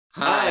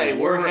Hi,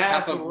 we're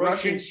half of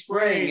Rushing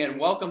Spring, and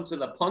welcome to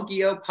the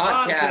Punkio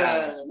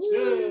podcast.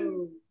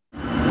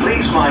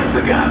 Please mind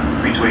the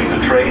gap between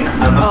the train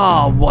and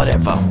the...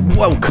 whatever.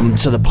 Welcome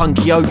to the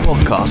Punkio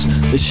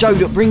podcast, the show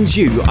that brings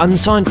you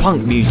unsigned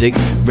punk music,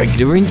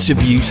 regular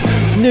interviews,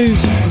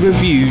 news,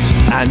 reviews,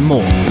 and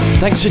more.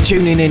 Thanks for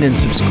tuning in and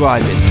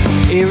subscribing.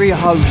 Here are your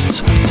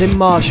hosts, Tim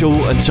Marshall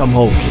and Tom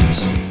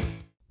Hawkins.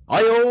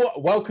 Hi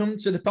all, welcome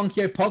to the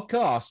Punkio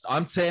podcast.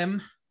 I'm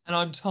Tim. And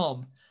I'm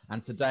Tom.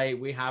 And today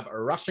we have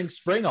Rushing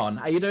Spring on.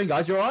 How you doing,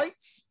 guys? You all right?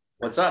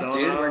 What's up,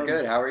 dude? We're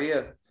good. How are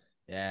you?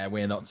 Yeah,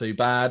 we're not too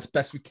bad.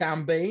 Best we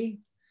can be.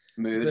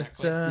 Smooth.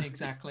 But,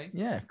 exactly.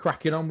 Yeah,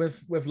 cracking on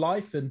with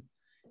life and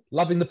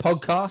loving the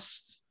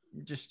podcast.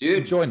 Just Dude,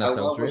 enjoying ourselves,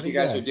 I love really. what you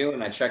guys are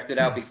doing. I checked it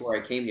out before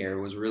I came here.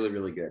 It was really,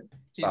 really good.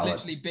 He's Solid.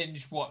 literally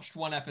binge watched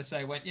one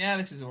episode, went, yeah,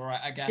 this is all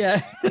right, I guess.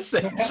 Yeah.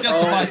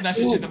 Justifies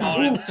message in the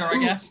morning star, I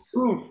guess.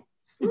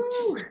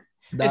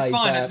 Nice, It's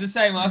fine. It's the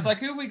same. I was like,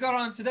 who have we got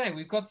on today?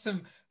 We've got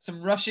some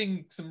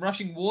rushing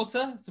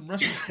water, some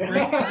Russian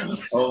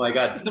springs. Oh my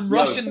god. Some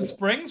Russian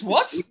springs?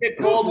 What?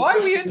 Why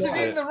are we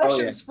interviewing the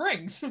Russian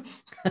springs?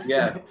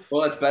 Yeah.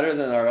 Well, that's better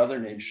than our other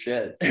name.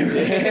 Shit. I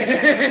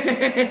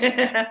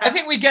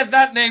think we get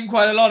that name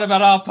quite a lot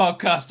about our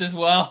podcast as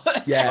well.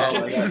 Yeah.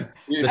 Oh my god.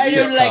 Dude, I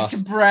don't like to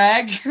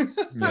brag.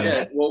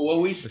 yeah. Well,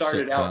 when we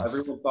started out, shitcast.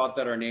 everyone thought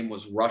that our name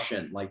was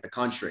Russian, like the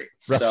country.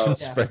 Russian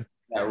So, Spring.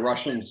 yeah,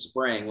 Russian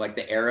Spring, like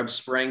the Arab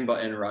Spring,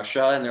 but in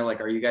Russia. And they're like,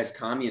 "Are you guys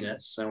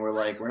communists?" And we're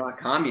like, "We're not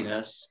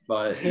communists,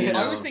 but you know."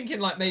 I was thinking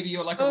like maybe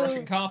you're like a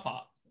Russian car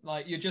park.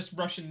 Like you're just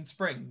Russian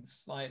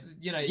Springs. Like,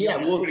 you know. Yeah,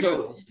 well,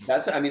 so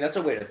that's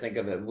a way to think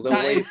of it. Well,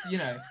 that is, you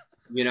know,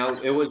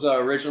 it was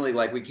originally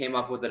like we came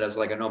up with it as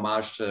like an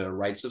homage to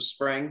Rites of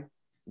Spring,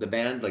 the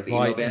band, like the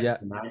emo band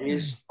in the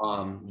 90s.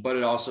 But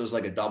it also is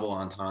like a double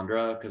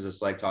entendre because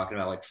it's like talking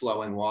about like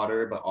flowing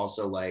water, but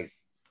also like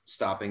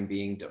stopping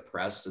being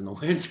depressed in the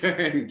winter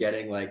and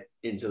getting like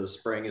into the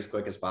spring as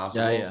quick as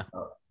possible. Yeah.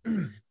 So,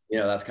 you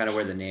know, that's kind of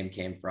where the name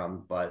came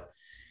from, but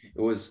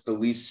it was the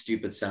least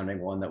stupid sounding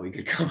one that we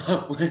could come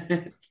up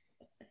with.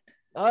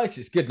 Oh, it's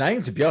a good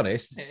name, to be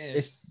honest.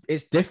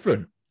 It's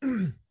different.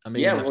 I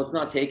mean, yeah, well, it's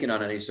not taken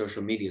on any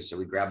social media, so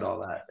we grabbed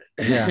all that.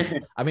 Yeah.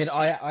 I mean,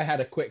 I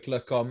had a quick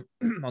look on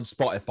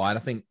Spotify, and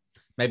I think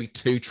maybe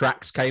 2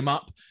 tracks came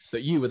up,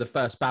 but you were the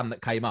first band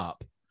that came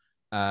up.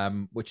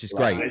 Which is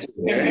great.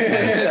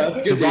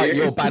 To write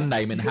your band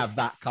name and have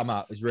that come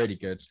up is really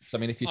good. So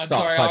I mean, if you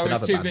start I typing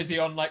was other too bands... busy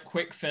on like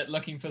Quick Fit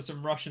looking for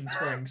some Russian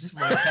springs.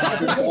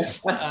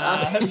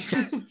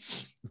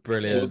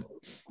 Brilliant.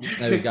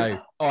 There we go.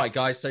 All right,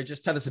 guys. So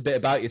just tell us a bit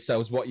about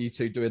yourselves. What you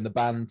two do in the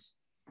band.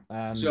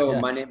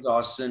 My name's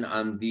Austin.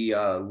 I'm the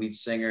lead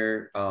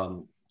singer,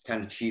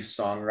 kind of chief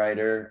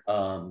songwriter,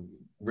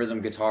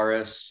 rhythm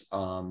guitarist,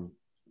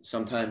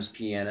 sometimes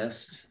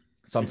pianist.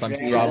 Sometimes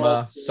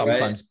drummer,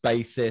 sometimes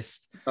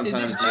bassist. Is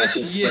it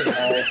just you?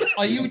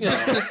 Are you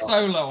just a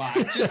solo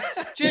act?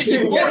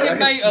 You brought your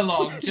mate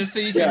along just so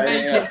you can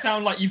make it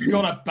sound like you've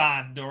got a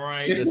band, all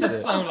right? It's a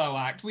solo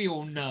act. We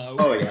all know.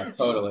 Oh yeah,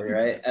 totally,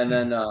 right? And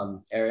then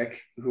Eric,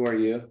 who are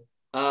you?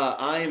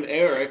 I'm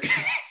Eric.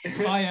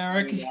 Hi,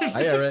 Eric.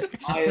 Hi,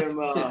 Eric. I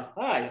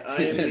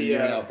am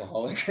You're an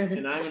alcoholic.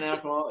 and I'm an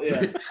alcoholic.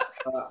 Yeah,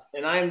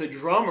 and I am the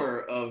drummer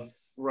of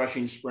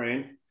Rushing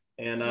Spring.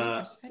 And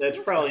that's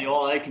probably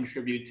all I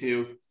contribute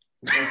to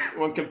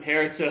when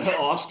compared to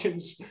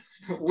Austin's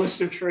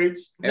list of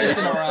traits.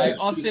 Listen, all right.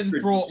 Austin's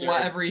brought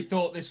whatever he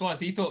thought this was.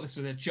 He thought this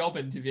was a job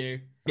interview.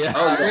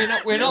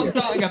 Yeah. We're not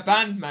starting a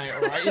band, mate.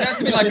 All right. You don't have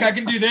to be like, I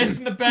can do this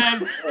in the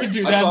band, can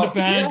do that in the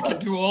band, can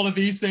do all of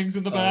these things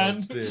in the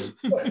band.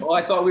 Well,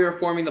 I thought we were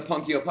forming the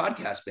Punkio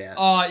podcast band.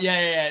 Oh,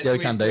 yeah. Yeah, we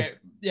can do.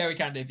 Yeah, we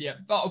can do. Yeah.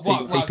 Well,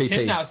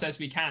 Tim now says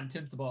we can.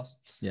 Tim's the boss.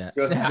 Yeah.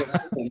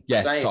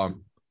 Yes,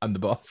 Tom. I'm the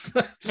boss.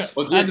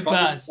 Well, I'm the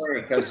boss.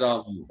 Because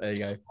there you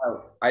go.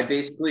 I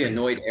basically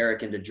annoyed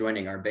Eric into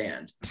joining our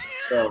band.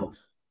 So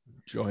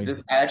Join. I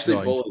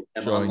actually bullied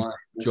him online.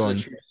 This is a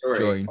true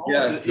story.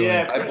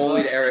 Yeah, I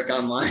bullied Eric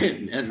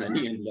online, and then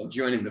he ended up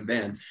joining the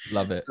band.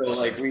 Love it. So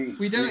like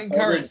we don't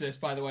encourage this,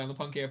 by the way, on the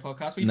Punkio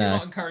podcast. We do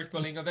not encourage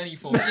bullying of any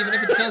form, even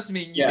if it does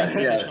mean you get an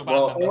additional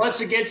band member.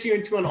 Unless it gets you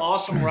into an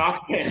awesome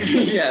rock band.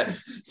 Yeah.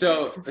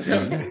 So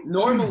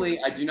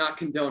normally I do not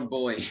condone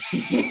bullying.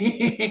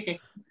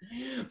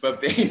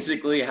 But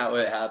basically how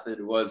it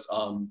happened was,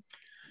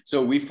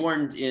 so we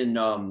formed in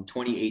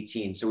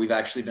 2018. So we've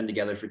actually been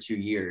together for 2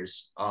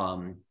 years.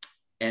 And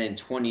in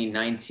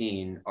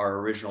 2019, our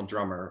original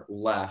drummer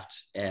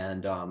left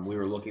and we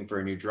were looking for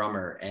a new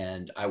drummer.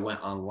 And I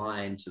went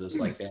online to this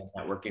like band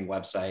networking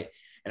website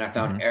and I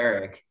found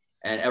Eric.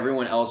 And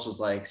everyone else was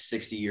like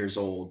 60 years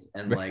old.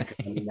 And like,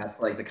 I mean,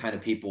 that's like the kind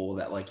of people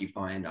that like you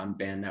find on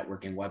band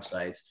networking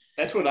websites.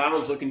 That's what I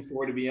was looking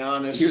for, to be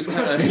honest. He was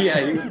kind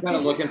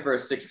of looking for a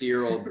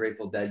 60-year-old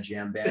Grateful Dead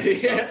jam band or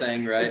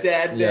something, right?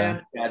 Dad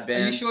band. Dad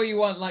band. Are you sure you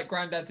want like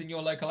granddads in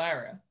your local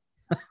area?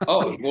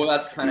 Oh, well,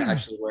 that's kind of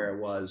actually where it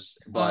was.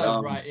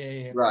 But, right,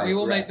 yeah. Right, we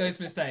all make those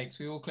mistakes.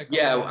 We all click on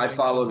Yeah, the I links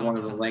followed from one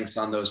time of to the time. links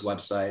on those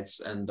websites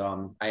and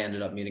I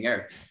ended up meeting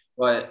Eric.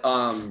 But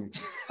I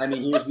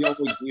mean, he was the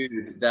only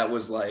dude that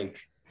was like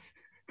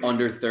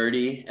under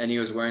 30, and he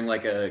was wearing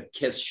like a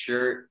Kiss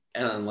shirt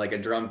and like a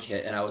drum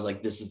kit, and I was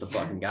like, this is the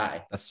fucking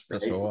guy. That's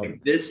right? what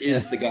Like, this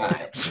is the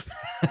guy.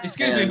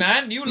 Excuse me,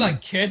 man. You like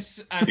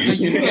Kiss and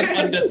you look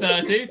under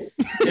 30.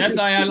 Yes,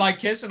 I like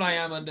Kiss and I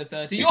am under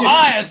 30. You're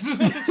hired.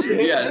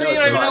 Yeah, you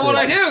don't even know what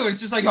I do. It's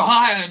just like you're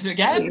hired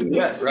again.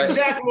 Yes, right.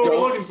 Exactly what we're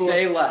Don't looking for.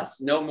 say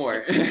less, no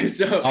more.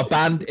 So Our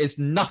band is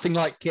nothing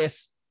like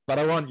Kiss, but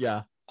I want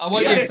ya. I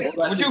want yeah, you. so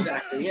Would that's you?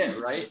 exactly it,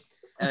 right?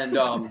 And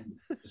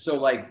so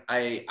like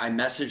I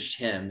messaged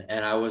him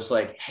and I was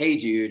like, hey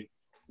dude,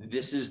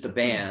 this is the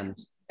band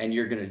and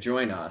you're gonna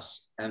join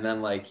us. And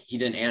then like he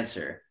didn't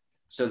answer.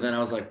 So then I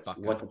was like,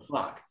 what the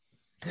fuck?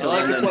 So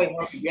I like to play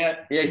hard to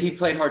get. Yeah, he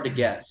played hard to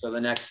get. So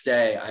the next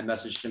day I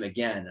messaged him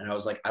again and I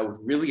was like, I would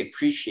really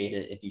appreciate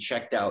it if you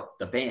checked out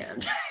the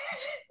band.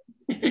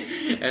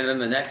 And then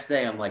the next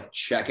day I'm like,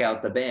 check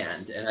out the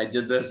band. And I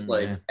did this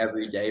like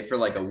every day for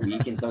like a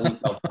week until he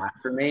felt bad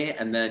for me.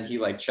 And then he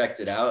like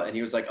checked it out and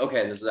he was like,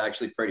 okay, this is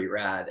actually pretty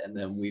rad. And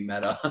then we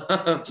met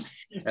up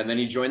and then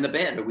he joined the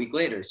band a week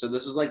later. So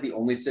this is like the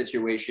only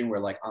situation where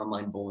like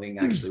online bullying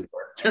actually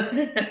worked.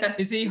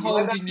 Is he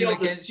holding you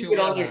against your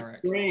will, Eric?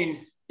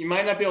 Screen. You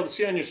might not be able to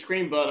see it on your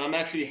screen, but I'm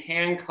actually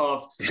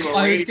handcuffed to a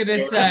I was radio. going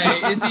to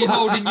say, is he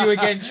holding you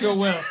against your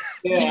will?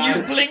 Yeah.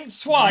 Can you blink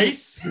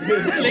twice?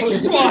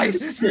 Blink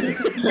twice.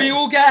 We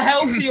will get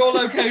help to your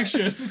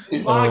location.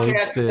 This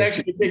podcast is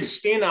actually a big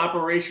skin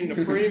operation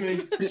to free me.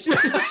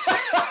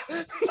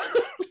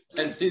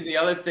 And see, the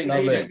other thing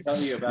that he didn't tell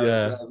you about is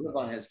that I live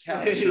on his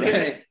couch,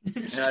 right?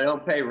 And I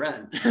don't pay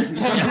rent.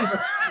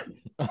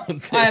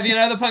 Hi, have you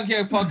know the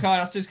Punkio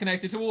podcast is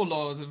connected to all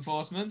law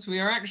enforcement. We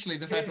are actually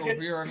the Federal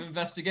Bureau of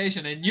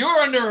Investigation, and you're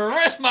under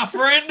arrest, my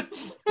friend.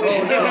 Oh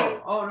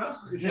no! Oh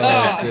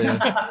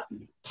no!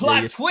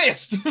 Plot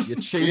twist. Your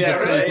tunes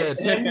are too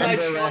good.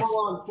 Under arrest.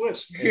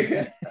 Twist.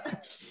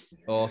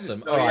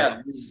 Awesome. So, All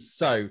right. yeah.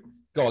 So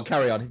go on,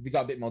 carry on. Have you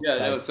got a bit more to say?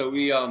 No, so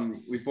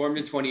we formed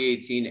in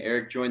 2018.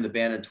 Eric joined the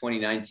band in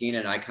 2019,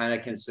 and I kind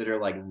of consider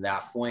like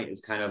that point is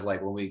kind of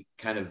like when we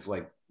kind of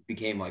like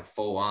became like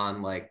full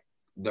on like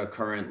the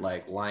current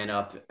like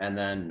lineup. And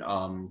then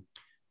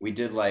we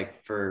did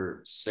like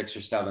for 6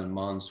 or 7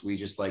 months, we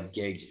just like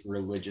gigged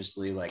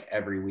religiously like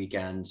every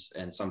weekend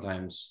and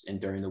sometimes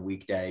during the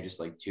weekday, just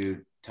like 2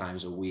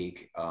 times a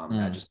week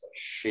at just the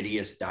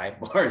shittiest dive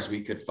bars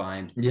we could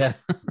find. Yeah.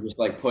 Just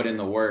like put in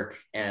the work.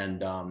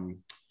 And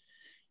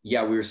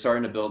yeah, we were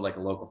starting to build like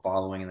a local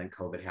following, and then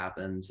COVID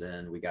happened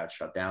and we got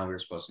shut down. We were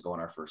supposed to go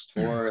on our first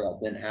tour. That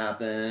didn't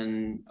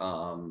happen.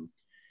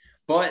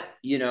 But,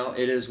 you know,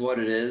 it is what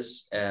it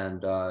is.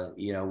 And,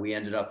 you know, it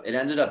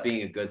ended up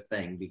being a good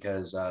thing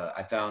because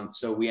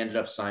we ended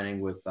up signing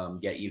with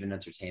Get Even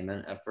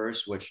Entertainment at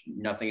first, which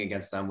nothing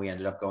against them. We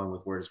ended up going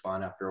with Word is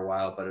Bond after a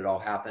while, but it all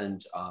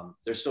happened.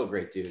 They're still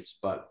great dudes,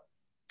 but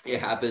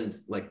it happened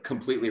like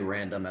completely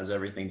random, as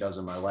everything does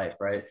in my life,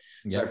 right?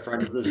 Yep. So I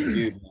friended this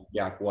dude,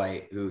 Jack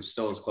White, who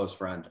still is a close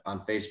friend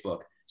on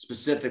Facebook,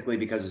 specifically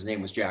because his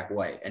name was Jack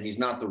White, and he's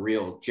not the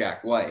real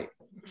Jack White.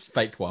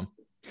 Fake one.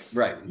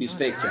 Right, he's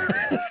fake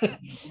Jack.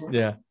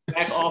 Yeah.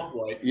 Jack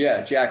Off-White.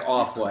 Yeah, Jack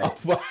Off-White.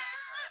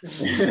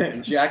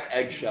 Jack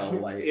Eggshell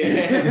White.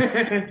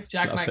 Yeah.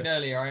 Jack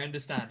Magnolia, I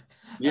understand.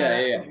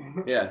 Yeah.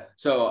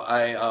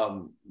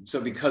 So so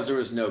because there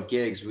was no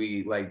gigs,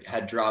 we like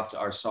had dropped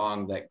our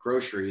song that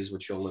Groceries,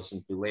 which you'll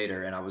listen to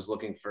later, and I was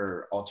looking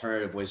for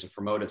alternative ways to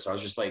promote it. So I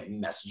was just like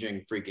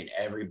messaging freaking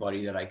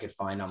everybody that I could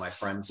find on my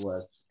friends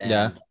list.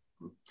 And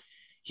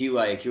he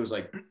was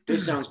like,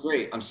 this sounds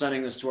great. I'm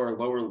sending this to our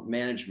lower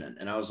management.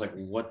 And I was like,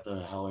 what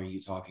the hell are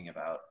you talking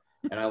about?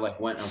 And I like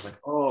went and I was like,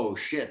 oh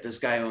shit, this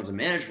guy owns a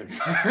management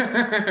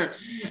firm.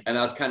 And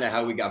that's kind of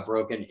how we got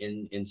broken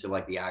into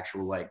like the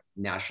actual like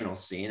national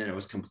scene. And it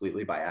was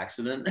completely by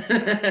accident.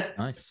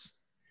 Nice.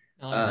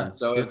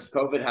 So if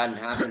COVID hadn't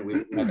happened, we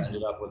would have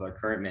ended up with our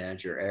current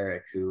manager,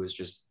 Eric, who is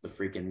just the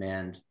freaking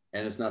man.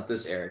 And it's not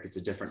this Eric, it's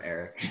a different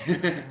Eric.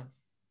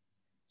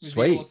 Was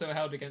Sweet. he also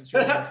held against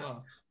your will as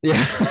well?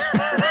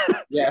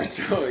 Yeah.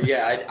 So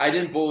I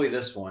didn't bully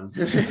this one.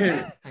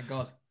 Thank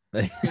God. I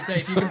was going to say,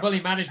 if you can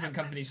bully management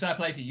companies, fair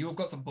play to you. You've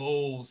got some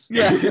balls.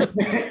 Yeah.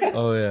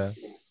 Oh yeah,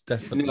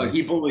 definitely. No,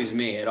 he bullies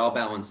me. It all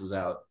balances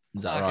out.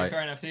 Is that Okay, right?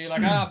 fair enough. So you're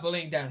like,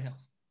 bullying downhill.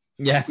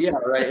 Yeah. Yeah,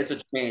 right. It's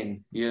a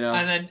chain, you know.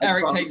 And then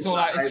Eric takes all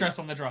out his stress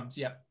on the drums.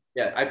 Yep.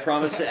 Yeah, I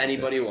promise to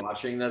anybody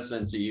watching this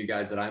and to you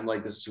guys that I'm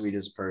like the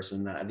sweetest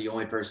person. The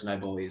only person I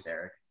bully is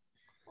Eric.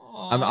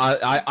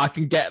 I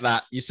can get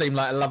that. You seem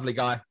like a lovely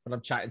guy when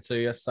I'm chatting to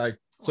you, so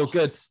it's all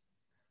good.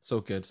 It's all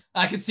good.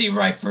 I can see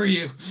right through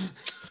you.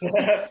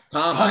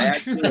 Tom, I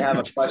actually have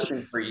a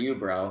question for you,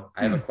 bro.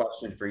 I have a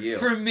question for you.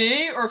 For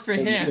me or for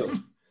him?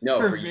 You. No,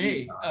 for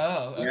me. You,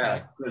 oh, okay.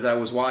 Yeah, because I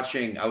was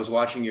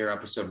watching your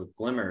episode with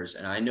Glimmers,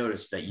 and I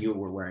noticed that you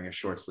were wearing a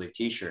short sleeve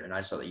T-shirt, and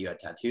I saw that you had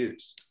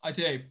tattoos. I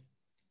do.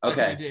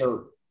 Okay,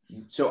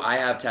 so I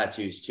have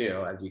tattoos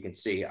too, as you can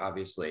see,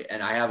 obviously.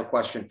 And I have a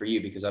question for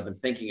you because I've been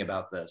thinking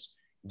about this.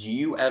 do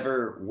you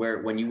ever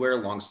when you wear a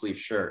long sleeve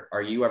shirt,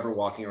 are you ever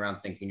walking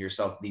around thinking to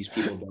yourself, these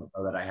people don't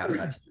know that I have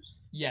tattoos?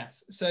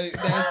 Yes. So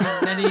there's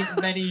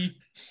been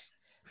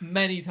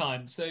many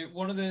times. So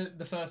one of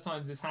the first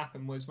times this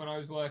happened was when I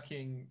was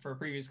working for a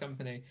previous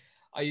company.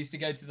 I used to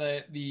go to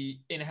the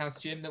in-house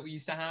gym that we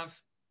used to have,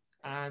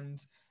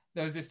 and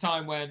there was this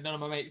time when none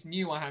of my mates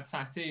knew I had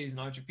tattoos,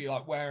 and I'd just be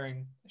like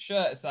wearing a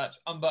shirt as such,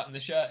 unbutton the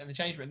shirt in the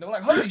change room. They were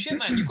like, "Holy shit,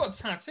 man, you've got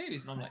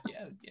tattoos!" And I'm like,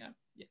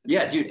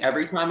 "Yeah, dude.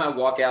 Every time I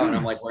walk out and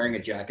I'm like wearing a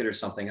jacket or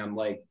something, I'm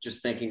like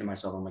just thinking to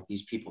myself, I'm like,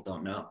 these people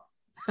don't know.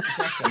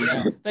 Exactly.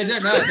 Yeah. They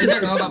don't know. They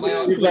don't know about my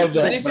art.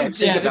 This is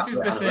the on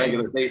a thing.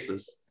 regular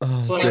basis.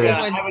 It's like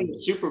having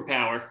a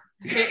superpower.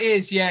 It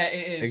is, yeah,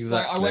 it is. Exactly,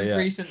 like I went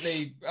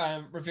recently,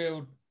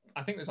 revealed,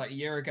 I think it was like a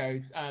year ago,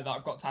 that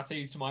I've got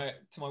tattoos to my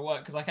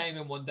work, because I came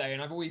in one day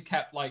and I've always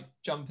kept like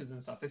jumpers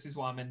and stuff. This is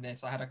why I'm in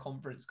this. I had a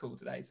conference call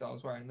today, so I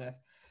was wearing this.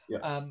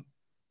 Yeah.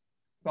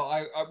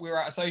 But we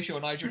were at a social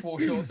and I just wore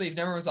short sleeves, and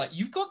everyone was like,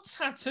 "You've got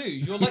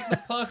tattoos. You're like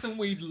the person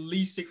we'd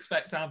least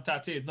expect to have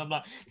tattoos." And I'm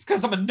like, "It's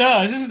because I'm a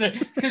nerd, isn't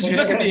it? Because you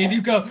look at me and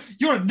you go,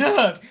 you're a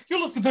nerd. You're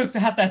not supposed to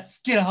have that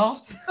skin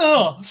out.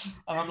 Ugh."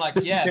 And I'm like,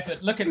 "Yeah,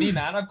 but look at me,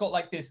 man. I've got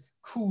like this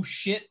cool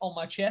shit on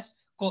my chest.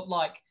 Got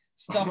like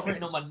stuff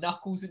written on my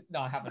knuckles."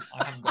 No, I haven't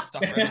got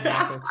stuff written on my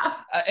knuckles.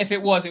 If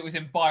it was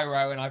in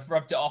biro, and I've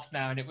rubbed it off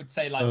now, and it would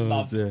say like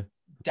love,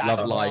 dad, love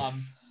and life.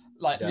 mum.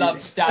 Like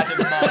love dad and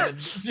mum,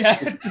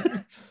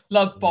 and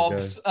love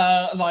Bob's,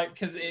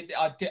 because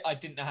I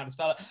didn't know how to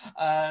spell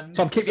it.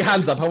 Tom, keep your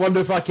hands up. I wonder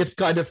if I could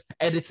kind of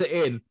edit it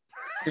in.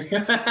 There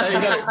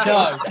you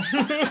go.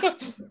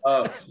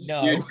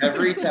 No. Dude,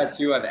 every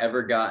tattoo I've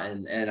ever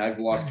gotten, and I've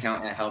lost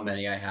count at how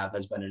many I have,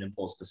 has been an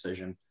impulse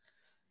decision.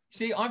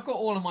 See, I've got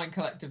all of mine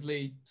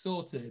collectively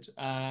sorted,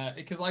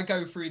 because I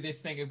go through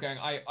this thing of going,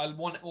 I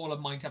want all of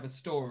mine to have a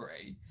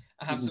story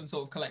and have some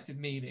sort of collective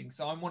meaning.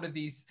 So I'm one of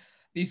these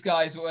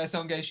guys where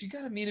someone goes, "You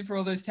got a meaning for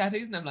all those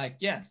tattoos?" And I'm like,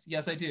 yes,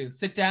 I do.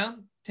 Sit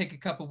down, take a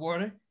cup of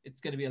water.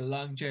 It's going to be a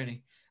long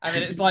journey. And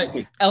then it's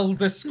like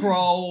Elder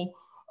Scroll,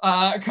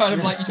 kind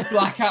of like you just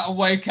black out and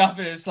wake up,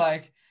 and it's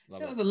like,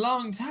 that was a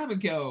long time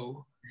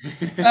ago.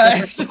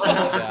 It's just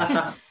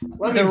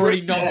they're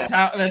already knocked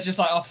out. They're just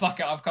like, "Oh, fuck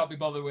it, I can't be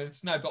bothered with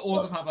this." No, but all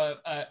of them have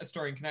a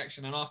story and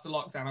connection. And after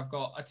lockdown, I've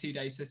got a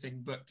 2-day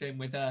sitting booked in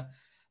with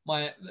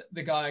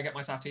the guy I get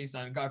my tattoos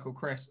done, a guy called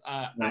Chris,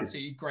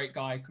 absolutely great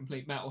guy,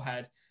 complete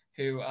metalhead,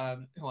 who I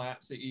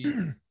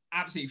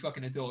absolutely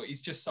fucking adore. He's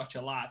just such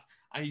a lad,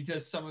 and he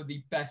does some of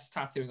the best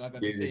tattooing I've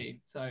ever seen.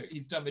 So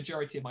he's done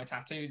majority of my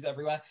tattoos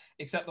everywhere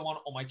except the one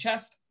on my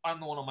chest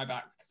and the one on my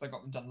back, because I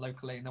got them done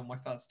locally, and then my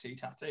first 2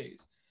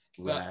 tattoos.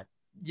 But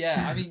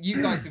yeah, I mean,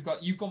 you guys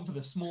you've gone for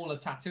the smaller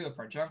tattoo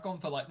approach. I've gone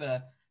for like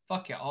the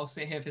fuck it, I'll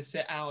sit here for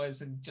 6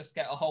 hours and just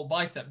get a whole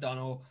bicep done,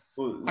 or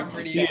haven't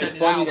really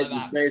extended out like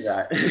that. Say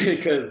that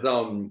because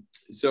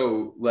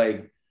so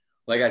like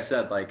I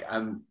said, like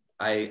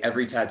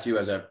every tattoo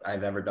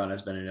I've ever done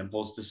has been an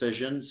impulse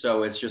decision.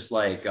 So it's just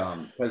like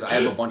because I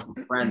have a bunch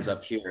of friends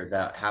up here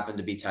that happen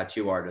to be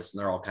tattoo artists, and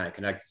they're all kind of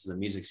connected to the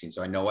music scene.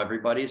 So I know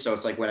everybody. So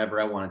it's like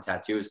whenever I want a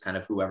tattoo, is kind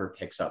of whoever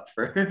picks up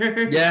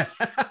first. Yeah.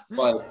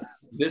 But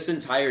this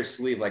entire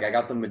sleeve, like I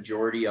got the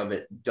majority of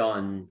it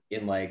done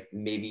in like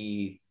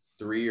maybe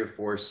 3 or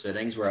 4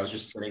 sittings, where I was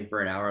just sitting for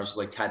an hour. I was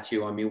like,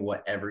 "Tattoo on me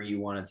whatever you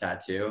want to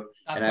tattoo."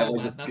 That's and I have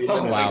like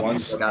wow.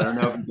 Like, I don't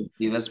know if you can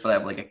see this, but I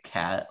have like a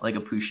cat, like a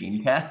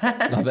Pusheen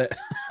cat. Love it.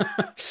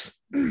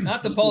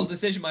 That's a bold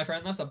decision, my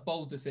friend. That's a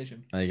bold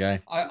decision. There you go.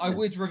 I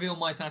would reveal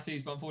my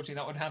tattoos, but unfortunately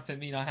that would have to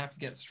mean I have to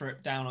get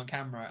stripped down on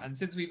camera. And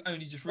since we've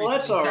only just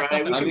recently set up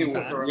an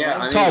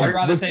OnlyFans, Tom, I'd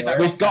rather save that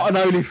we've got an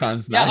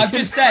OnlyFans now. Yeah,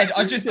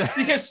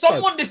 because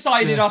someone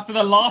decided after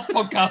the last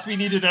podcast we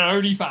needed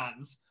an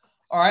OnlyFans.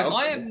 All right,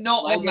 I am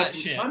not on that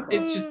shit.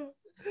 It's just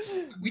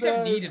we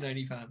don't need an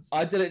OnlyFans.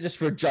 I did it just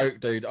for a joke,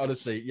 dude.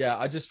 Honestly, yeah.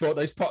 I just thought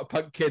those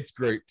punk kids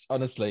groups.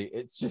 Honestly,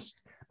 it's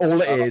just all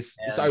it is.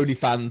 It's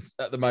OnlyFans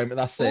at the moment.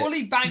 That's it. All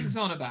he bangs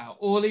on about.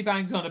 Oh,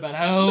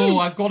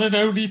 I've got an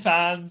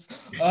OnlyFans.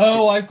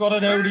 Oh, I've got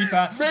an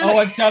OnlyFans. Really? Oh,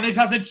 I've done it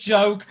as a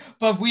joke,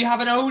 but we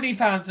have an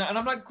OnlyFans now. And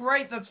I'm like,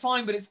 great, that's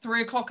fine, but it's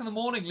 3 o'clock in the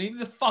morning. Leave me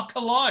the fuck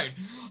alone.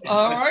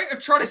 All right, I'm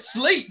trying to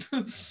sleep,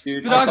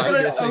 dude, but I've got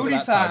an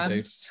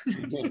OnlyFans.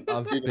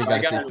 I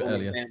got an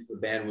OnlyFans, the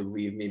band would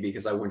leave me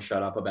because I wouldn't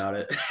shut up about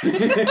it.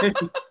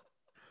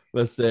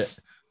 That's it.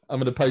 I'm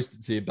going to post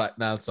it to you back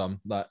now, Tom.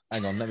 Like,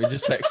 hang on, let me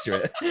just text you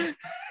it.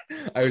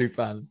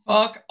 OnlyFans.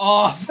 Fuck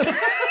off.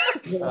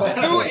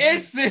 Who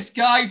is this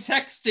guy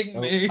texting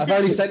me? I've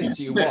only sent it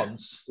to you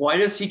once. Why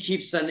does he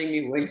keep sending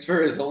me links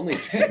for his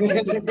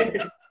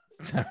OnlyFans?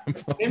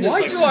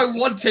 Why do I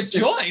want to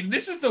join?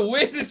 This is the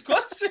weirdest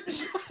question.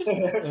 I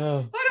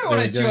don't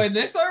want to join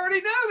this. I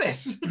already know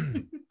this.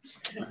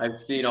 I've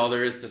seen all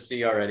there is to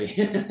see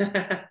already.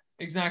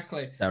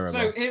 Exactly. Terrible.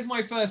 So here's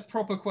my first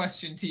proper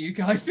question to you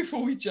guys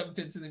before we jump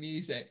into the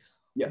music.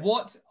 Yeah.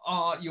 What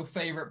are your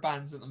favorite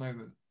bands at the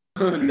moment?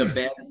 The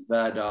bands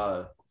that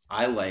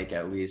I like,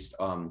 at least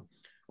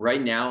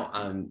right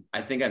now,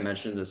 I think I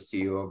mentioned this to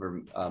you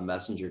over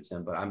Messenger,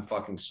 Tim, but I'm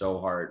fucking so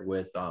hard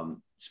with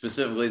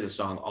specifically the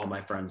song All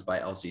My Friends by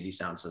LCD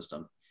Sound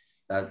System.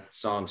 That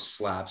song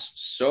slaps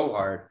so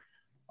hard.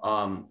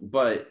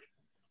 But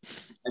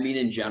I mean,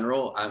 in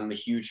general, I'm a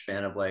huge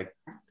fan of like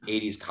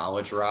 80s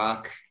college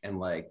rock and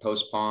like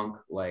post-punk.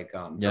 Like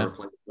The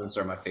Replacements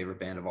are my favorite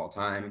band of all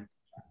time.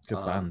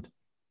 Good band.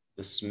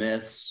 The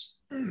Smiths,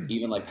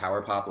 even like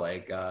power pop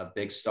like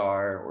Big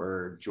Star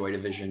or Joy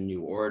Division,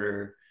 New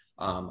Order.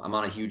 I'm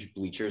on a huge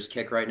Bleachers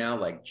kick right now.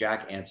 Like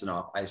Jack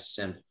Antonoff, I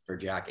simp for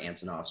Jack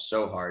Antonoff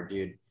so hard,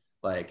 dude.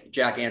 Like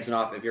Jack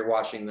Antonoff, if you're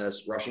watching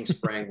this, Rushing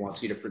Spring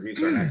wants you to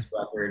produce our next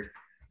record.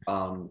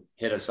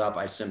 Hit us up.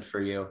 I simped for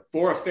you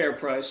for a fair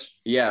price.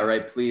 Yeah,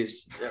 right.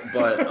 Please.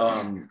 But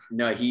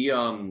no, he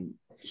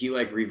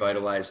like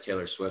revitalized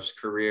Taylor Swift's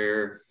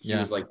career. He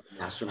was like the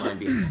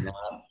mastermind behind that.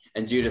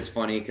 And dude, it's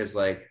funny because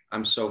like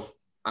I'm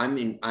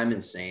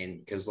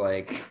insane because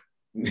like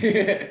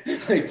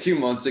like 2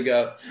 months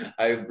ago,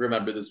 I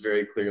remember this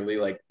very clearly.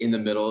 Like in the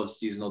middle of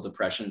seasonal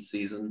depression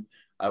season,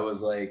 I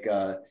was like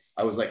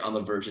on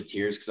the verge of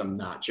tears because I'm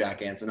not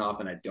Jack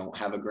Antonoff and I don't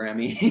have a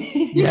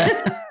Grammy.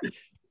 Yeah.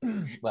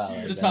 Well,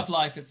 it's a tough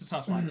life. It's a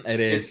tough life. It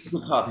is. It's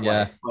a tough yeah.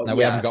 life. No,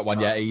 we haven't got one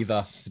yet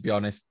either, to be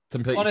honest.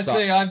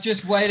 Honestly, I'm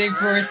just waiting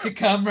for it to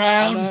come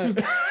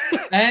round.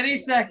 Any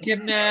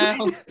second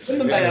now. In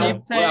the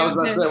mail. I was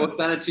about to say, we'll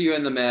send it to you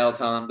in the mail,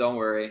 Tom. Don't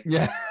worry.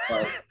 Yeah.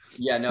 But,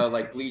 yeah, no,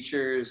 like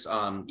Bleachers,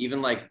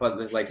 even like,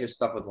 but like his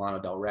stuff with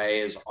Lana Del Rey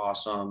is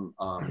awesome.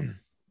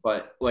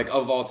 But like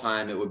of all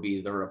time, it would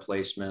be The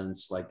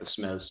Replacements, like the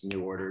Smiths,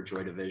 New Order,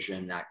 Joy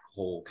Division, that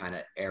whole kind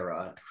of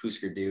era.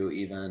 Husker Du,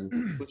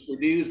 even. Whisker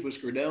Do's,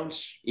 Whisker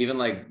Don'ts. Even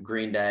like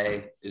Green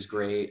Day is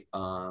great.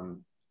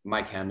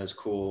 Mike Hem is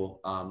cool.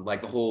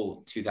 Like the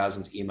whole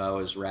 2000s emo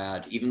is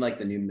rad. Even like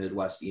the new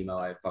Midwest emo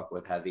I fuck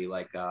with heavy,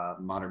 like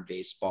Modern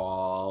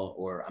Baseball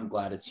or I'm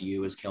Glad It's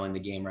You is killing the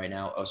game right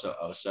now. Oso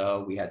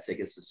Oso. We had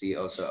tickets to see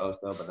Oso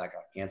Oso, but that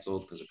got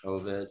canceled because of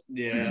COVID.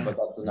 Yeah. But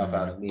that's enough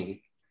out of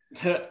me.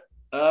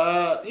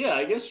 Yeah,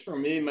 I guess for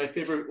me, my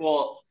favorite,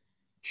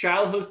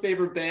 childhood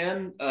favorite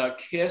band,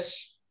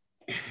 Kiss.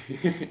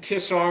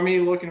 Kiss Army,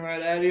 looking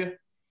right at you.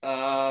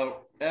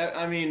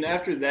 I mean,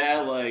 after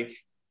that, like,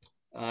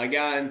 I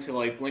got into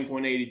like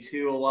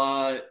Blink-182 a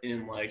lot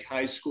in like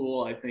high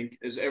school, I think,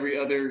 as every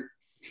other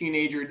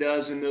teenager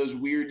does in those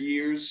weird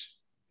years.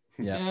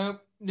 Yeah.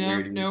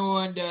 No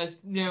one does.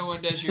 No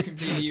one does. You're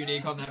completely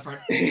unique on that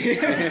front.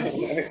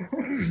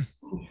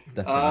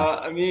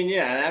 I mean,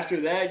 yeah, and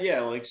after that, yeah,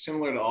 like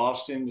similar to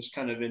Austin, just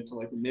kind of into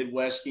like the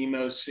Midwest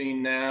emo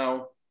scene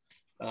now.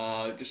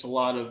 Just a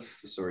lot of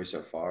The Story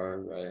So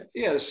Far, right?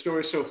 Yeah, The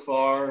Story So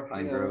Far.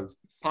 Pine Grove.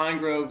 Pine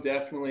Grove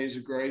definitely is a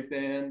great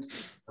band.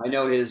 I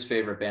know his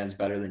favorite bands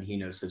better than he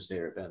knows his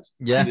favorite bands.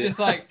 Yeah. It's just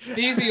like,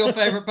 these are your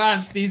favorite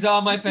bands. These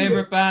are my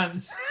favorite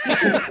bands.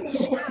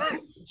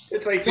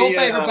 It's like your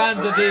favorite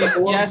bands are these.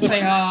 Yes,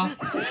 they are.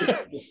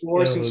 The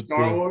Force and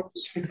Star Wars.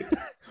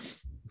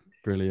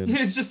 Brilliant.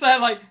 It's just that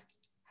like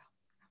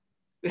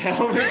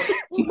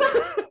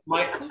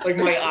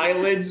my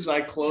eyelids,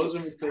 I close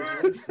them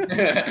because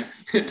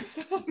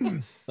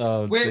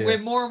we're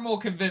more and more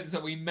convinced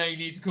that we may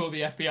need to call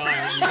the FBI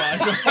on you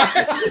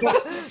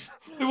guys.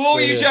 The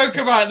more you joke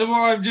about it, the more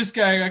I'm just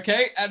going,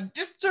 okay. And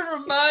just to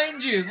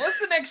remind you, what's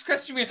the next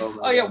question?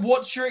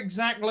 What's your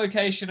exact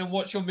location and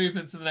what's your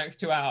movements in the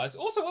next 2 hours?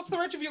 Also, what's the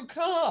reg of your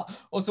car?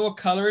 Also, what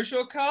color is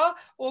your car?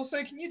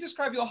 Also, can you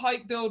describe your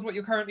height, build, what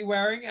you're currently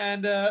wearing,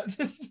 and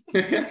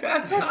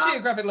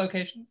geographic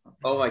location?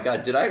 Oh my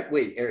God!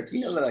 Wait, Eric?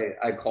 You know that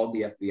I called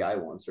the FBI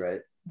once, right?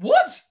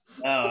 What?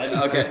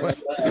 Oh, okay.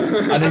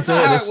 I need to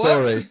hear the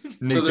story.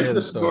 So there's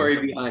a story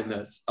behind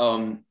this.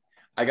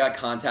 I got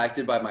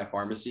contacted by my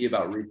pharmacy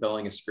about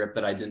refilling a script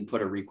that I didn't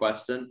put a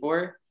request in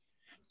for.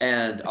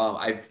 And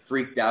I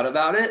freaked out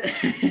about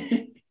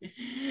it.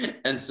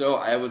 And so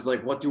I was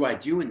like, what do I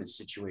do in this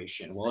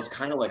situation? Well, it's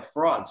kind of like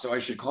fraud, so I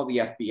should call the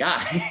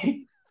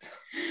FBI.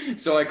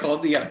 So I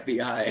called the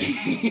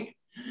FBI.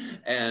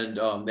 And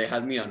they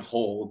had me on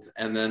hold.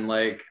 And then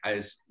they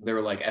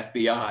were like,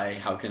 FBI,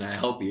 how can I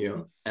help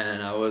you?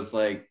 And I was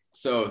like,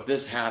 so if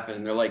this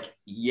happened, they're like,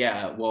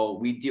 yeah, well,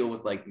 we deal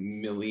with like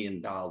 $1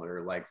 million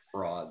like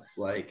frauds.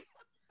 Like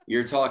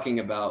you're talking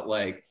about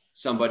like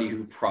somebody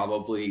who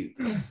probably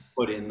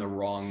put in the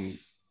wrong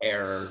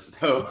error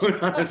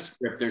code on a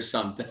script or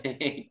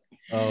something.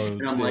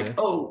 And I'm like,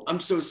 oh, I'm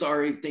so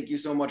sorry. Thank you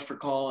so much for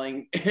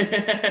calling.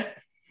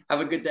 Have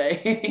a good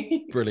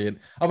day. Brilliant.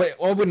 I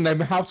wouldn't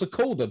know how to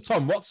call them.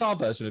 Tom, what's our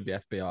version of the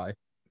FBI?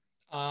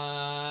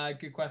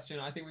 Good question.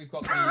 I think we've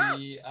got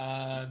the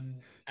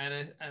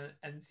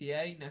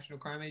NCA, National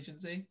Crime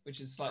Agency, which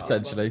is slightly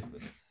potentially.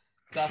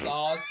 That's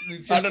ours.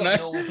 We've just got the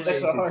normal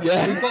police.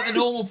 Yeah. We've got the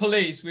normal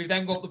police. We've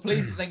then got the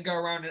police that then go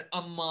around in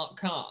unmarked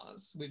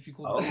cars, which we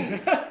call the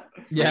police.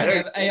 Yeah. We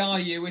have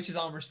ARU, which is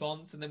armed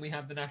response, and then we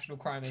have the National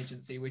Crime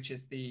Agency, which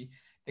is the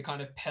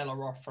kind of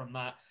pillar off from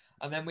that.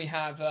 And then we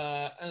have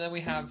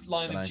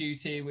Line of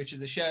Duty, which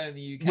is a show in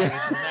the UK, which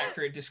is an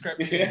accurate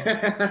description.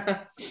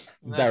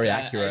 Very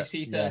accurate.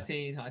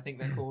 AC-13, I think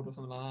they're called, or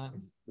something like that.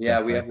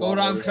 Yeah, we have go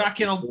around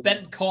cracking on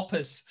bent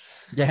coppers.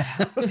 Yeah,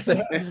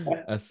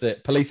 that's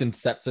it. Police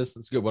interceptors,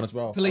 that's a good one as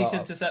well. Police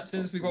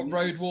interceptors. We've got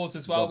road wars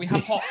as well. We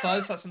have hot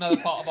fuzz. That's another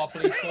part of our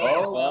police force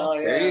as well.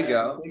 There you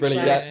go.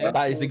 Brilliant. Yeah,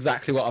 that is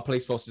exactly what our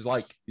police force is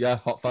like. Yeah,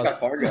 hot fuzz.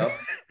 Fargo.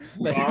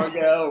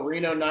 Fargo,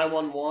 Reno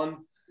 911.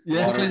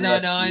 Yeah, Brooklyn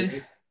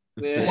 99.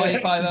 Hawaii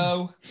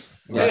 50.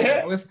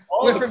 Yeah.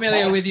 We're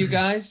familiar with you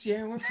guys.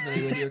 Yeah, we're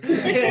familiar with you.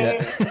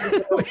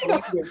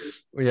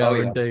 We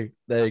are indeed.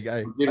 There you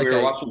go. Dude, we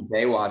were watching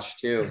Baywatch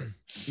too.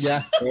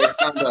 Yeah.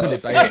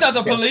 That's not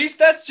the police.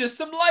 That's just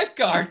some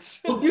lifeguards.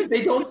 Well, dude,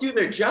 they don't do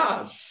their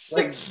job.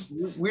 Like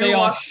they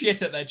are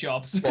shit at their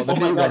jobs. Well, the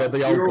new one or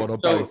the old one or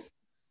both.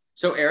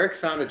 So Eric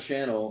found a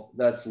channel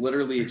that's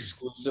literally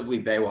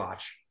exclusively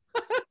Baywatch.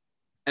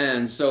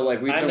 And so like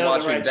we've been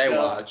watching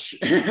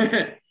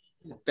Baywatch.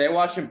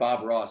 Baywatch and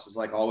Bob Ross is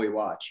like all we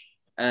watch.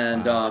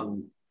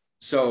 And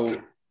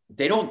so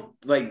they don't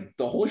like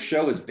the whole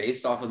show is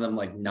based off of them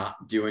like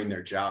not doing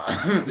their job.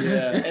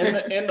 Yeah,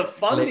 and the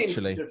funding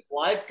for this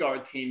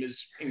lifeguard team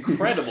is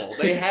incredible.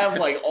 They have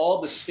like all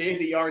the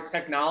state-of-the-art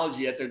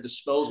technology at their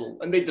disposal,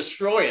 and they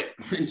destroy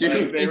it.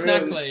 Dude,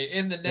 exactly.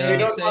 In the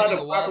name of saving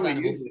a wild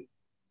animal.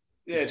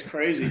 Yeah, it's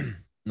crazy.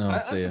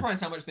 I'm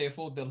surprised how much they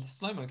afford the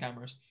slow-mo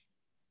cameras.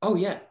 Oh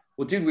yeah.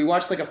 Well, dude, we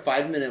watched like a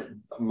 5-minute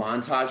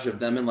montage of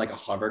them in like a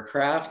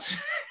hovercraft.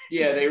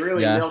 Yeah, they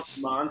really milked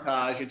the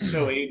montage. It's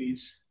so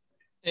 80s.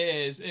 It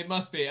is. It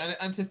must be.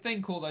 And to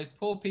think all those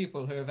poor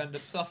people who have ended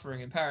up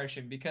suffering and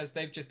perishing because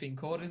they've just been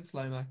caught in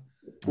slow-mo.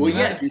 Well,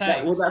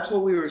 that's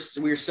what we were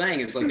saying.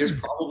 It's like there's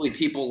probably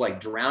people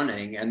like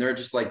drowning and they're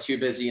just like too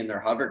busy in their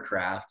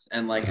hovercraft.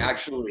 And like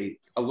actually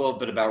a little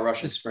bit about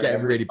Russian Spring.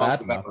 Getting really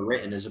bad about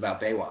written is about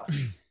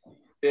Baywatch.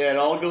 Yeah, it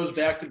all goes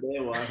back to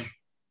Baywatch.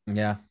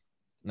 Yeah.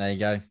 There you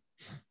go.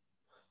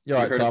 You're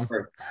right, Tom.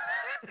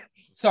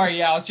 Sorry,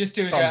 yeah, I was just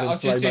doing the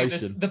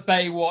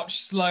Baywatch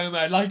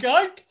slow-mo, like,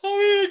 I'm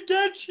coming to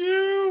get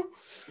you.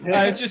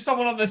 It's just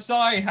someone on the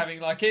side having,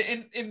 like,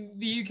 in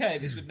the UK,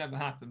 this would never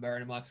happen,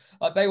 bearing in mind.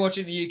 Like, Baywatch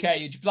in the UK,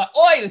 you'd just be like,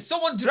 oi, there's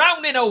someone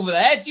drowning over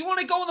there. Do you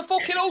want to go in the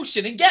fucking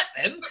ocean and get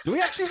them? Do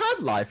we actually have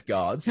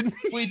lifeguards?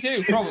 We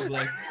do,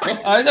 probably.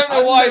 I don't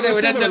know why they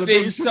would end up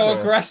being so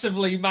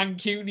aggressively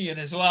Mancunian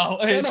as well.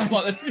 It's just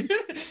like the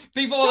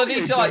people on the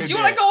beach are like, do you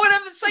want to go in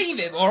and save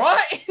him, all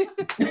right?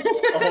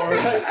 All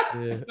right.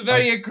 Yeah.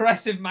 Very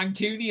aggressive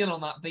Mancunian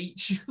on that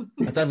beach.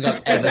 I don't think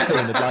I've ever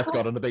seen a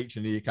lifeguard on the beach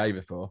in the UK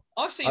before.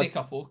 I've seen a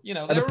couple. You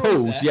know, the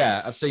pools,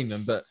 yeah, I've seen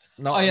them, but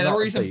not. Oh yeah, they're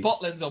always in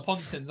Butlins or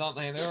Pontins, aren't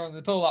they? And they're on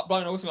the pool that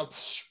blown also go.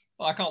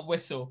 I can't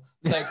whistle,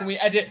 so can we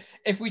edit?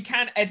 If we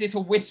can edit a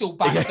whistle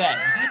back then,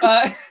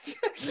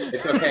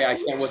 it's okay. I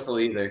can't whistle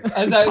either.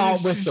 I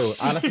can't whistle.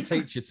 I'll have to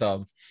teach you,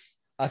 Tom.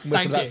 I can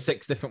whistle about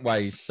 6 different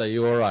ways, so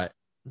you're all right.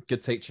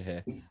 Good teacher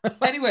here.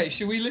 Anyway,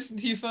 should we listen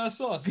to your first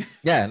song?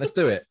 Yeah, let's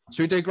do it.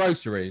 Should we do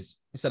groceries?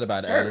 We said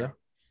about it earlier.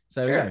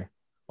 So there we go.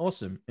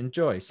 Awesome.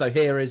 Enjoy. So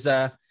here is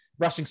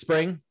Rushing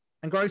Spring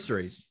and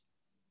Groceries.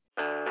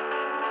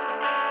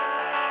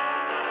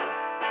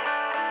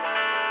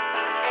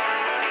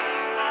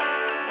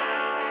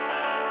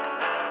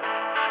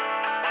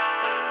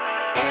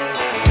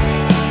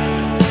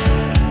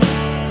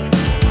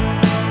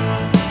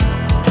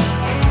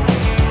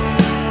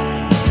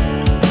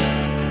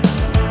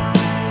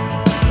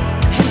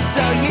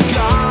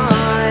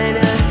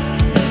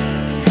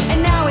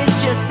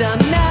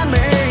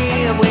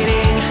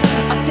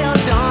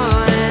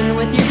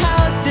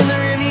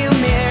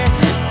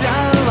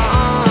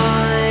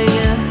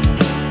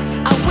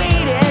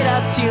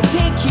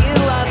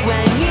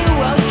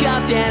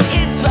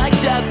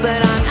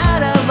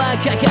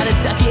 I gotta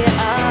suck it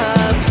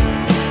up.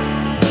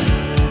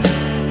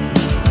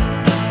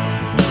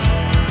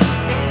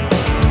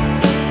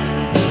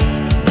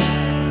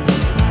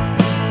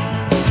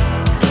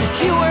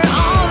 You were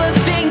all the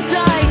things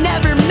I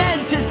never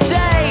meant to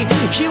say.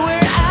 You were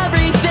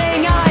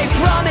everything I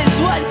promised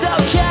was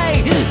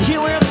okay.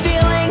 You were a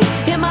feeling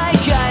in my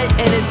gut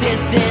and a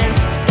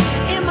distance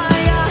in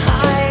my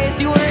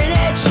eyes. You were an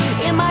itch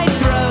in my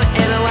throat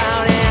and a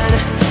loud and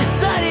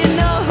sudden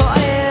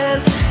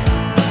noise.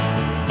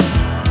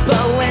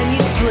 But when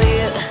you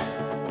sleep,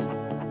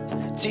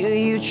 do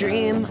you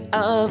dream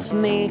of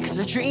me? 'Cause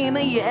I dream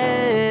of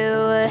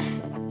you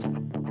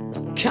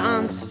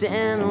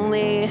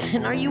constantly.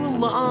 And are you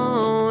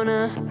alone?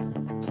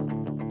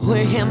 Or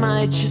am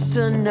I just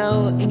a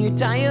note in your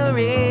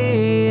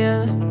diary?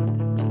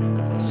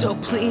 So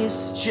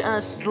please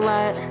just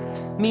let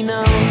me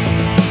know.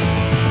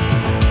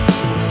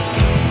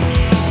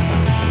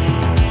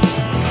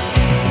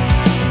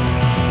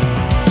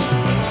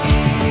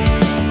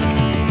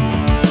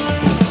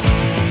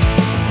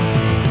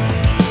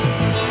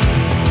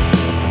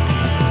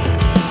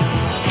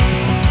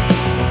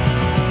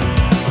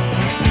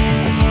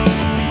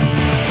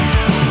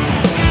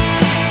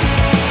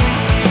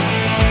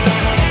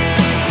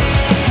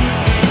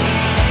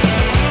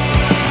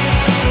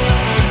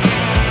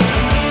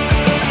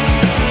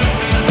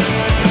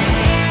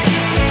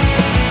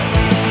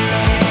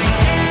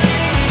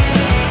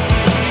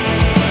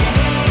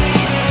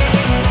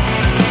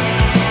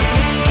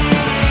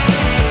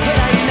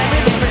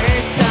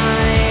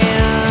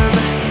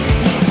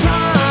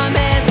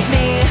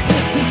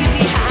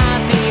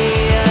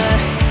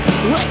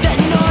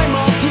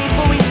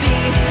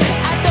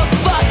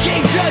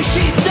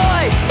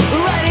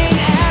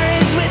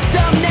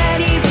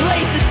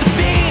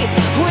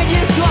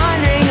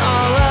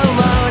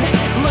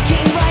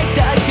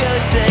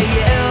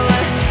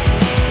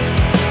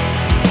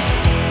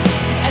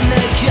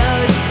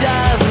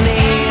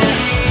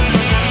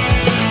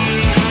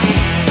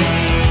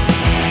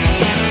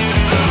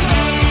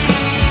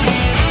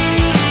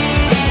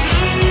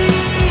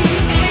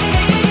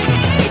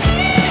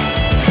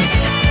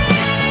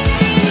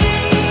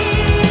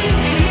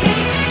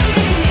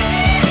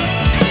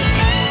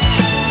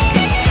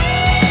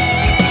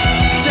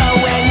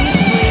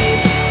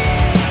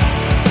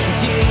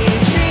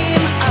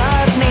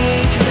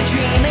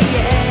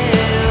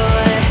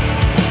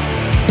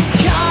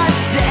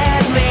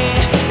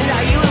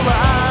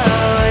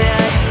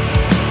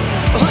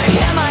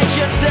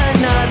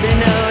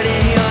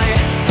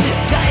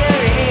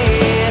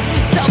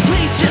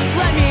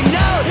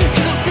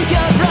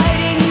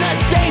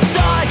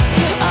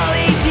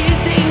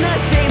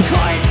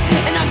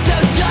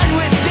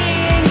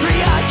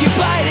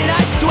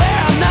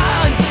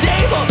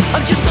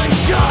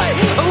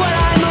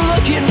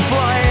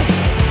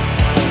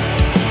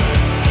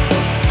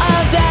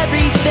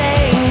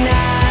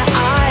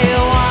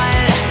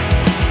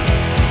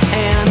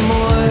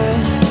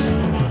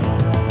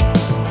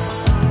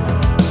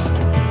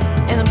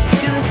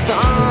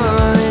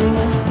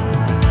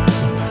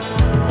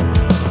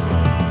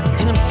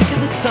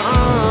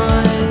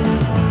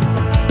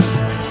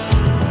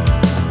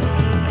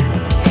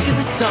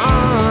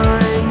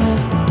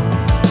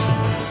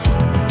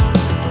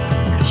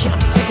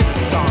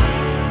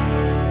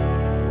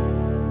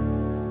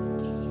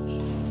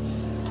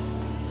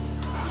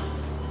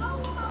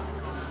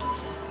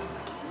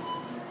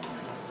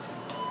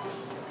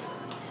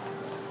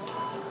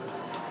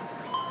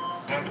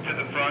 Hope to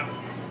the front.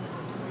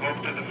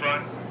 Hope to the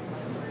front.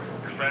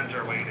 Your friends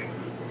are waiting.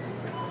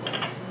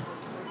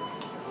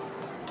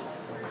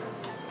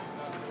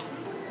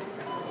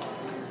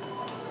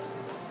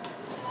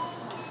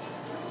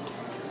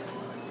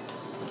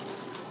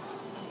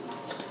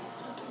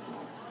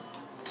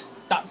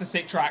 That's a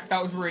sick track.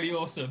 That was really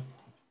awesome.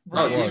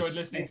 Really enjoyed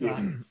listening to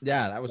that.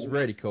 Yeah, that was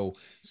really cool.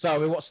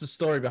 So, what's the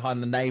story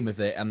behind the name of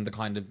it and the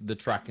kind of the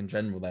track in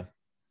general there?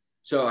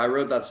 So I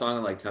wrote that song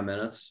in like 10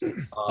 minutes.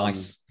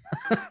 Nice.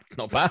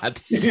 Not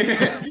bad.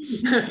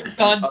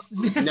 Done.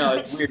 No,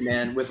 it's weird,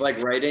 man. With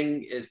like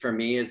writing, for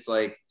me, it's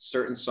like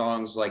certain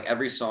songs, like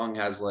every song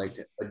has like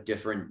a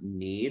different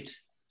need,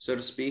 so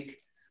to speak.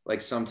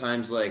 Like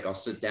sometimes like I'll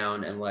sit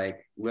down and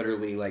like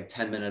literally like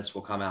 10 minutes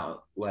will come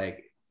out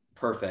like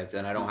perfect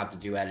and I don't have to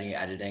do any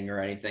editing or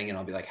anything. And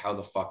I'll be like, how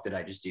the fuck did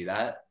I just do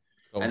that?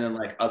 Cool. And then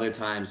like other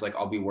times, like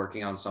I'll be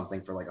working on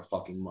something for like a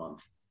fucking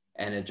month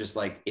and it just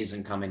like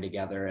isn't coming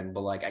together. And but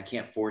like I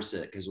can't force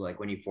it because like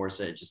when you force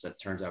it, it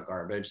turns out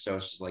garbage. So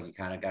it's just like you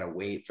kind of got to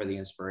wait for the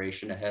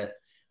inspiration to hit.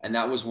 And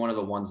that was one of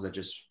the ones that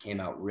just came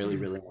out really,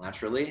 really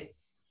naturally.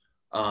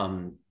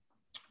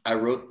 I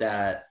wrote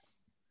that.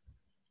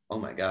 Oh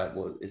my God.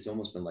 Well, it's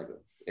almost been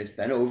it's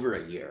been over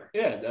a year.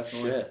 Yeah,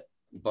 definitely. Shit.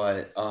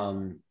 But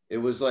it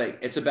was like,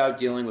 it's about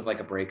dealing with like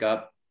a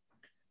breakup.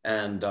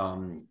 And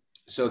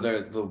so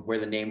where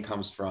the name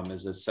comes from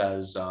is it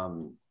says,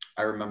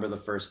 I remember the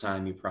first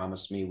time you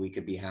promised me we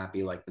could be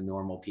happy like the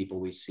normal people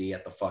we see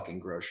at the fucking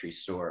grocery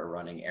store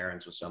running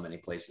errands with so many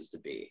places to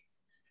be.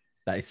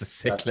 That is a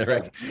sick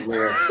lyric. I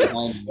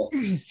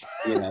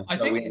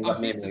think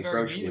it's a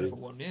very meaningful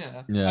one.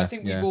 Yeah. I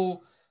think we've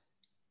all,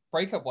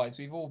 breakup wise,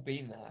 we've all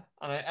been there.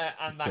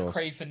 And that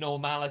crave for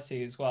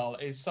normality as well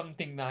is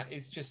something that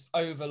is just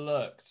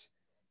overlooked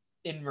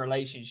in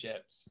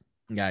relationships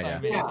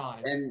many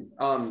times. And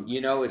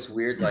it's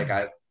weird, like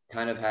I've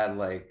kind of had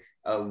like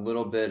a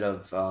little bit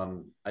of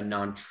a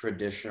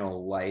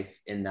non-traditional life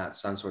in that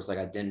sense where it's like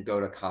I didn't go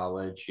to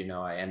college,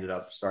 I ended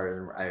up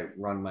I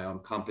run my own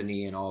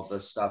company and all of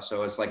this stuff,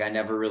 so it's like I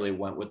never really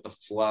went with the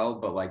flow,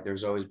 but like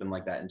there's always been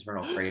like that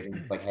internal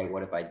craving like, hey,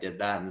 what if I did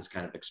that? And this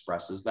kind of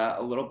expresses that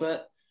a little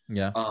bit.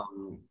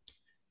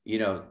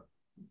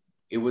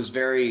 It was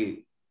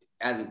very,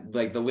 and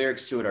like the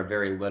lyrics to it are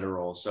very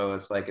literal. So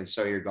it's like, and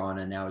so you're gone,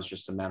 and now it's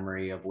just a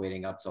memory of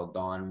waiting up till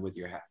dawn with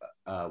your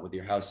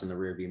house in the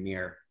rearview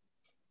mirror.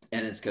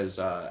 And it's because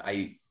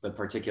the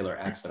particular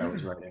ex that I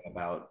was writing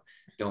about,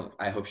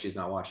 I hope she's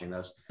not watching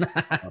this.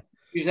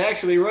 She's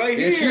actually right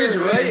here. She's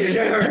right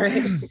here.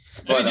 Right?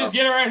 Let me just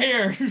get her out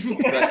here.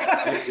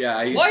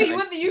 Why are you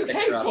in the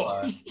UK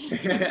for?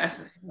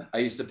 I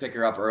used to pick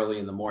her up early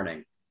in the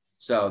morning.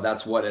 So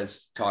that's what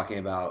it's talking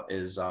about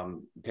is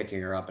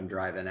picking her up and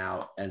driving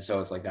out. And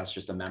so it's like, that's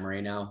just a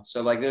memory now.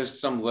 So like, there's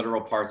some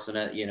literal parts in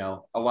it,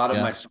 a lot of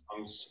my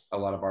songs, a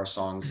lot of our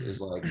songs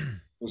is like,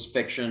 there's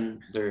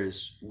fiction,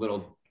 there's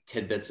little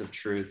tidbits of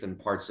truth and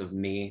parts of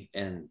me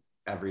and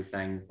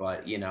everything.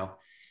 But,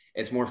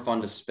 it's more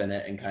fun to spin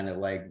it and kind of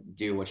like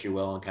do what you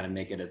will and kind of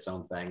make it its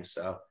own thing.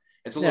 So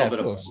it's a little bit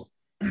of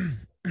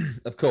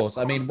Of course.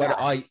 I mean,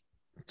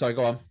 sorry,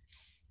 go on.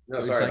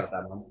 No, sorry about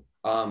that, man.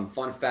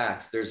 Fun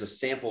facts. There's a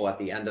sample at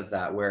the end of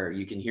that where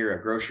you can hear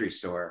a grocery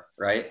store,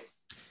 right?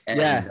 And,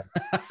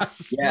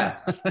 yeah.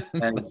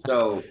 And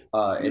so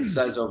it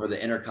says over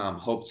the intercom,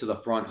 hope to the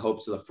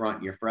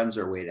front, your friends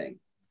are waiting.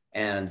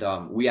 And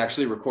we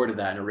actually recorded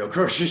that in a real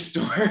grocery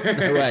store.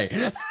 No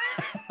way.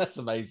 That's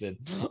amazing.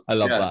 I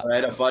love that. I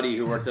had a buddy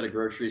who worked at a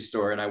grocery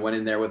store and I went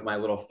in there with my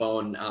little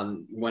phone,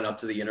 went up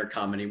to the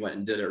intercom and he went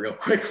and did it real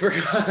quick for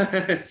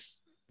us.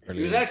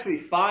 He was actually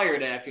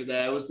fired after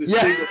that. It was this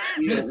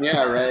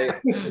yeah, right.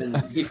 And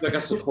he took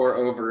us to court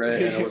over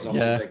it, and it was a whole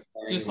big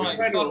thing. Just like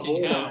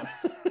fucking hell.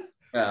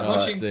 Yeah,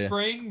 rushing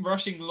spring,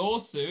 rushing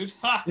lawsuit.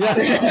 That's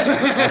it.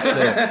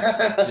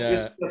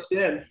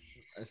 Yeah.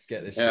 Let's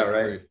get this shit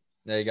through.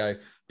 There you go.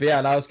 But yeah,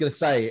 and I was going to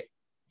say,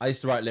 I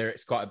used to write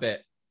lyrics quite a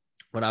bit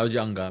when I was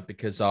younger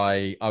because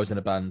I was in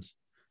a band,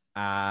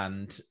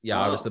 and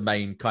I was the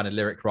main kind of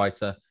lyric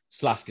writer /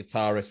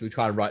 guitarist. We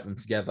try and write them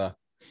together.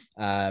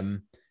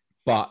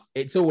 But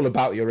it's all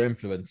about your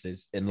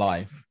influences in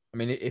life. I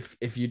mean,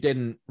 if you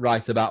didn't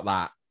write about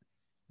that,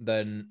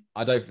 then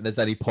I don't think there's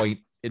any point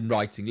in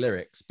writing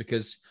lyrics,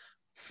 because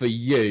for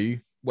you,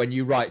 when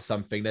you write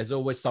something, there's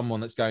always someone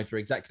that's going through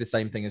exactly the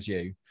same thing as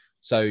you.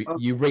 So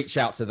you reach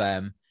out to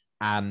them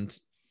and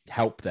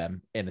help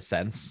them in a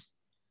sense.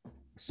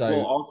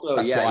 So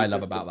that's what I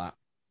love about that.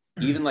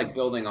 Even like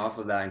building off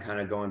of that and kind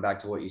of going back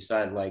to what you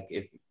said, like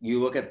if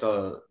you look at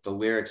the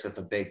lyrics at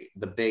the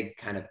big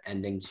kind of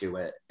ending to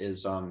it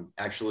is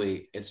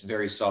actually it's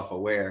very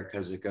self-aware,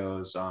 because it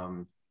goes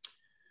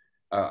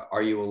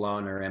are you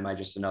alone or am I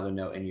just another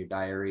note in your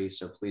diary?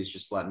 So please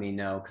just let me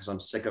know, because I'm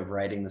sick of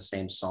writing the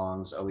same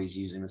songs, always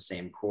using the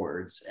same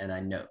chords,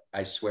 and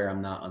I swear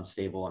I'm not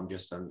unstable, I'm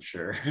just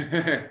unsure.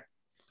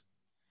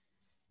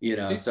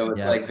 So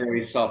it's like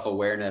very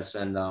self-awareness.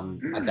 And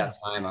at that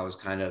time I was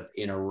kind of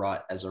in a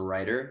rut as a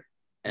writer.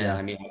 And Yeah.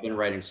 I mean, I've been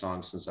writing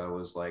songs since I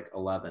was like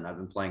 11. I've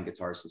been playing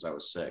guitar since I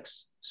was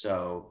 6.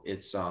 So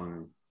it's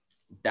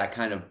that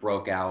kind of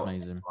broke out.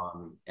 Amazing.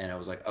 And I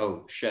was like,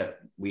 oh shit,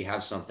 we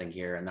have something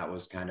here. And that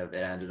was kind of,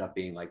 it ended up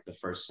being like the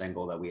first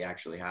single that we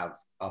actually have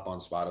up on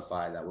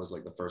Spotify. That was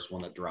like the first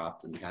one that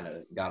dropped and kind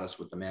of got us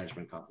with the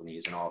management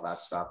companies and all that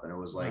stuff. And it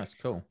was like, That's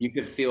cool. you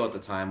could feel at the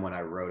time when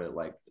I wrote it,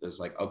 like it was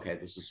like, okay,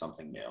 this is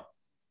something new.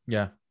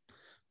 Yeah,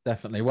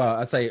 definitely. Well,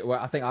 I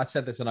think I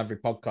said this on every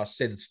podcast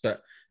since,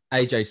 but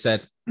AJ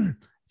said, if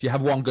you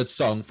have one good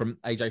song from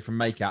AJ from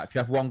Makeout, if you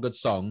have one good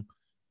song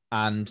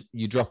and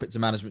you drop it to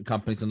management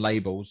companies and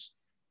labels,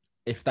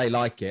 if they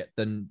like it,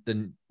 then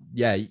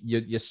yeah,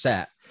 you're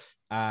set.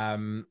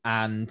 And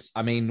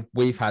I mean,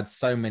 we've had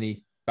so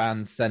many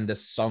bands send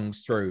us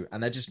songs through,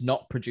 and they're just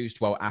not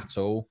produced well at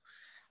all,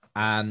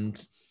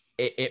 and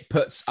it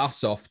puts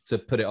us off to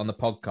put it on the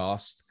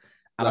podcast,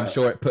 and I'm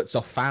sure it puts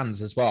off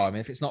fans as well. I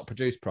mean, if it's not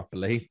produced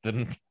properly,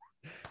 then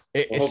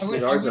it's I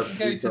wish we could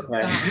go to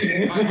that.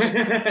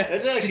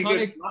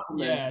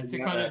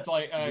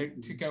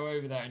 To go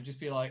over that and just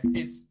be like,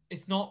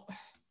 it's not.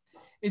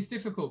 It's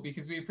difficult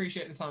because we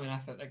appreciate the time and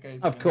effort that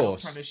goes. Of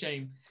course, I'm not trying to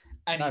shame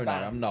any no,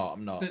 bands.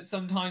 I'm not. But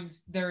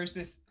sometimes there is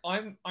this.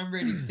 I'm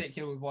really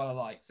particular with what I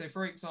like. So,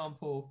 for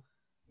example,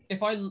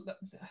 let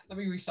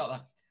me restart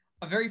that.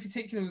 I'm very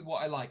particular with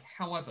what I like.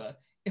 However,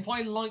 if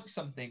I like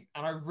something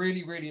and I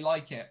really, really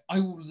like it, I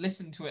will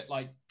listen to it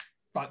like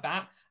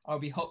that. I'll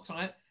be hooked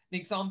on it. An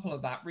example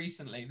of that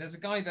recently, there's a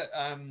guy that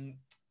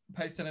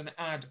posted an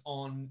ad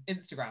on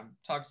Instagram,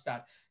 targeted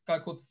ad, a guy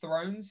called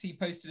Thrones. He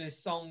posted a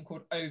song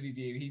called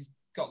Overview. He's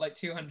got like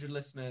 200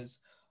 listeners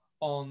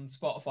on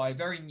Spotify,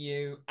 very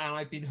new, and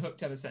I've been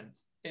hooked ever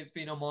since. It's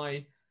been on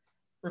my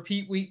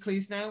repeat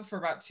weeklies now for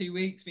about 2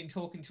 weeks, been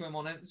talking to him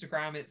on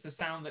Instagram. It's a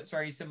sound that's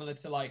very similar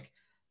to like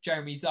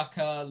Jeremy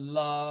Zucker,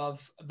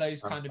 Love,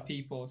 those kind of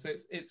people. So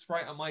it's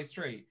right on my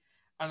street.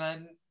 And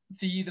then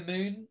For You the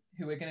Moon,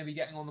 who we're going to be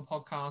getting on the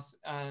podcast,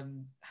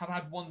 have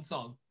had one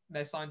song.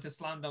 They're signed to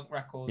Slam Dunk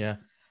Records. Yeah.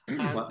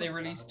 And they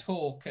released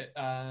Talk at,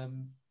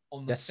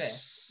 on the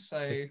 5th. So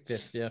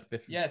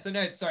 5th. Yeah, so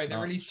no, sorry, they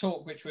released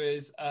Talk, which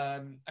was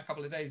a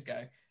couple of days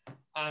ago.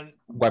 And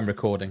when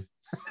recording.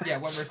 Yeah,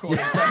 when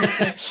recording. Sorry.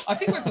 So I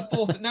think it was the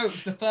 4th. No, it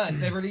was the 3rd.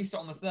 They released it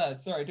on the 3rd.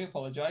 Sorry, I do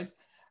apologize.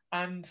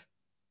 And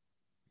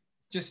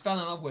just fell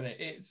in love with it.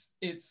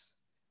 It's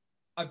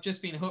I've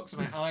just been hooked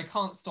on it, and I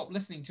can't stop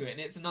listening to it. And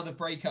it's another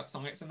breakup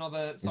song. It's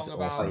another song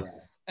about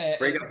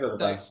breakups are the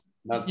best.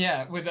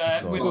 Yeah, with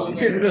all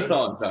those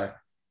song, sorry.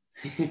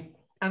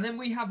 And then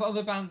we have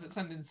other bands that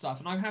send in stuff,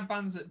 and I've had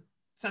bands that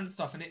send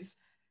stuff, and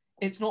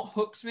it's not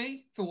hooked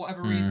me for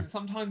whatever reason.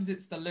 Sometimes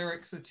it's the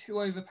lyrics are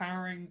too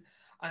overpowering,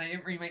 and it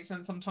didn't really make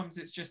sense. Sometimes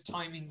it's just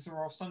timings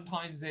are off.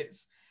 Sometimes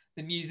it's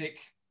the music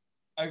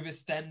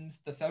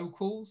overstems the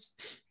vocals.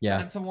 Yeah.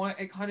 And so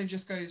it kind of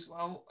just goes,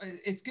 well,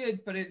 it's good,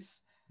 but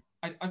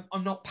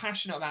I'm not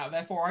passionate about it.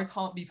 Therefore, I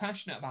can't be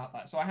passionate about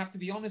that. So I have to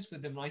be honest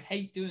with them. And I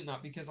hate doing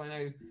that because I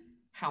know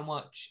how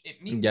much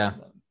it means to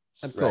them.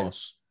 Of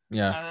course.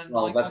 Yeah. And then,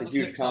 well, that's a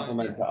huge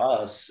compliment to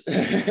us.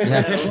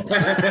 Yeah.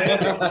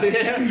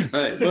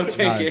 Right, we'll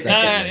take it.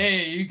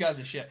 Hey, you guys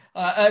are shit.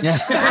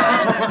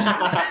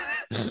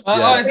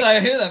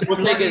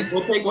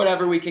 We'll take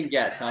whatever we can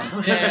get,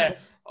 Tom. Yeah.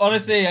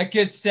 Honestly, a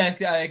good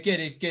 3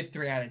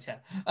 out of 10.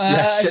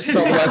 Shit's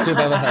not the worst we've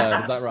ever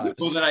heard. Is that right?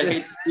 Well, then I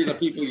hate to see the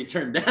people you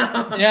turned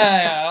down.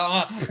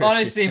 Yeah.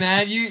 Honestly,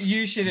 man,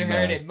 you should have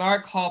heard it.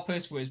 Mark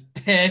Hoppus was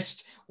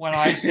pissed when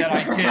I said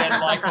I didn't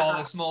like all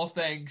the small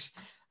things.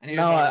 And he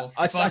was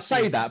like, I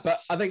say that, but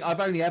I think I've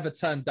only ever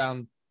turned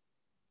down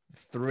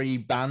 3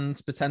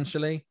 bands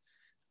potentially.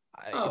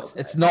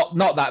 It's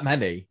not that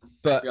many,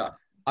 but yeah.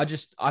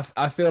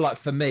 I feel like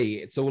for me,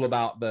 it's all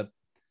about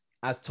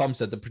as Tom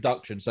said, the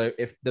production. So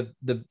if the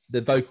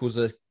vocals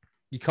are,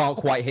 you can't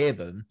quite hear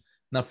them,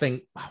 and I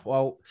think,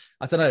 well,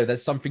 I don't know,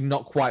 there's something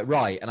not quite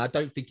right, and I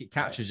don't think it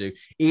catches you,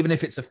 even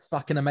if it's a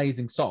fucking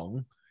amazing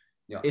song.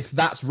 Yeah. If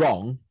that's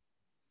wrong,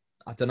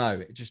 I don't know,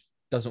 it just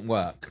doesn't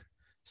work.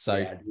 So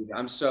yeah, dude,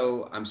 I'm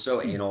so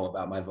anal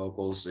about my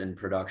vocals in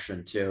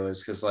production too, is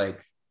because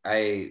like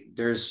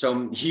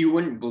you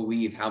wouldn't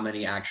believe how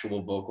many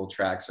actual vocal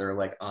tracks are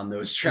like on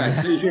those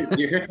tracks that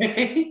you're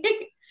hearing.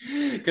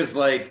 Because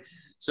like,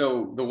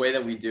 so the way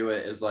that we do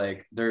it is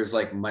like, there's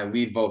like my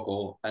lead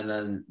vocal, and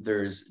then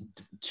there's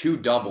 2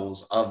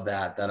 doubles of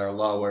that are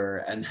lower,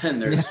 and then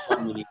there's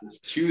harmonies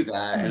to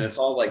that, and it's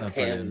all like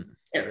pan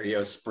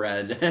stereo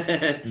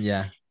spread.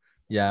 Yeah.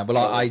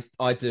 Well,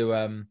 I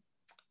do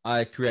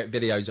I create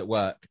videos at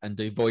work and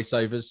do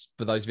voiceovers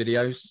for those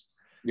videos.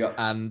 Yeah.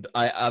 And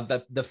I have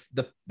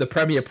the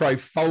Premiere Pro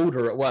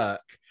folder at work.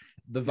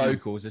 The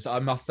vocals is, I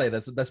must say,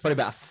 there's probably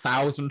about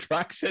 1,000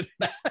 tracks in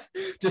there.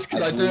 Just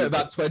because I do it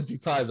about 20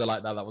 times, they're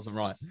like, no, that wasn't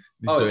right.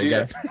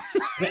 Dude,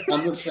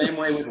 I'm the same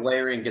way with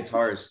layering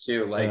guitars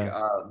too. Like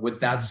with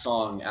that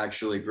song,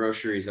 actually,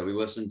 Groceries, that we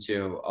listened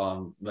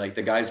to, like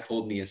the guys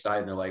pulled me aside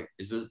and they're like,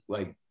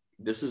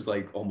 this is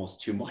like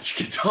almost too much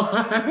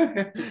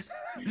guitar.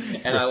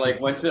 And I like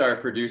went to our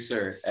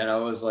producer and I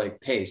was like,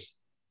 Pace,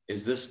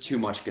 is this too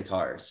much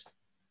guitars?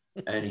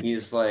 And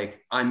he's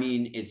like, I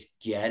mean, it's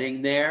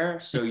getting there,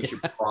 so you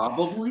should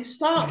probably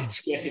stop.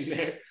 It's getting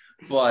there.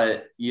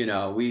 But, you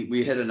know,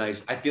 we hit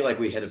I feel like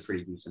we hit a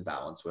pretty decent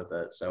balance with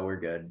it. So we're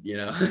good, you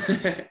know?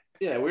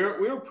 Yeah, we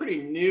were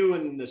pretty new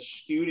in the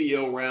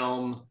studio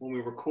realm when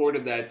we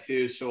recorded that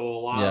too. So a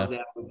lot of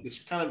that was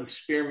just kind of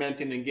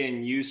experimenting and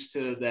getting used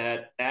to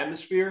that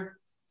atmosphere.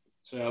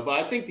 So, but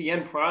I think the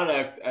end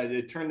product,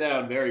 it turned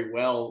out very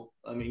well.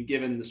 I mean,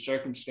 given the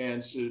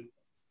circumstance, it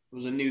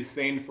was a new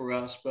thing for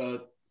us,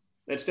 but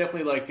that's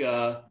definitely like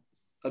a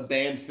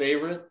band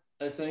favorite,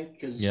 I think,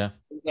 because it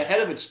was ahead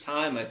of its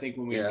time, I think,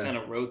 when we kind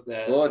of wrote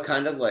that. Well, it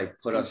kind of like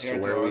put us to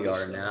where we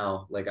are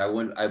now. Like I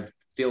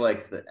feel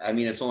like I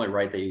mean, it's only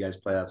right that you guys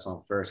play that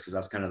song first, because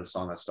that's kind of the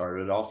song that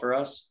started it all for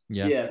us.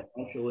 Yeah,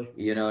 actually.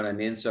 You know what I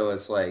mean? So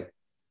it's like,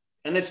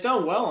 and it's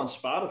done well on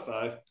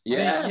Spotify.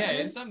 Yeah,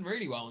 it's done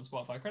really well on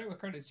Spotify. Credit where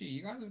credit's due.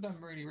 You guys have done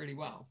really, really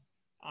well.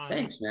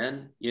 Thanks,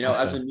 man. You know,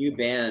 as a new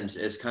band,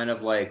 it's kind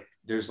of like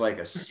there's like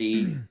a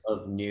sea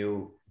of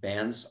new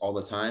bands all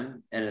the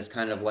time, and it's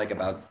kind of like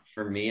about,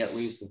 for me at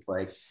least, it's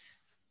like,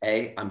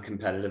 I'm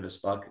competitive as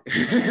fuck.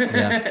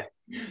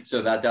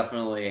 So that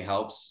definitely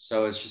helps.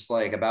 So it's just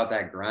like about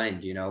that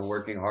grind, you know,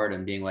 working hard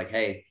and being like,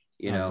 hey,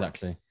 you know,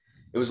 exactly.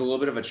 It was a little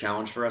bit of a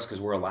challenge for us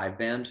because we're a live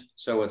band.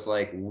 So it's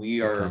like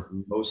we are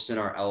most in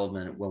our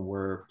element when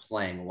we're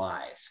playing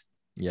live.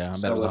 Yeah, I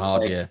bet it was a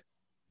hard year.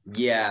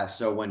 Yeah.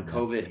 So when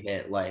COVID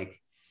hit, like,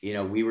 you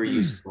know, we were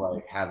used to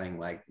like having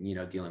like, you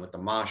know, dealing with the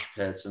mosh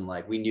pits, and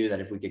like we knew that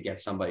if we could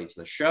get somebody to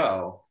the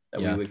show,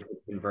 that we would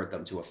convert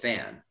them to a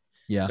fan.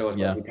 Yeah. So it's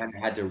like we kind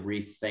of had to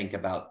rethink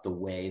about the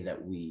way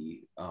that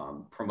we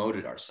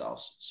promoted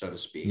ourselves, so to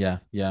speak. Yeah,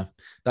 yeah.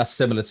 That's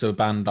similar to a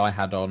band I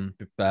had on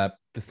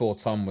before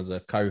Tom was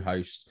a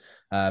co-host,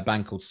 a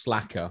band called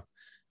Slacker.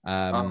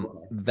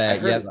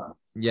 The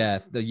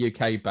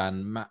UK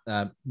band,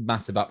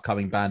 massive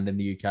upcoming band in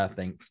the UK. I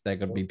think they're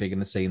going to be big in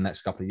the scene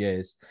next couple of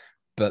years.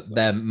 But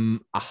they're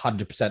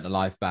 100% a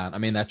live band. I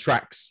mean, their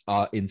tracks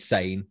are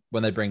insane.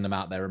 When they bring them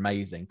out, they're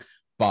amazing.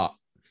 But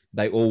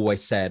they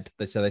always said,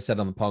 they said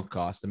on the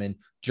podcast, I mean,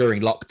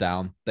 during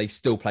lockdown, they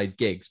still played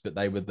gigs, but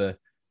they were the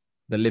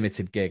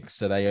limited gigs.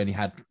 So they only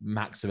had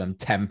maximum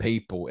 10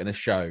 people in a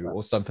show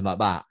or something like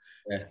that.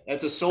 Yeah,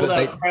 that's a sold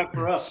out crap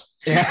for us.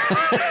 Yeah.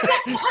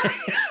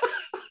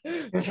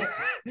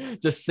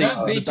 Just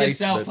don't beat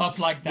yourself up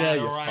like that,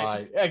 all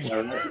right?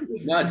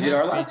 No, dude,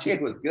 our last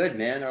gig was good,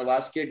 man. Our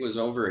last gig was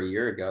over a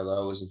year ago,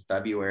 though. It was in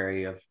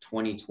February of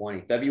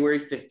 2020, February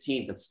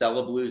 15th at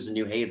Stella Blues in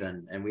New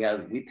Haven, and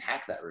we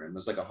packed that room. It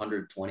was like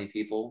 120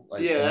 people.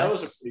 Like, that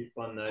was a pretty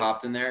fun night.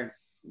 Popped in there,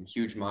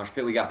 huge mosh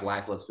pit. We got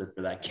blacklisted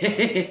for that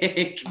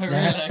gig. Oh,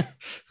 really?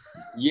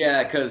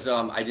 Yeah, because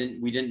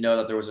we didn't know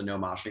that there was a no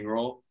moshing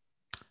rule.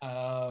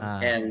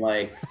 And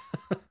like.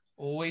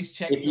 Always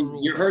check if the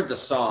rules. You heard the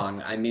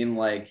song. I mean,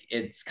 like,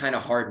 it's kind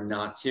of hard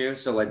not to.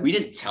 So, like, we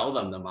didn't tell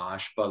them to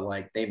mosh, but,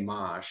 like, they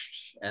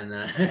moshed. And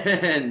then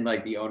and,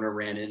 like, the owner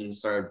ran in and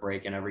started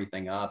breaking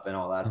everything up and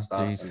all that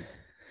stuff. And,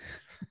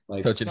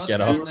 like, so just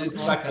get off.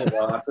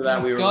 After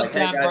that, we were like,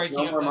 hey, guys,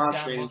 no more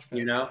moshing,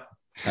 you know?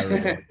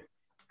 Terrible.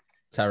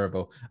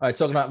 Terrible. All right,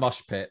 talking about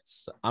mosh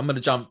pits, I'm going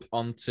to jump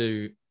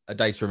onto A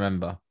Day to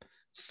Remember.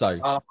 So,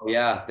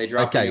 they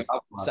dropped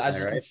so as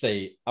you can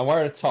see, I'm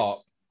wearing a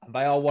top.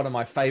 They are one of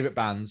my favorite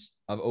bands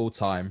of all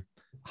time,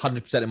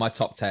 100% in my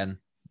top 10.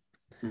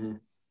 Mm-hmm.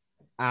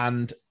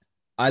 And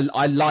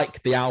I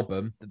like the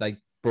album that they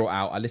brought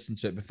out. I listened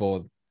to it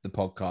before the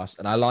podcast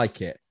and I like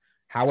it.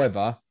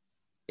 However,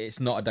 it's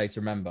not A Day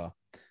to Remember.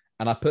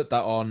 And I put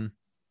that on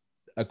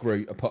a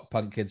group, a pop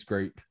punk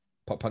group,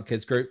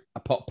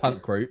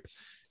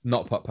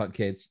 not pop punk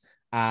kids.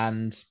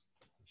 And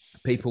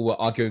people were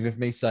arguing with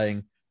me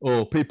saying,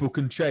 oh, people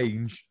can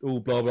change, oh,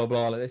 blah, blah,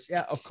 blah, like this.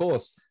 Yeah, of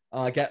course.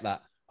 I get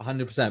that.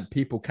 100%.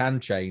 People can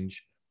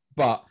change,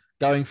 but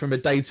going from A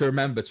Day to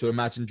Remember to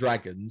Imagine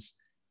Dragons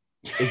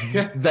is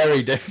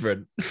very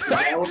different. Is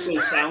that what they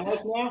sound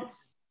like now?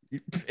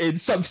 In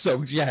some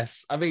songs,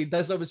 yes. I mean,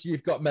 there's obviously,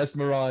 you've got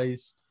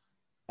Mesmerized.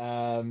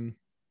 I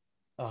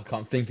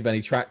can't think of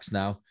any tracks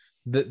now.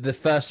 The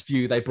first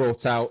few they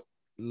brought out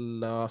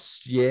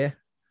last year,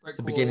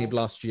 the beginning of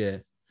last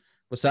year.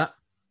 What's that?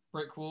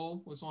 Brick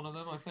Wall was one of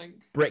them, I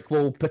think. Brick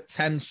Wall,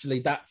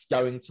 potentially that's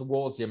going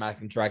towards the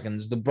American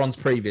Dragons. The bronze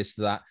previous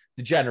to that,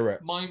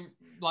 Degenerates.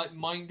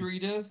 Mind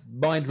Reader?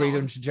 Mind Reader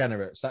and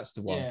Degenerates, that's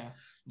the one. Yeah.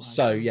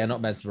 So, not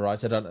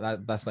Mesmerized.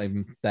 That's not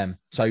even them.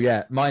 So,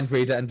 yeah, Mind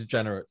Reader and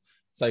Degenerate.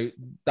 So,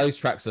 those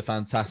tracks are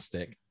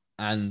fantastic.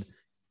 And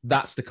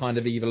that's the kind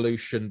of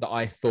evolution that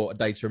I thought A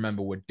Day to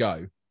Remember would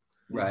go.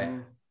 Right.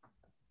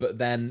 But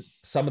then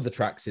some of the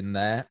tracks in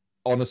there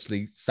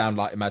honestly sound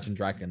like Imagine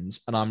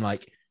Dragons. And I'm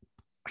like,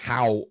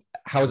 how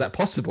is that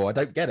possible? I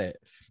don't get it.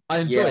 I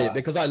enjoy it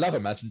because I love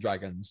Imagine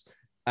Dragons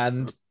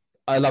and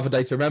I love A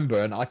Day to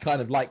Remember, and I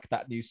kind of like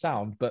that new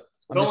sound, but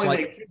I'm just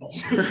like,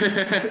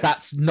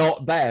 that's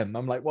not them.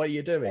 I'm like, what are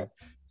you doing?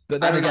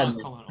 But then I again,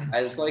 Comment on.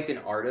 as like an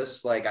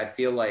artist, like I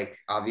feel like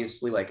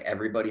obviously like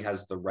everybody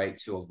has the right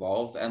to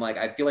evolve, and like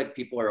I feel like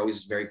people are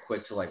always very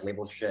quick to like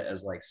label shit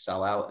as like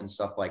sellout and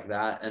stuff like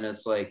that, and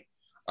it's like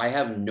I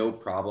have no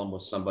problem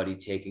with somebody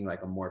taking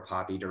like a more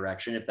poppy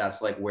direction if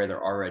that's like where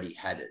they're already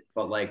headed.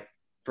 But like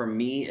for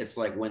me, it's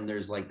like when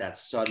there's like that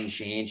sudden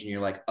change and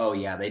you're like, oh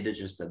yeah, they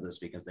just did this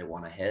because they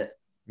want to hit.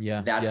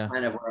 yeah, That's yeah.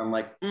 kind of where I'm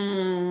like,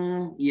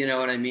 you know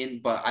what I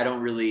mean? But I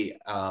don't really,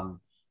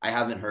 I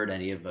haven't heard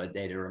any of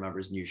Day to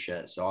Remember's new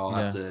shit, so I'll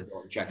have to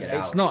go check it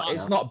out.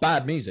 It's not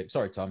bad music.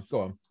 Sorry, Tom.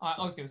 Go on.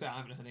 I was going to say I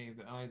haven't heard any of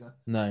it either.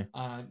 No.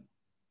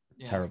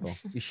 Yeah. Terrible.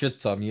 You should,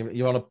 Tom.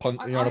 You're on a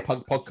punk. You're on a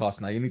punk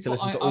podcast now. You need to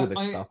listen to all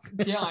this stuff.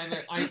 Yeah,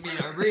 I mean,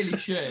 I really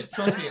should.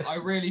 Trust me, I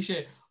really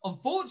should.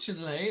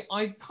 Unfortunately,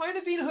 I've kind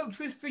of been hooked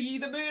with For Ye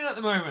the Moon at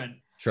the moment.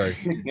 True.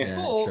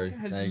 Talk true.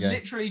 has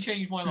literally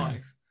changed my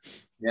life.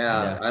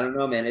 Yeah, I don't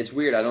know, man. It's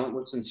weird. I don't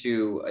listen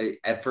to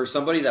for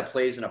somebody that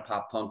plays in a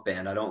pop punk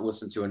band. I don't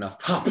listen to enough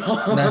pop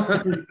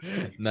punk.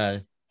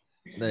 No.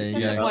 There you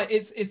go.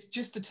 It's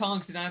just the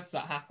targeted ads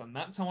that happen.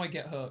 That's how I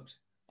get hooked.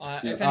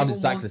 I'm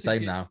exactly the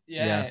same now.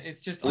 Yeah,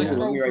 it's just I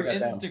scroll through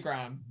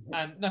Instagram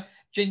and no,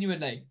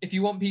 genuinely, if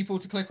you want people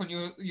to click on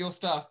your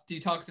stuff, do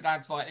targeted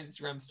ads via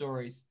Instagram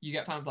stories. You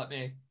get fans like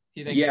me.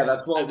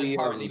 That's what we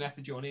privately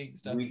message you on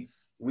Insta.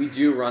 We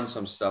do run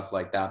some stuff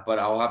like that, but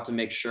I'll have to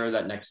make sure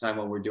that next time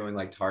when we're doing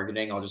like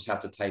targeting, I'll just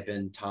have to type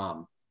in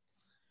Tom.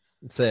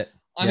 That's it.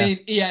 I mean,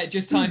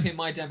 just type in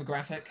my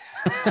demographic.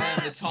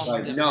 And the Tom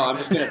demographic. No, I'm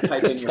just going to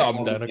type in your Tom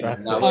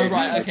demographic. Oh,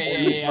 right.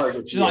 Okay. Yeah.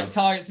 She like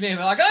targets me and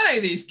we're like, I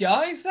know these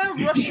guys. They're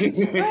Russian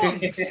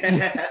sprunks.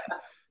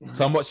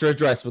 Tom, what's your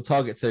address? We'll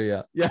target to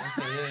you. Yeah.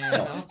 Okay,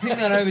 I'll ping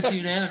that over to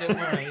you now. Don't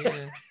worry.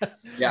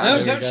 Yeah,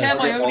 no, don't share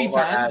my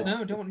OnlyFans.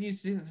 No, don't want you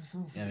to.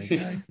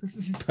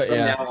 But From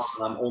now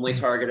on, I'm only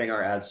targeting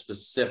our ads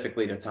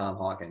specifically to Tom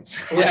Hawkins.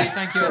 Yeah,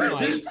 thank you so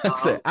much.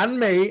 That's it. And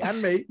me.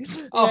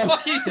 Oh,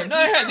 fuck you, Tim.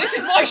 No, this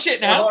is my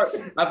shit now.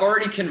 I've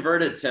already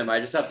converted Tim. I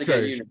just have to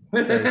get you.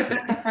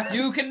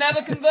 You can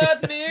never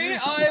convert me.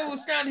 I will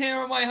stand here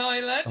on my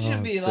high ledge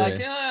and be like,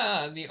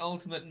 the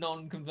ultimate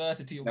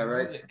non-converted to your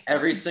music.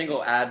 Every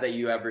single ad that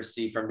you ever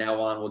see from now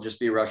on will just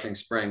be Rushing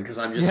Spring because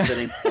I'm just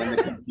sitting on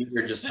the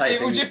computer just typing.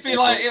 It will just be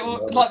like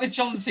like the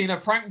John Cena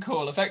prank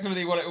call.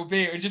 Effectively, what it will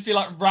be, it would just be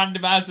like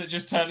random ads that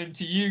just turn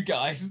into you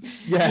guys.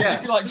 Yeah, it'll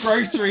just be like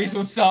groceries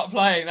will start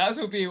playing. That's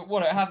what be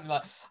what it happened.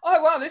 Like,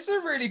 oh wow, this is a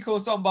really cool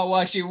song by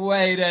Washi.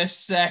 Wait a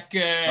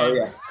second. Oh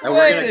yeah.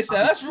 Wait a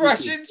second. That's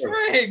Russian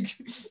Spring.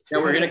 Yeah,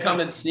 we're gonna come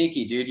in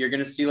sneaky, dude. You're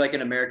gonna see like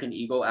an American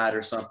Eagle ad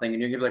or something,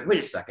 and you're gonna be like, wait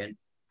a second.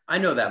 I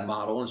know that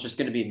model. And it's just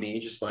going to be me,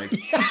 just like,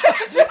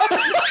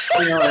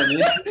 you know what I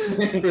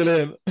mean?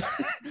 Brilliant.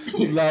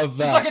 Love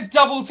that. Just like a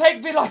double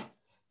take, be like,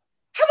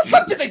 how the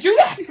fuck did they do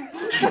that?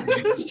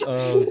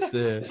 Oh,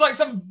 dear. It's like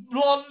some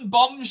blonde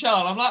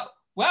bombshell. I'm like,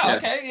 wow,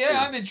 okay,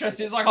 yeah, I'm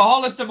interested. It's like a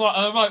Hollister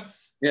model. I'm like,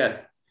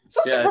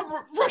 that's from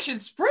Russian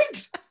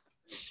Springs.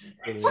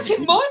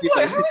 Fucking mind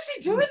blowing. How is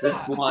he doing that?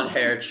 This blonde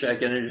hair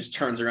chick, and it just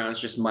turns around.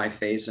 It's just my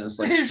face, and it's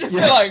like, he's just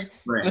like,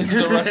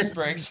 listen to Russian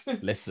Springs.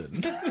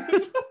 Listen,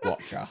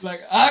 watch us.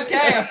 Like,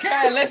 okay,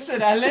 I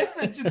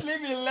listen. Just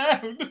leave me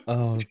alone.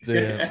 Oh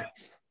dear.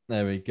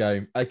 There we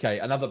go. Okay,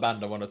 another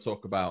band I want to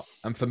talk about,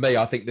 and for me,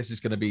 I think this is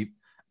going to be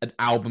an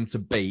album to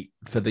beat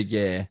for the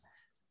year.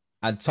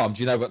 And Tom,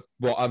 do you know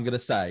what I'm going to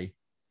say?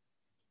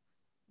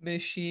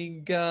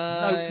 Machine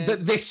Gun. No,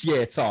 but this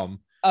year,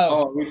 Tom.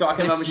 Oh, we're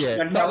talking about year, Machine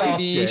Gun not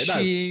last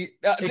Kelly? year.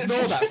 No.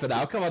 Ignore that for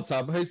now. Come on,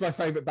 Tom. Who's my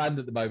favourite band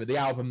at the moment? The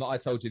album that I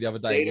told you the other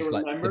day was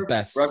like the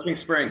best. Rushing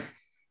Spring.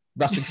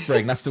 Rushing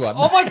Spring. That's the one.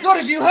 Oh my god!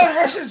 Have you heard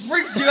Rushing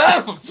Spring's new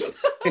album?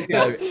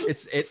 No,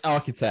 it's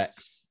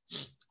Architects.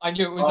 I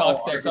knew it was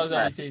Architects. I was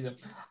only teasing.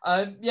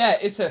 Yeah,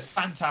 it's a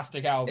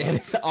fantastic album.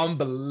 It's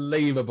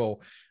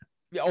unbelievable.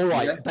 All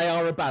right, they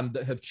are a band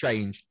that have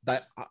changed.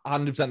 That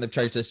 100% they've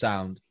changed their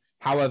sound.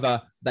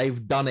 However,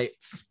 they've done it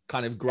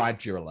kind of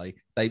gradually.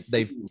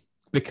 They've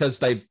because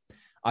they,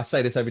 I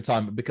say this every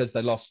time, but because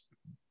they lost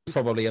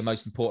probably a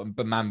most important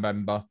band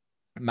member.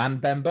 Yeah,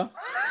 band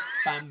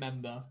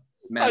member.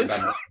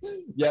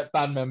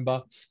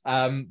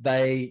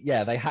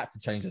 They had to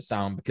change the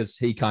sound because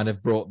he kind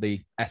of brought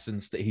the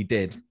essence that he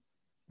did.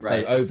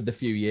 Right. So over the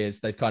few years,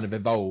 they've kind of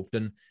evolved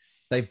and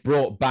they've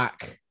brought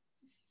back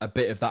a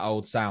bit of that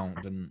old sound,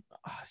 and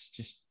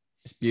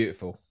it's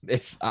beautiful.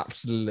 It's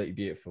absolutely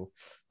beautiful.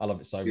 I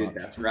love it so much.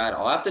 That's rad.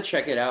 I'll have to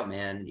check it out,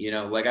 man. You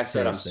know, like I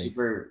said, I'm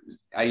super.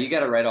 You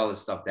got to write all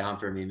this stuff down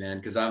for me, man,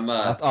 because I'm.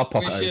 I'll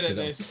pop it shit over at to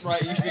this,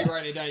 right? You should be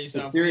writing it down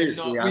yourself.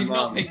 Seriously, we've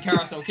not picked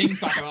Carousel Kings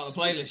back about the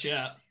playlist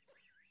yet.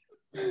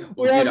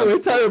 We're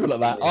terrible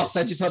at that. I'll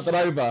send you something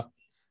over.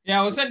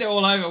 Yeah, we'll send it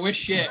all over. We're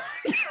shit.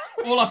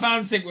 All our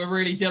fans think we're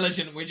really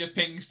diligent. We're just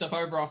picking stuff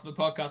over off the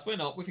podcast. We're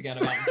not. We forget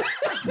about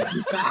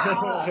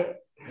it.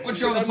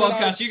 Once you're on the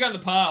podcast, you go in the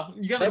pile.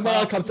 When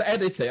I come to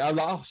edit it, I'm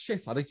like, oh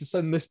shit, I need to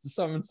send this to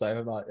so and so.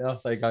 I'm like, yeah,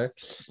 there you go.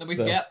 Then we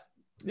forget.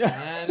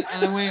 Yeah.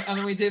 And then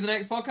we do the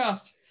next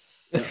podcast.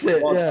 That's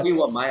it. Well, I'll tell you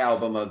what my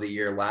album of the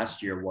year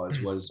last year was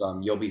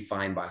You'll Be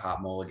Fine by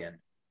Hot Mulligan.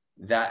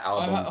 that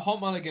album. Hot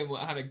Mulligan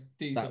had a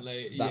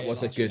decently. That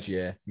was a good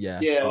year. Yeah.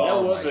 Yeah, that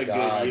Oh was my a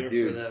God, good year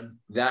dude. for them.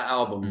 That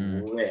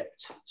album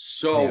ripped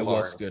so Yeah, it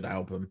hard. was a good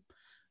album.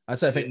 I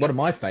think one of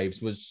my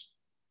faves was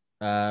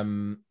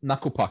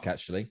Knuckle Puck,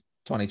 actually,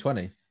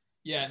 2020.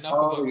 Yeah,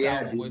 Knucklepuck's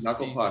album dude, was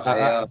Knuckle decent.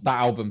 Puck. That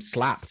album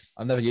slapped.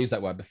 I've never used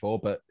that word before,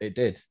 but it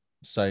did.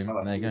 So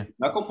there you go.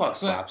 Knuckle Puck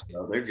slaps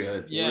though. They're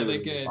good. Yeah, really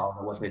they're good.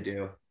 What they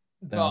do.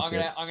 But I'm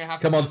gonna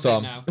have Come to on,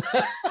 Tom. now.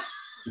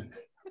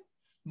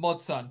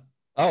 Mod Son.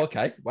 Oh,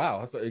 okay.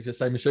 Wow. I thought you were just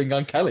saying Machine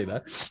Gun Kelly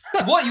there.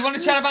 What? You want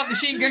to chat about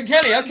Machine Gun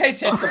Kelly? Okay,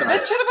 Tim.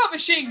 Let's chat about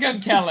Machine Gun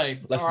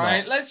Kelly. Let's all right.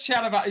 not. Let's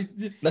chat about.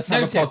 Let's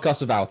have a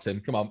podcast without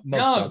him. Come on.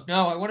 No.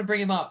 I want to bring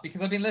him up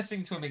because I've been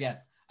listening to him again,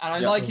 and I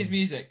like his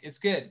music. It's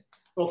good.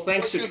 Well,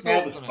 thanks What's to your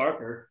Travis thoughts on it?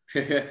 Barker.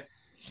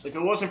 If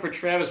it wasn't for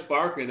Travis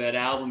Barker, that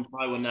album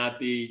probably would not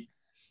be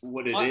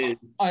what it is.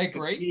 I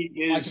agree.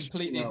 He is, I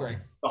completely agree.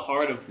 The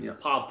heart of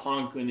pop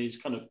punk, and he's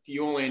kind of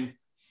fueling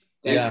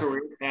that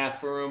career path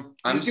for him.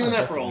 He's doing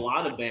that for a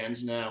lot of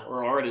bands now,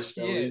 or artists.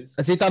 He is.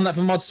 Has he done that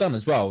for Mod Sun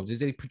as well? Does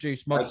he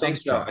produce Mod I think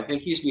Sun's so. track? I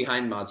think he's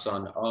behind Mod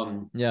Sun.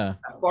 Yeah.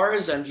 As far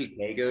as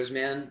MGK goes,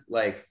 man,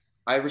 like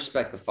I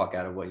respect the fuck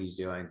out of what he's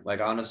doing.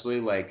 Like honestly,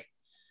 like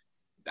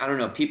I don't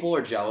know, people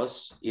are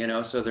jealous, you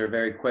know, so they're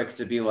very quick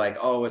to be like,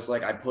 oh, it's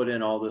like I put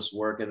in all this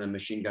work and then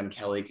Machine Gun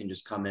Kelly can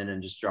just come in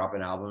and just drop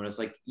an album. And it's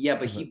like, yeah,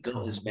 but he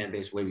built his fan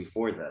base way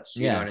before this.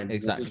 You know what I mean?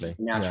 Exactly. This is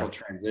a natural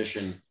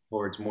transition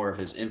towards more of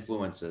his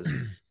influences.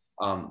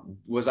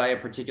 Was I a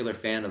particular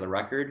fan of the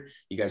record?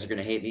 You guys are going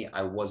to hate me.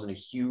 I wasn't a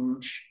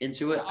huge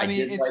into it. I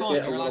mean, it's like fine.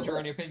 You're allowed your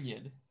own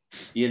opinion.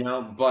 You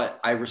know, but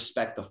I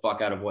respect the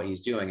fuck out of what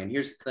he's doing. And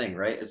here's the thing,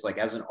 right? It's like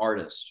as an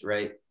artist,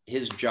 right?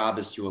 His job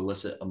is to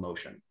elicit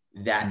emotion.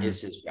 That is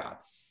his job.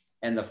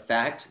 And the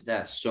fact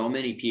that so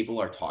many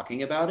people are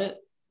talking about it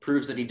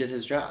proves that he did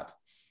his job.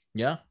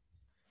 Yeah.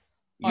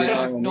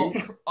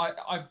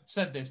 I've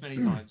said this many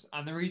times,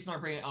 and the reason I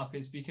bring it up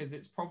is because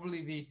it's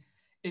probably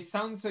it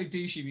sounds so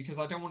douchey because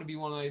I don't want to be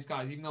one of those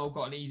guys, even though I've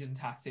got an Eden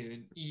tattoo,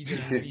 and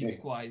Eden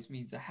music-wise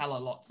means a hell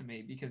of a lot to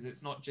me because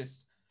it's not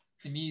just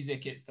the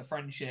music, it's the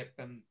friendship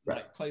and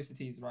like closer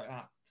teas like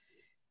that.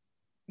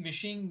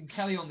 Machine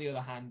Kelly, on the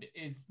other hand,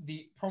 is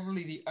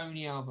probably the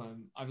only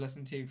album I've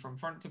listened to from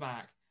front to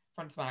back,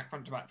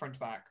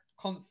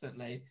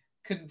 constantly.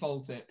 Couldn't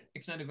fault it.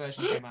 Extended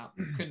version came out,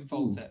 couldn't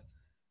fault it.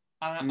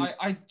 And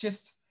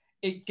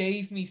it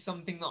gave me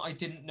something that I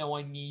didn't know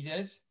I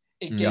needed.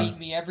 It gave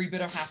me every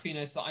bit of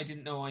happiness that I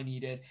didn't know I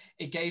needed.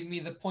 It gave me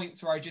the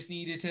points where I just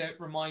needed to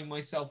remind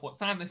myself what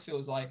sadness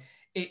feels like.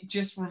 It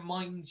just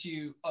reminds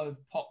you of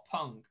pop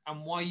punk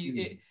and why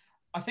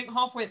I think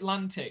Halfway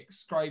Atlantic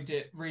described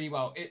it really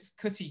well. It's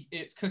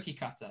cookie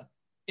cutter.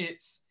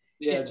 It's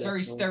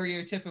very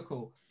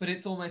stereotypical, but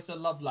it's almost a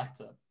love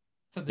letter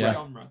to the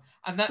genre.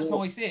 And that's how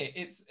I see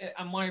it.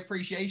 And my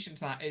appreciation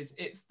to that is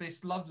it's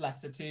this love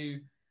letter to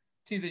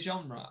the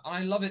genre. And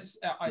I love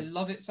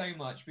it so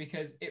much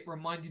because it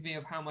reminded me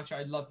of how much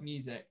I love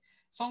music.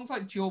 Songs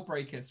like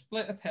Jawbreaker,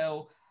 Split a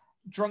Pill,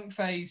 Drunk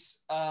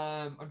Face,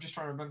 I'm just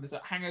trying to remember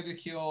that, Hangover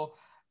Cure,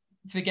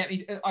 Forget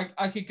Me.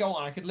 I could go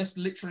on. I could list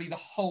literally the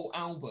whole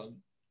album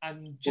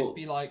and just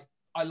be like,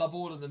 I love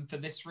all of them for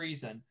this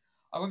reason.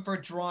 I went for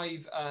a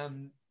drive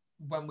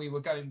when we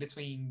were going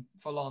between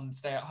full-on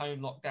stay-at-home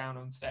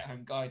lockdown and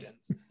stay-at-home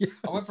guidance.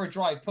 I went for a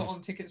drive, put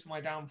on Tickets for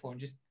My Downfall, and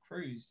just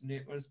cruised, and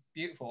it was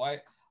beautiful. I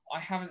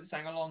haven't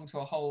sang along to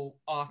a whole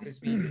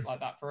artist music like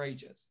that for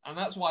ages, and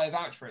that's why I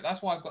vouch for it.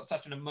 That's why I've got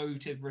such an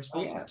emotive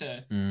response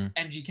to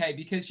MGK,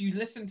 because you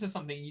listen to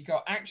something and you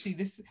go, actually,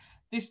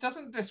 this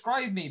doesn't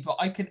describe me, but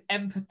I can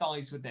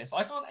empathize with this.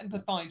 I can't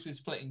empathize with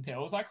splitting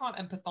pills. I can't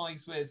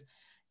empathize with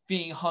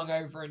being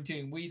hungover and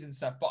doing weed and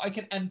stuff, but I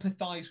can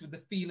empathize with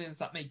the feelings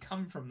that may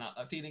come from that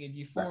feeling of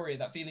euphoria,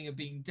 that feeling of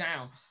being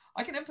down.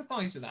 I can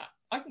empathize with that.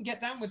 I can get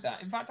down with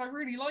that. In fact, I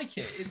really like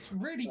it. It's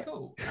really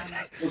cool.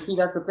 Well, see,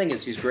 that's the thing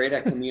is he's great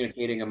at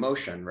communicating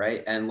emotion,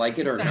 right? And like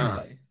it or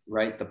not,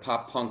 right? The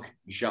pop punk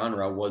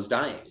genre was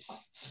dying,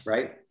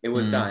 right? It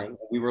was dying.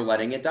 We were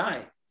letting it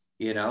die,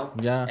 you know?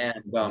 Yeah.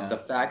 And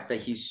the fact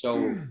that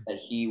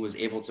he was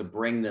able to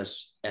bring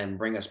this and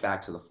bring us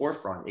back to the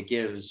forefront, it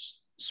gives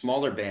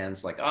smaller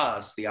bands like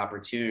us the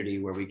opportunity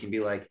where we can be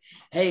like,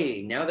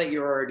 hey, now that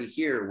you're already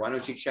here, why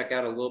don't you check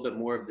out a little bit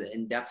more of the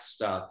in-depth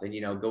stuff and,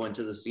 you know, go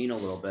into the scene a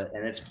little bit.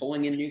 And it's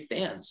pulling in new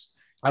fans.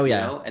 Oh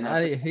yeah, you know?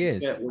 And he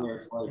is.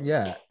 Like,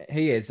 yeah,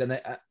 he is,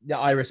 and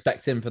I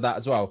respect him for that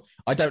as well.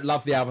 I don't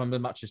love the album as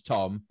much as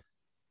Tom.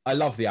 I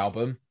love the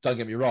album. Don't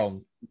get me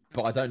wrong,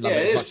 but I don't love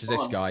it as much as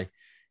this guy.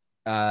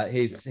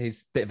 He's a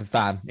bit of a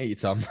fan. Ain't you,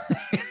 Tom?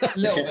 A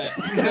little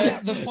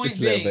bit. The point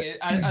being,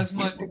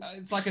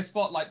 it's like a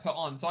spotlight put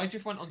on. So I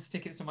just went on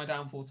Tickets to My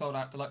Downfall sold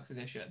out deluxe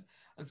edition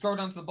and scroll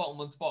down to the bottom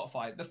on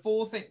Spotify.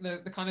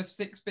 The kind of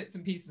 6 bits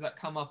and pieces that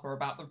come up are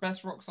about the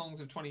best rock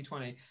songs of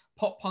 2020.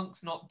 Pop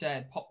punk's not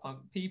dead. Pop punk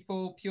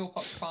people, pure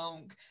pop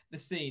punk, the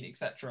scene,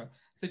 etc.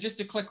 So just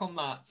to click on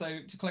that, so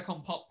to click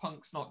on Pop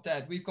Punk's Not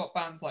Dead, we've got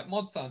bands like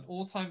Mod Sun,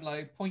 All Time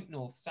Low, Point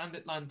North, Stand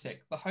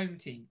Atlantic, The Home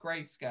Team,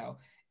 Grayscale,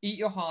 Eat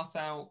Your Heart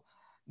Out,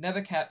 Never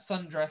Kept,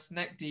 Sundress,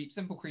 Neck Deep,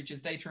 Simple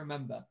Creatures, Day to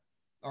Remember.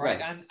 All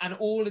right. And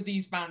all of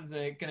these bands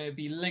are going to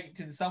be linked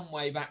in some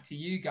way back to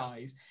you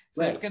guys.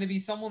 So it's going to be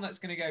someone that's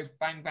going to go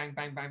bang, bang,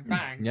 bang, bang,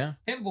 bang,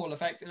 pinball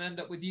effect, and end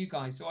up with you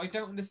guys. So I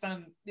don't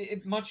understand,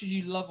 much as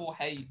you love or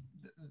hate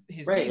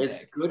his music.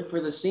 It's good for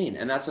the scene.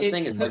 And that's the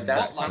thing. It's like,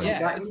 that's how I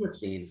got in the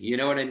scene. You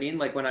know what I mean?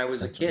 Like when I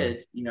was a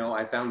kid, you know,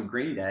 I found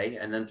Green Day,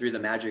 and then through the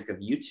magic of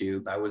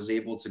YouTube, I was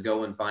able to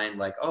go and find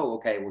like, oh,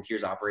 okay, well,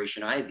 here's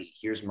Operation Ivy.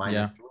 Here's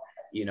Minor Threat.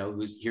 You know,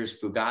 here's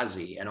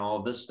Fugazi and all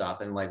of this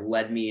stuff, and like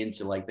led me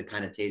into like the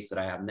kind of taste that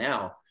I have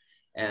now.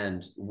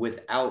 And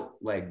without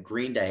like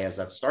Green Day as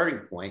that starting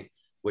point,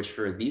 which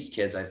for these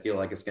kids, I feel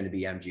like it's going to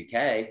be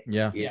MGK.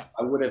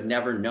 I would have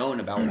never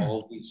known about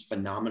all of these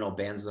phenomenal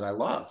bands that I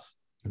love.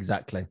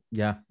 Exactly.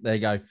 Yeah, there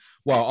you go.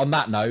 Well, on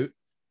that note,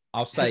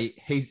 I'll say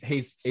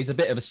he's a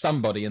bit of a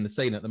somebody in the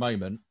scene at the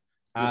moment.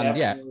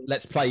 And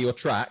let's play your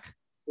track.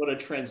 What a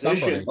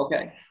transition. Somebody.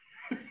 Okay.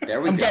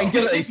 There we go. I'm getting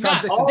good at these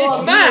transitions.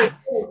 This man,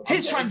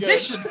 his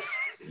transitions,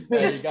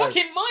 just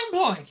fucking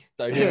mind-blowing.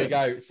 So here we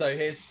go. So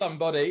here's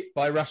Somebody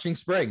by Rushing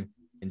Spring.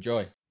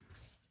 Enjoy.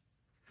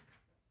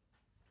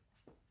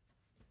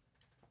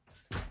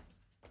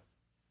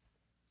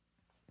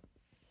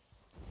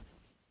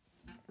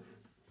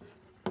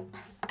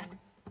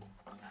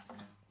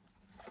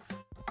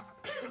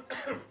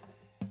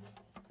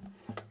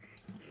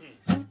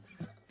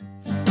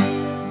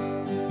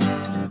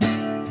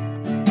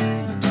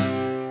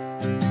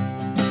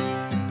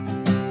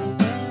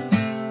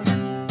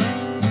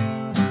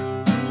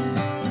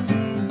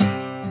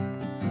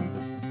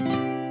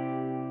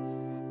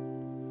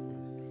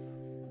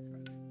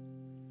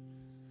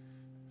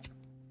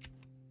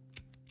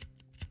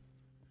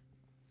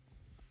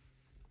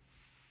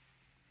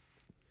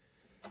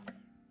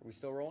 Are we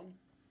still rolling?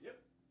 Yep.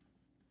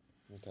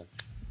 Okay.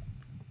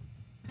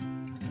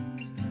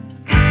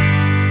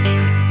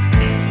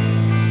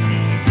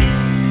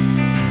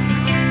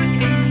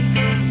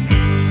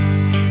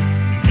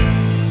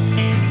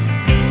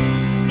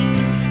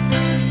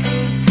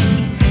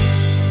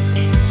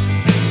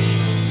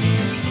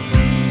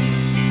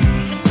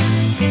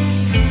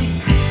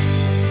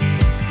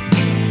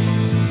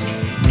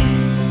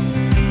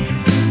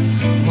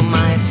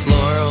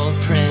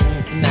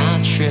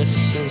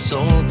 Is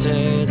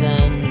older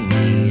than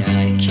me.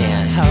 I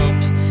can't help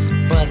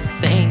but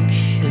think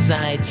as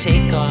I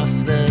take off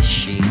the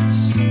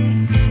sheets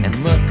and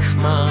look,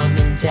 Mom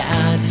and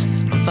Dad,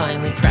 I'm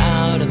finally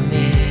proud of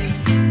me.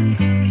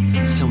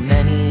 So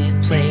many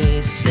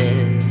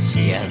places,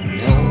 yet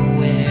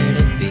nowhere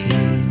to be.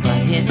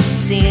 But it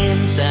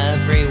seems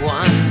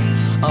everyone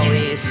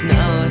always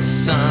knows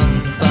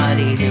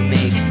somebody who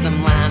makes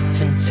them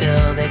laugh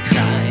until they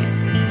cry.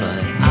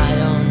 But I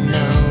don't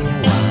know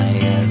why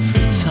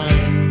every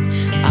time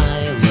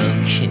I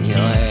look in your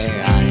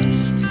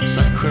eyes, it's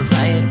like we're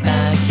right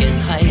back in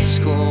high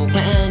school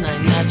when I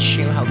met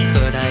you. How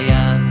could I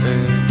ever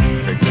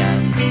forget?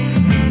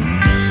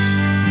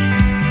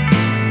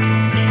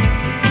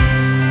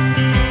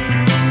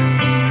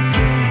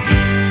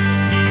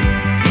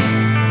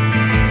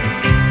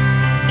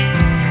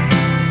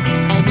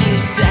 And you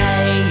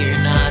say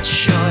you're not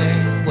sure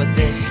what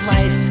this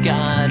life's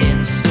got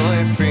in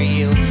store for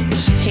you.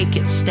 Just take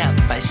it step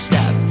by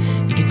step.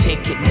 You can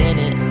take it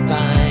minute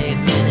by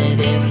minute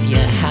if you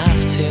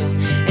have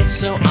to. It's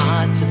so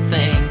odd to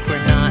think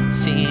we're not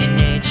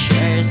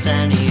teenagers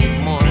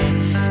anymore.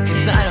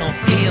 'Cause I don't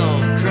feel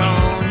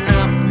grown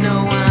up,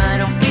 no, I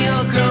don't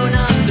feel grown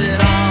up at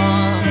all.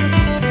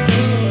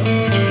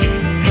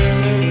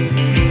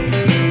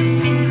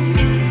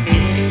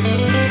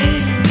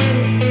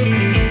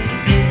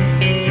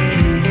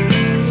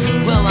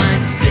 Well,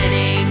 I'm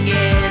sitting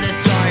in a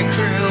dark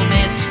room,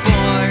 it's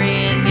 4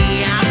 in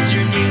the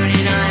afternoon,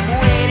 and I'm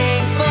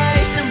waiting for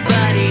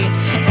somebody,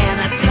 and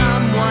that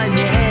someone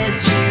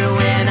is you.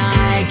 And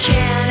I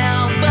can't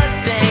help but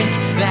think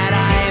that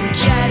I'm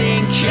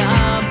getting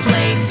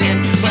complacent,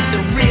 but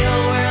the real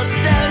world's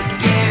so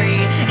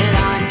scary, and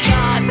on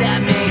God that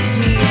makes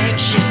me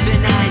anxious.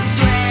 And I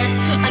swear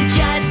I'm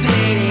just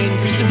waiting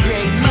for some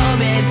great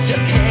moment to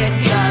pick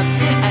up,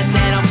 and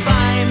then I'll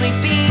finally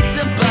be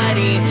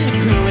somebody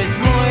who is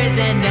more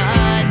than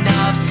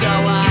enough. So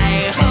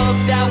I hope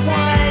that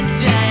one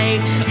day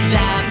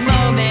that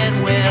moment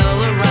will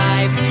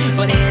arrive,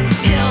 but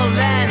until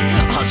then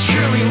I'll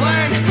truly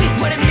learn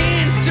what it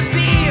means to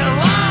be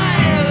alive.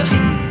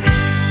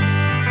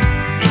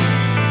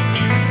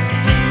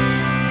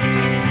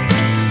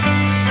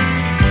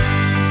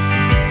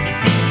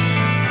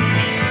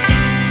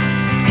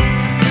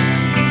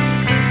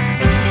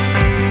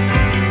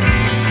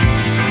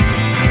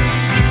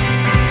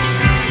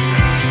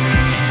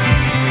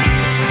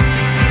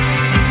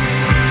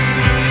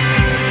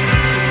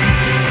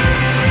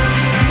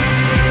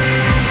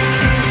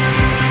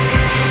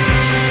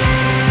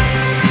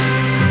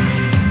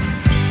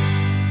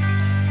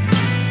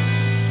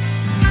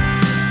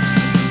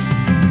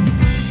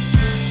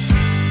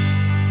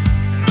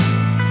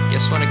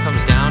 Guess when it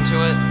comes down to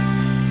it,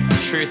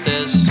 the truth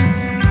is,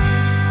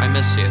 I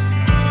miss you.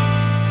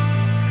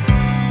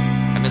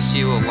 miss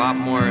you a lot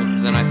more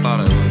than I thought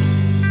I would.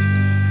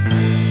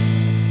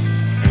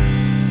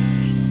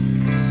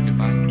 Is this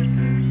goodbye?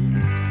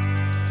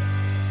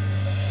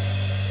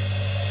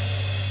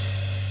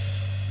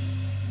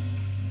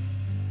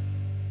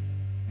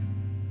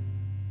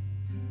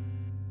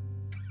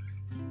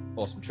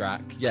 Awesome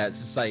track. Yeah, it's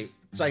the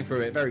same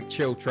through it. Very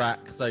chill track.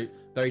 So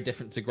very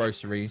different to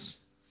Groceries.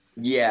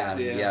 Yeah.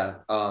 Is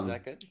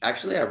that good?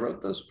 Actually, I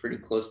wrote those pretty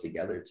close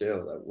together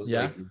too. That was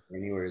like in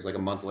January. It was like a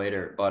month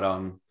later. But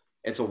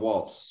it's a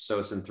waltz, so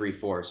it's in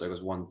 3/4. So it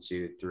goes 1,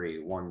 2,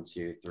 3, 1,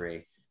 2,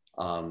 3.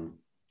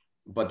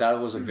 But that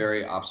was a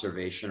very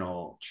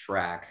observational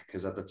track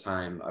because at the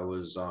time I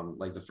was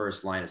like the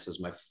first line, it says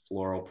my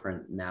floral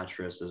print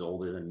mattress is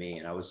older than me,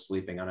 and I was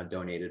sleeping on a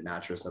donated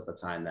mattress at the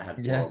time that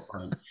had floral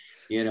print.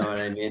 You know what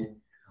I mean?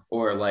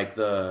 Or like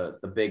the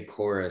big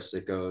chorus,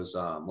 it goes,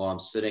 well, I'm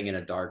sitting in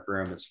a dark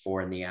room, it's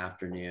 4 p.m,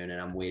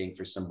 and I'm waiting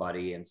for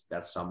somebody, and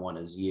that someone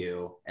is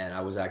you. And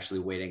I was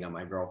actually waiting on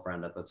my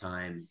girlfriend at the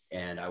time,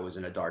 and I was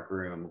in a dark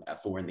room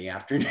at 4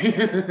 p.m.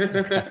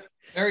 Okay.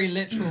 Very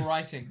literal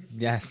writing.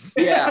 Yes.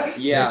 Yeah.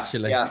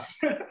 Literally. Yeah.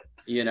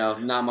 You know,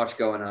 not much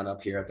going on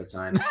up here at the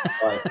time.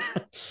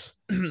 But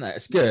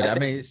it's good. I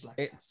mean,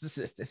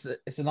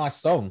 it's a nice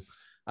song.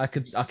 I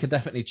could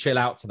definitely chill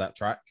out to that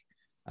track.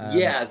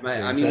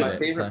 My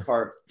favorite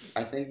part,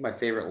 I think my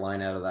favorite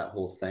line out of that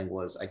whole thing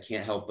was, I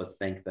can't help but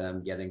think that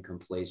I'm getting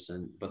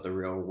complacent, but the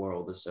real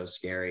world is so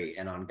scary,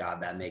 and on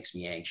God, that makes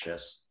me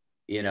anxious,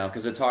 you know,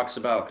 because it talks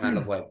about kind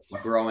of like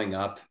growing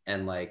up,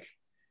 and like,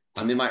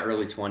 I'm in my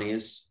early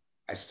 20s.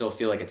 I still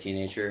feel like a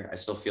teenager. I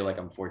still feel like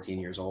I'm 14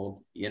 years old,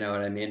 you know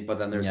what I mean? But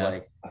then there's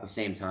like, at the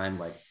same time,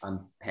 like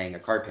I'm paying a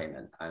car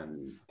payment.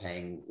 I'm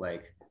paying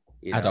like,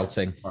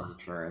 adulting, car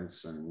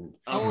insurance, and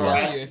how old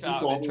are you, if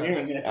out of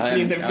interest?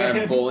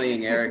 I'm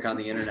bullying Eric on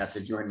the internet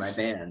to join my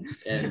band,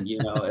 and you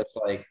know, it's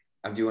like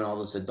I'm doing all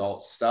this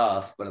adult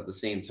stuff, but at the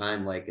same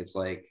time, like it's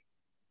like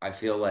I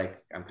feel like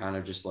I'm kind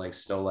of just like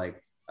still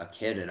like a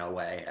kid in a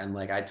way, and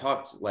like I've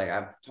talked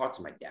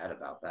to my dad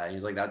about that, and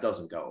he's like, that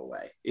doesn't go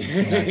away.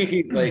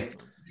 He's like,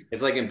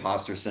 it's like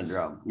imposter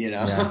syndrome, you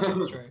know.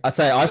 I'd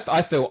say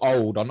I feel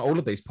old on all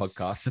of these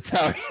podcasts, to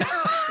tell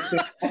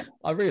you.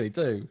 I really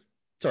do.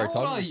 Sorry,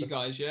 how old are you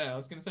guys? Yeah, I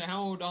was gonna say,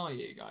 how old are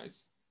you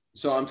guys?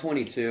 So I'm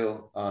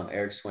 22.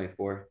 Eric's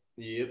 24.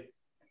 Yep.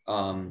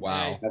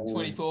 Wow. Hey,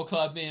 24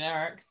 club, me and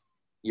Eric.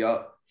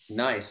 Yup.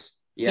 Nice.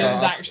 Yeah.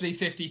 Tim's actually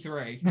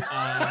 53.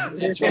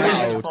 It's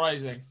very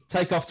surprising.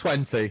 Take off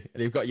 20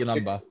 and you've got your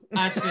number.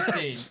 Add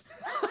 15.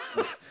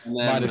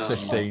 Minus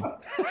 15.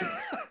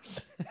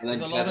 And then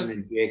Kevin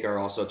and Jake are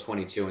also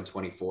 22 and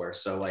 24.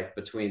 So like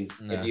between,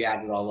 if you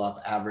add it all up,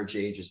 average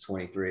age is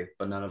 23,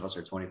 but none of us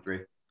are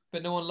 23.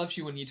 But no one loves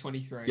you when you're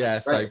 23. Yeah,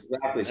 so right,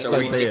 exactly. So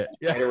we get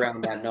right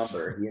around that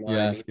number. You know what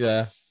I mean?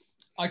 Yeah.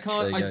 I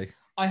can't.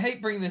 I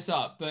hate bringing this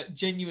up, but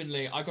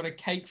genuinely, I got a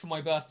cake for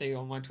my birthday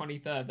on my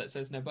 23rd that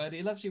says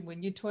 "Nobody loves you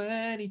when you're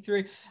 23,"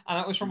 and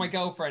that was from my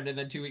girlfriend. And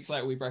then 2 weeks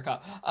later, we broke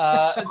up.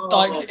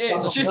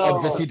 It's just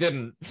obviously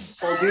didn't.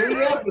 Oh, here we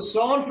have the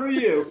song for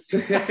you.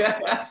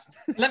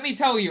 Let me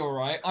tell you, all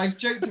right, I've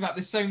joked about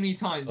this so many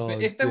times,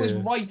 but if there was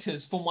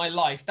writers for my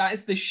life, that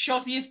is the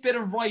shottiest bit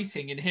of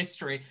writing in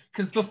history,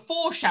 because the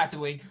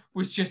foreshadowing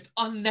was just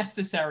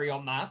unnecessary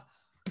on that.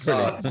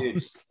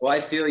 Dude. Well, I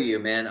feel you,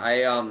 man.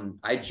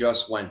 I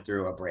just went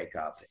through a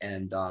breakup,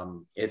 and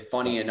it's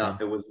funny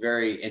enough, it was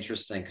very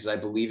interesting because I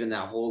believe in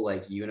that whole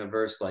like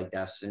universe, like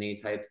destiny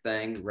type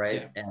thing,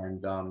 right? Yeah.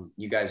 And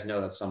you guys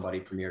know that somebody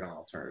premiered on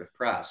Alternative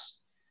Press.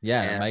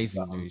 Yeah, and,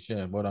 amazing news.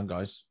 Yeah, well done,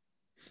 guys.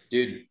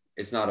 Dude,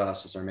 it's not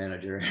us, it's our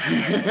manager.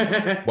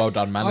 Well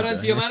done, manager. Well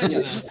done to your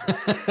manager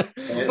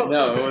then.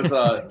 No, it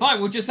was fine,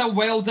 we'll just say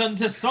well done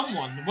to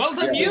someone. Well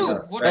done you.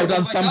 No, well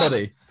done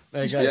somebody.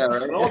 There you go. Yeah,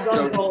 right. Well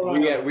done,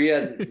 so we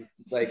had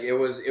like it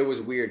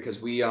was weird because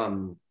we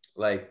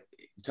like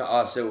to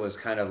us it was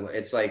kind of,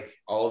 it's like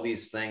all of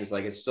these things,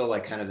 like it's still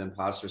like kind of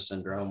imposter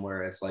syndrome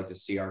where it's like to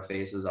see our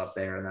faces up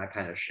there and that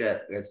kind of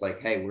shit. It's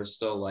like, hey, we're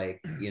still like,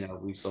 you know,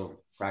 we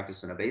still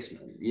practice in a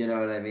basement, you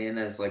know what I mean? And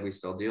it's like we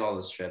still do all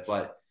this shit.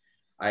 But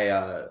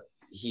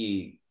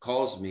he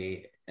calls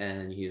me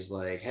and he's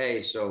like,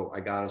 hey, so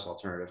I got us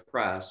Alternative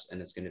Press and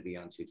it's going to be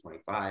on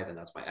 2/25, and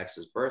that's my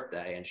ex's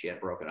birthday, and she had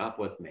broken up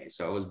with me.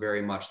 So it was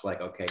very much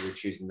like, okay, you're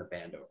choosing the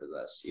band over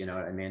this, you know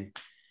what I mean?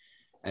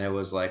 And it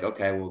was like,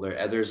 okay, well,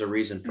 there's a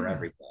reason for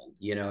everything,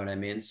 you know what I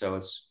mean? So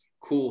it's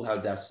cool how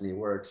destiny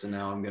works, and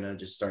now I'm going to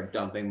just start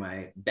dumping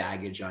my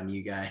baggage on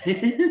you guys.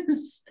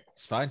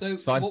 It's fine. So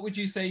it's fine. What would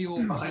you say your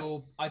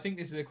I think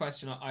this is a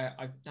question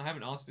I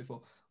haven't asked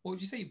before. What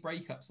would you say your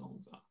breakup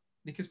songs are?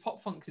 Because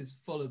pop funks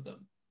is full of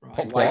them.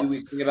 Right. Why do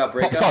we think about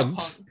breakup? Pop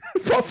funks.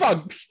 Pop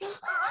funks.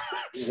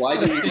 Why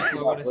do we think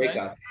about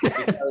breakup?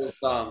 Because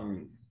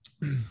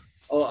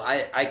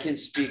I can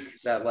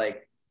speak that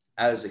like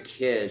as a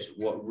kid,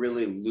 what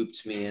really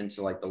looped me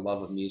into like the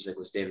love of music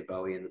was David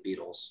Bowie and the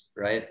Beatles,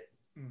 right?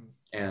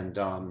 And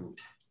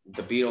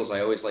the Beatles,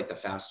 I always like the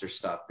faster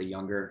stuff, the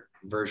younger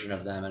version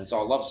of them, and it's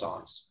all love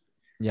songs.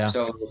 Yeah.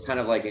 So it was kind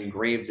of like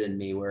engraved in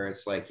me where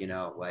it's like, you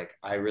know, like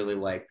I really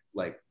like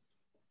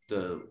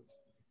the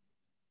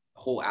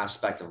whole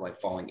aspect of like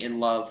falling in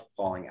love,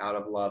 falling out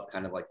of love,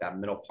 kind of like that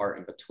middle part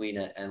in between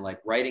it. And like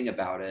writing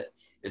about it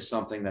is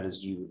something that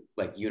is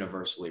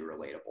universally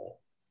relatable,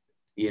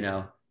 you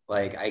know?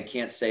 Like I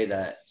can't say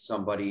that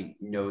somebody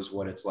knows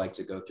what it's like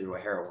to go through a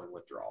heroin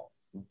withdrawal,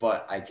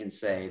 but I can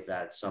say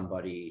that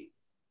somebody,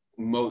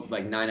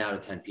 like 9 out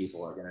of 10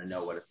 people are going to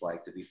know what it's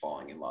like to be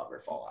falling in love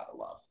or fall out of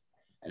love.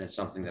 And it's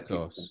something that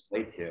people can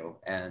relate to.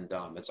 And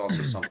it's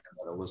also something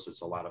that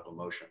elicits a lot of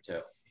emotion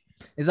too.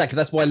 Exactly.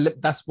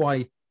 That's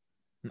why,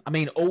 I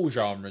mean, all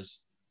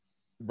genres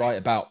write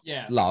about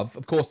love.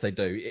 Of course they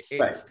do.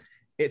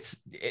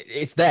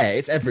 It's there.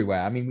 It's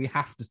everywhere. I mean, we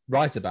have to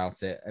write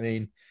about it. I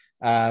mean,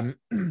 and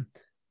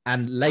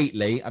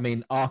lately, I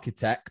mean,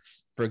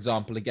 Architects, for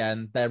example,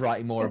 again, they're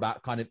writing more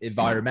about kind of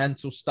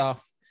environmental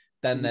stuff.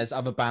 Then there's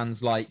other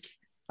bands like,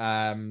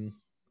 I don't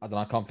know,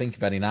 I can't think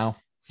of any now.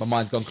 My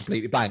mind's gone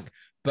completely blank.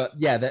 But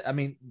yeah, I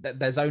mean,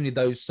 there's only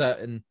those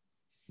certain,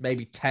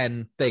 maybe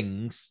 10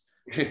 things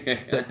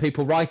that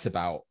people write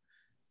about.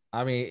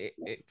 I mean,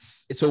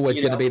 it's always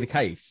going to be the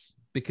case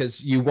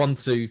because you want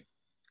to,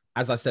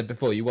 as I said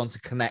before, you want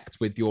to connect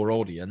with your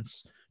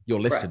audience, your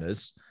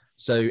listeners.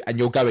 So, and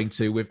you're going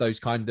to with those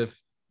kind of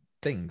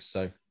things.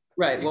 So,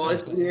 right. Well,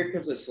 it's weird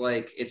because it's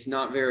like, it's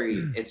not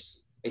very,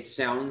 it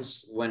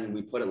sounds, when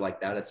we put it like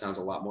that, it sounds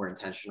a lot more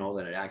intentional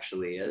than it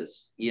actually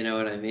is. You know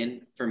what I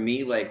mean? For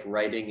me, like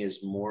writing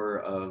is more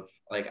of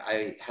like,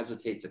 I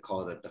hesitate to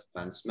call it a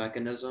defense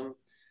mechanism,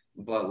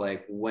 but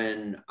like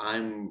when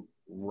I'm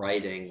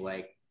writing,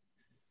 like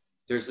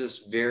there's this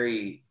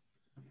very,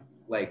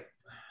 like,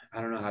 I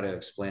don't know how to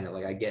explain it.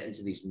 Like I get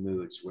into these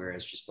moods where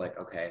it's just like,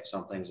 okay,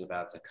 something's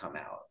about to come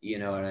out. You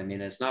know what I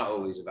mean? It's not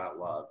always about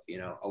love. You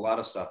know, a lot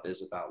of stuff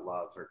is about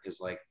love, or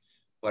because like,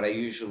 but I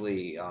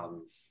usually,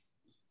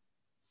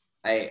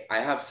 I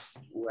have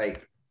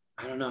like,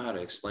 I don't know how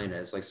to explain it.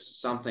 It's like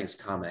something's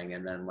coming,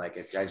 and then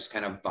like I just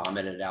kind of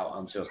vomit it out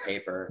onto a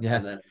paper,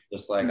 and then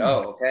just like,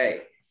 oh,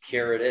 okay,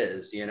 here it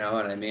is. You know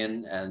what I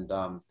mean? And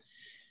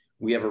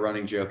we have a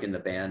running joke in the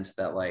band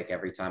that like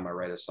every time I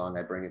write a song,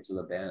 I bring it to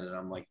the band and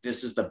I'm like,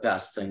 this is the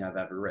best thing I've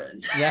ever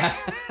written. Yeah.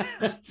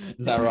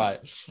 Is that right?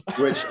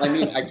 Which I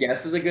mean, I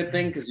guess is a good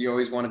thing because you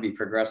always want to be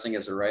progressing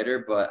as a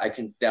writer, but I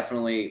can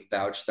definitely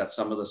vouch that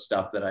some of the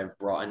stuff that I've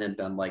brought in and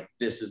been like,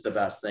 this is the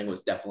best thing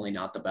was definitely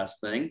not the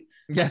best thing.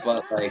 Yeah.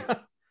 But like,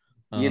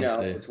 you know,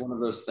 it's one of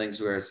those things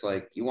where it's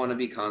like, you want to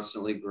be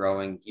constantly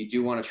growing. You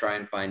do want to try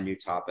and find new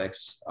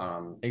topics.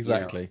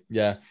 Exactly. You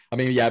know. Yeah. I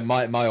mean, yeah,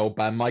 my old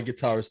band, my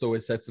guitarist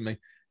always said to me,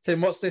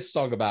 Tim, what's this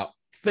song about?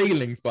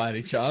 Feelings by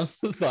any chance?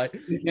 It's like,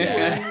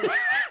 yeah,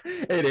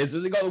 it is.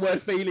 Has it got the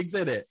word feelings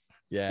in it?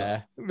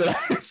 Yeah.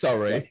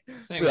 Sorry.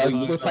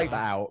 We'll take that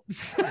out.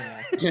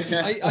 I used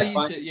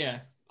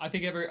to, I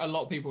think a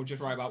lot of people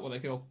just write about what they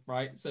feel,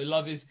 right? So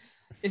love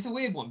it's a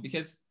weird one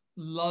because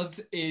love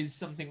is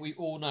something we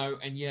all know,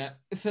 and yet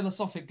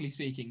philosophically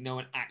speaking, no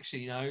one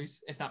actually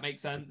knows, if that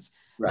makes sense.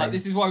 Right. Like,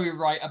 this is why we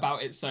write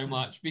about it so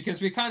much,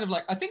 because we're kind of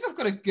like, I think I've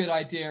got a good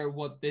idea of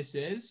what this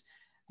is.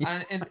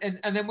 And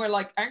then we're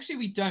like, actually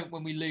we don't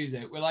when we lose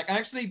it. We're like,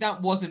 actually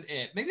that wasn't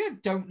it. Maybe I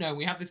don't know.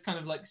 We have this kind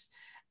of like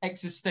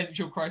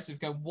existential crisis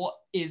of going, what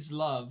is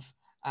love?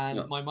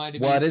 And my mind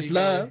immediately what is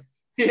love?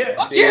 Yeah.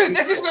 Fuck you!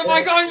 This is where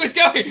my mind was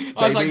going.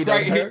 I was like, great.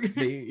 Don't hurt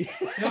me.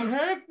 Don't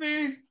hurt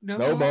me. No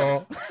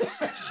more.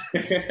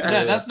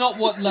 No, that's not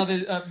what love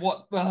is.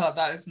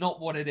 That is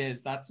not what it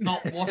is. That's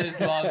not what is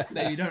love.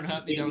 Baby, don't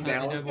hurt me. Don't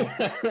hurt me no more.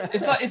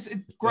 It's like, it's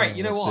great.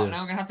 You know what?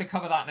 Now I'm gonna have to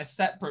cover that in a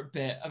separate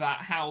bit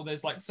about how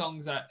there's like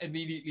songs that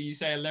immediately you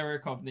say a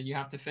lyric of, and then you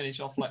have to finish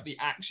off like the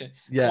action.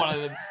 Yeah. One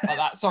of them like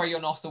that. Sorry, you're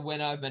not a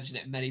winner. I've mentioned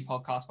it in many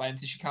podcasts by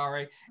Enter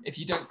Shikari. If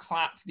you don't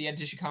clap, the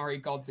Enter Shikari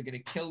gods are gonna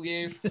kill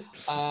you.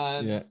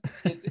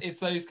 It's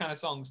those kind of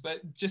songs,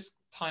 but just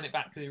tying it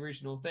back to the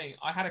original thing,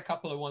 I had a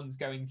couple of ones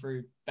going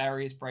through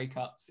various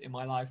breakups in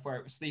my life where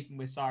it was Sleeping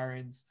with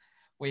Sirens.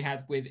 We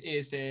had with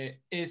Ears to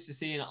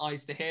See and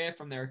Eyes to Hear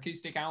from their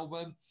acoustic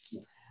album.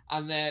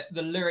 And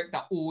the lyric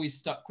that always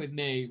stuck with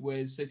me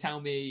was, so tell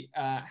me,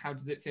 how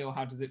does it feel?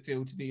 How does it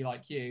feel to be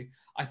like you?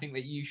 I think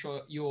that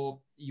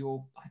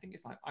I think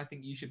it's like, I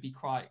think you should be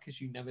quiet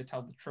because you never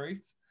tell the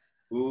truth.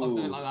 Ooh. Or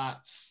something like that.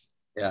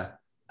 Yeah.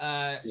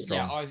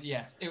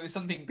 It was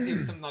something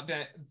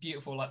like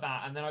beautiful like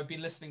that. And then I've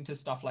been listening to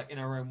stuff like In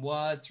Our Own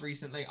Words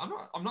recently. I'm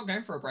not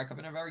going for a break. I'm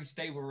in a very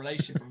stable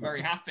relationship. I'm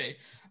very happy,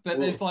 but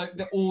there's like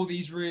all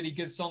these really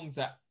good songs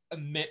that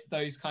emit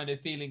those kind of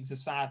feelings of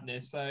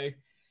sadness. So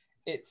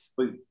it's,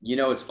 you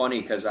know, it's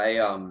funny because I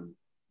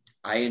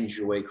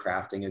enjoy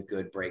crafting a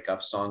good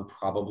breakup song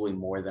probably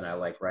more than I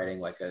like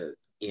writing like a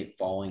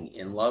falling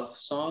in love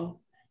song.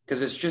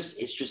 Because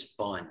it's just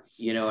fun,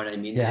 you know what I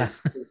mean? Yeah.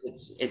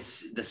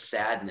 It's the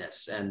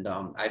sadness, and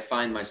I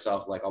find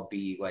myself like I'll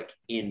be like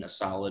in a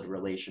solid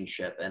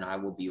relationship, and I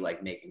will be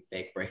like making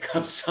fake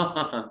breakup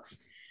songs.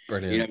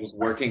 Brilliant. You know, just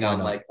working on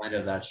like kind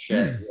of that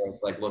shit. Where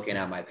it's like looking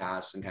at my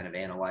past and kind of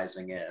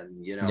analyzing it,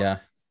 and you know. Yeah.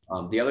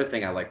 The other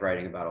thing I like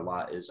writing about a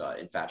lot is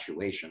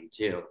infatuation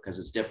too, because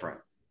it's different.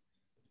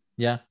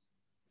 Yeah.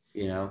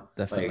 You know,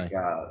 Definitely.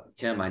 Like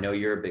Tim, I know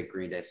you're a big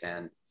Green Day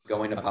fan.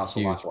 Going to Huge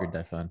Pasalacqua. Green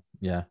Day fan.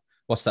 Yeah.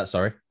 What's that?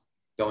 Sorry.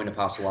 Going to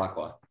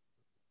Pasalacqua.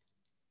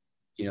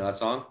 Do you know that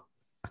song?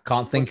 I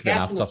can't think of it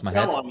off the top of my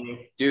head.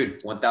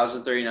 Dude,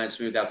 1039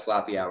 Smooth Out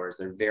Slappy Hours,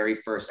 their very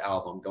first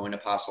album, Going to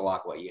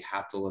Pasalacqua. You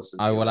have to listen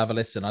to I will it. have a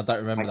listen. I don't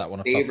remember that one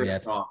off the top of my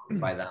head. Song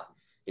by them.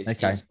 It's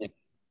okay. insane.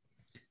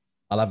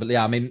 I'll have it.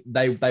 Yeah, I mean,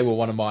 they were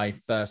one of my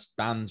first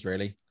bands,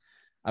 really.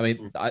 I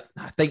mean, I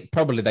think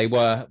probably they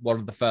were one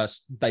of the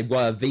first. They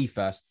were the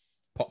first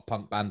pop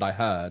punk band I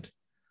heard.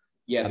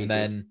 Yeah,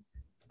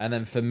 and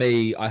then for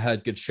me, I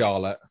heard Good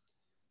Charlotte,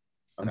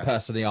 and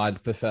personally, I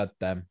preferred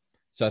them.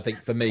 So I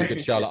think for me,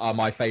 Good Charlotte are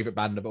my favorite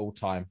band of all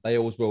time. They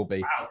always will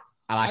be,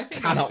 and I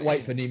cannot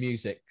wait for new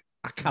music.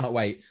 I cannot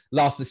wait.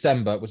 Last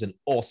December was an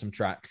awesome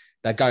track.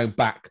 They're going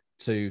back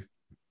to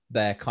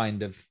their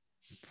kind of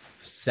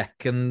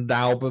second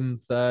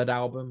album, third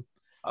album.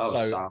 Oh,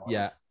 so solid.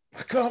 Yeah,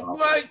 I can't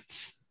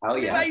wait. Oh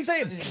yeah,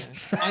 amazing.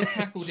 Yeah. I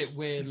tackled it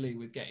weirdly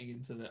with getting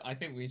into the. I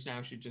think we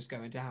now should just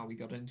go into how we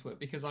got into it,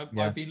 because I've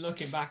been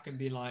looking back and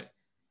be like,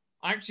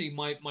 actually,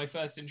 my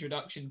first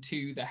introduction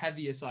to the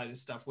heavier side of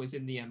stuff was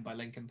In the End by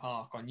Linkin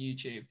Park on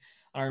YouTube.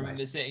 I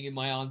remember sitting in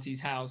my auntie's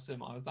house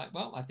and I was like,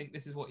 well, I think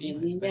this is what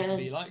emo is supposed to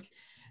be like.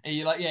 And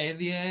you're like, yeah, in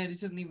the end, it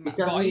doesn't even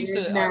matter. But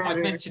I've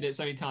mentioned it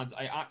so many times.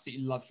 I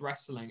absolutely loved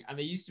wrestling. And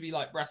there used to be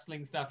like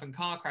wrestling stuff and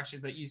car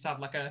crashes that used to have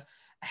like a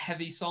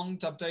heavy song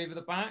dubbed over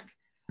the back.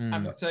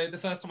 And so the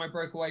first time I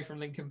broke away from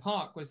Linkin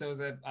Park was there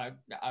was I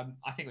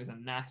think it was a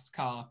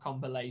NASCAR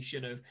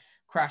compilation of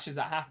crashes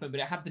that happened,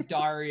 but it had The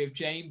Diary of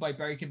Jane by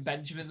Breaking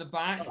Benjamin in the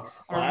back.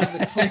 I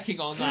remember clicking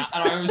on that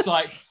and I was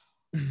like,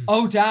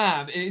 oh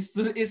damn, it's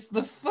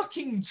the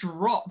fucking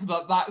drop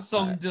that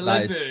song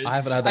delivers. I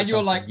haven't heard that. And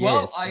you're like,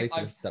 well,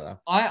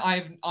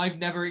 I've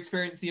never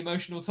experienced the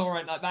emotional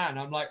torrent like that. And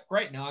I'm like,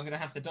 great, now I'm gonna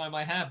have to dye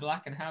my hair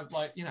black and have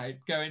like, you know,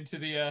 go into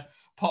the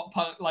pop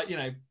punk, like, you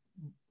know,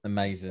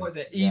 amazing. What is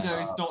it?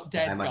 Eno's Not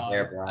Dead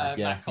guy.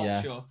 That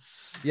culture.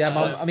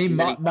 I mean,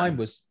 mine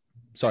was.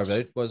 Sorry,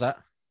 dude. What was that?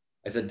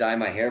 I said dye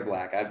my hair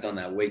black. I've done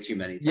that way too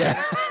many times.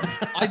 Yeah.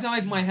 I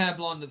dyed my hair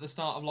blonde at the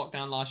start of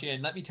lockdown last year,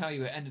 and let me tell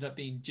you, it ended up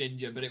being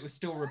ginger, but it was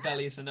still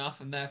rebellious enough,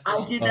 and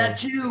therefore I did that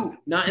too.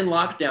 Not in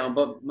lockdown,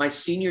 but my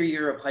senior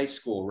year of high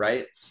school,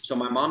 right? So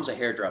my mom's a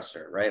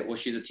hairdresser, right? Well,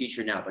 she's a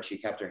teacher now, but she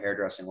kept her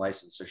hairdressing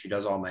license, so she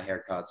does all my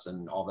haircuts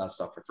and all that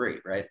stuff for free,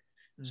 right?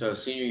 So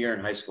senior year in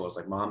high school, I was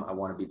like, Mom, I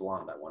want to be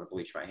blonde. I want to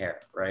bleach my hair,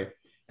 right?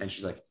 And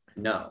she's like,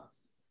 no.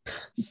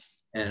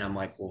 And I'm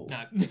like, well,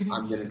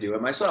 I'm going to do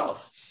it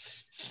myself.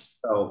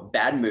 So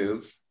bad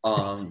move.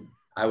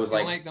 I was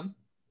like them.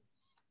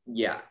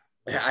 Yeah,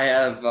 I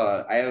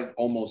have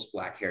almost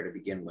black hair to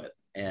begin with.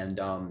 And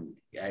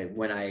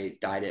when I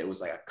dyed it, it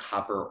was like a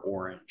copper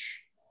orange.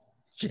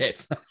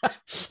 Shit.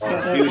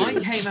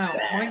 Mine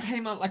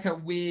came out like a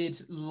weird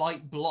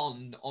light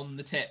blonde on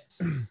the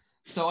tips.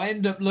 So I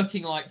end up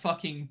looking like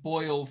fucking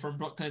Boyle from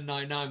Brooklyn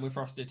Nine-Nine with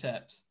frosted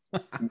tips.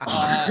 And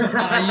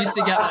I used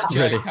to get that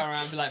joke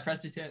around, be like,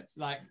 frosted tips,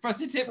 like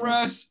frosted tip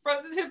bros.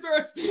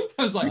 I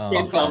was like,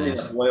 can't tell me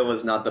that Boyle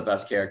was not the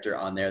best character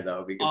on there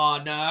though,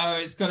 because no,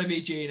 it's got to be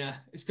Gina.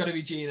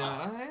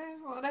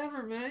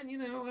 Whatever, man. You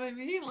know what I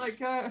mean? Like,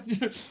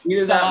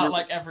 sell out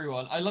like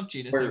everyone. I love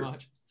Gina so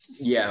much.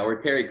 Yeah, or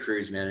Terry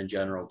Crews, man. In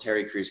general,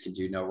 Terry Crews can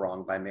do no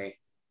wrong by me.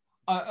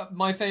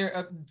 My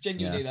favorite,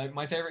 genuinely though,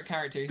 my favorite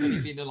character, he's only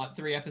been in like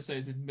 3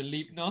 episodes, is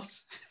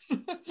Melipnos.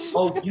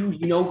 Oh,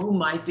 dude, you know who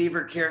my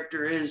favorite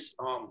character is?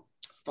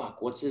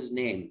 What's his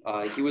name?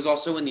 He was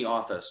also in The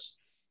Office.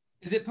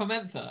 Is it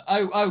Pimentha?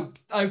 Oh,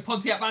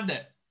 Pontiac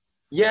Bandit.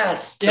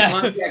 Yes, yeah.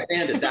 Pontiac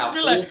Bandit. That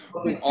whole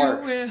fucking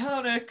arc.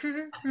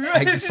 I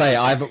hate to say,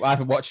 I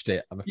haven't watched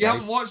it. I'm afraid. You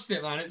haven't watched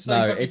it, man. It's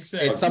so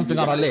it's something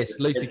on our list.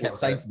 Lucy kept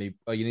saying to me,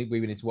 "Oh, we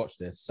need to watch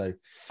this." So,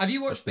 have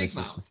you watched Big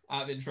Mouth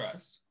out of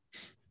interest?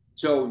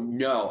 So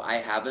no, I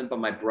haven't, but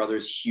my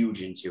brother's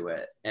huge into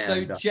it. And,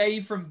 so Jay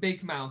from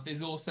Big Mouth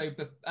is also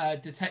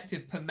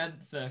Detective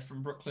Pimentha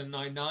from Brooklyn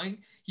Nine-Nine.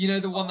 You know,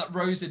 the one that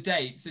Rosa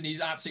dates, and he's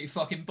absolutely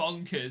fucking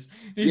bonkers.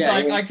 He's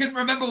I couldn't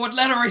remember what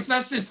letter I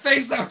smashed his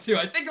face out to.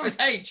 I think it was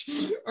H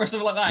or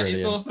something like that. Brilliant.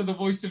 It's also the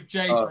voice of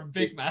Jay from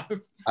Big Mouth.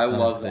 I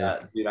love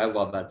that, dude. I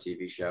love that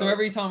TV show. So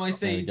every time I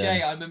see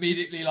Jay, I'm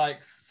immediately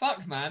like,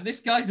 fuck, man, this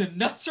guy's a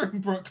nutter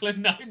in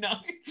Brooklyn Nine-Nine.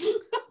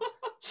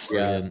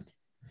 Yeah.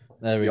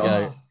 There we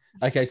go.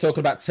 Okay, talking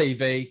about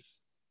TV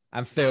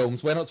and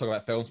films. We're not talking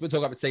about films. We're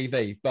talking about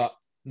TV. But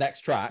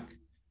next track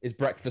is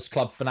Breakfast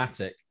Club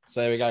Fanatic.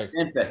 So there we go.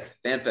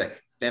 Fanfiction.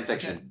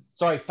 Okay.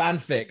 Sorry,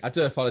 fanfic. I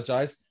do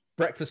apologize.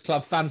 Breakfast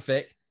Club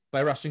Fanfic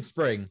by Rushing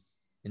Spring.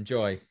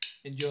 Enjoy.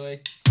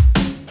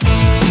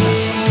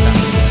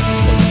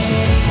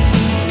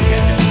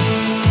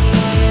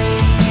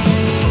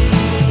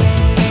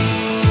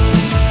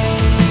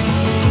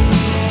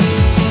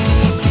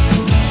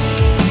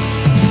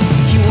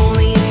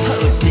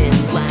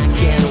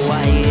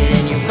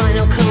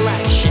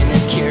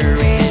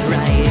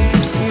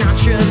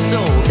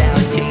 Sold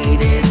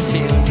outdated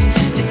tunes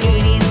to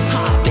 80s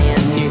pop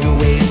and new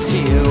wave too,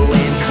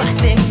 and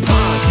classic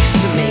punk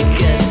to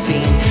make a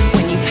scene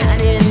when you've had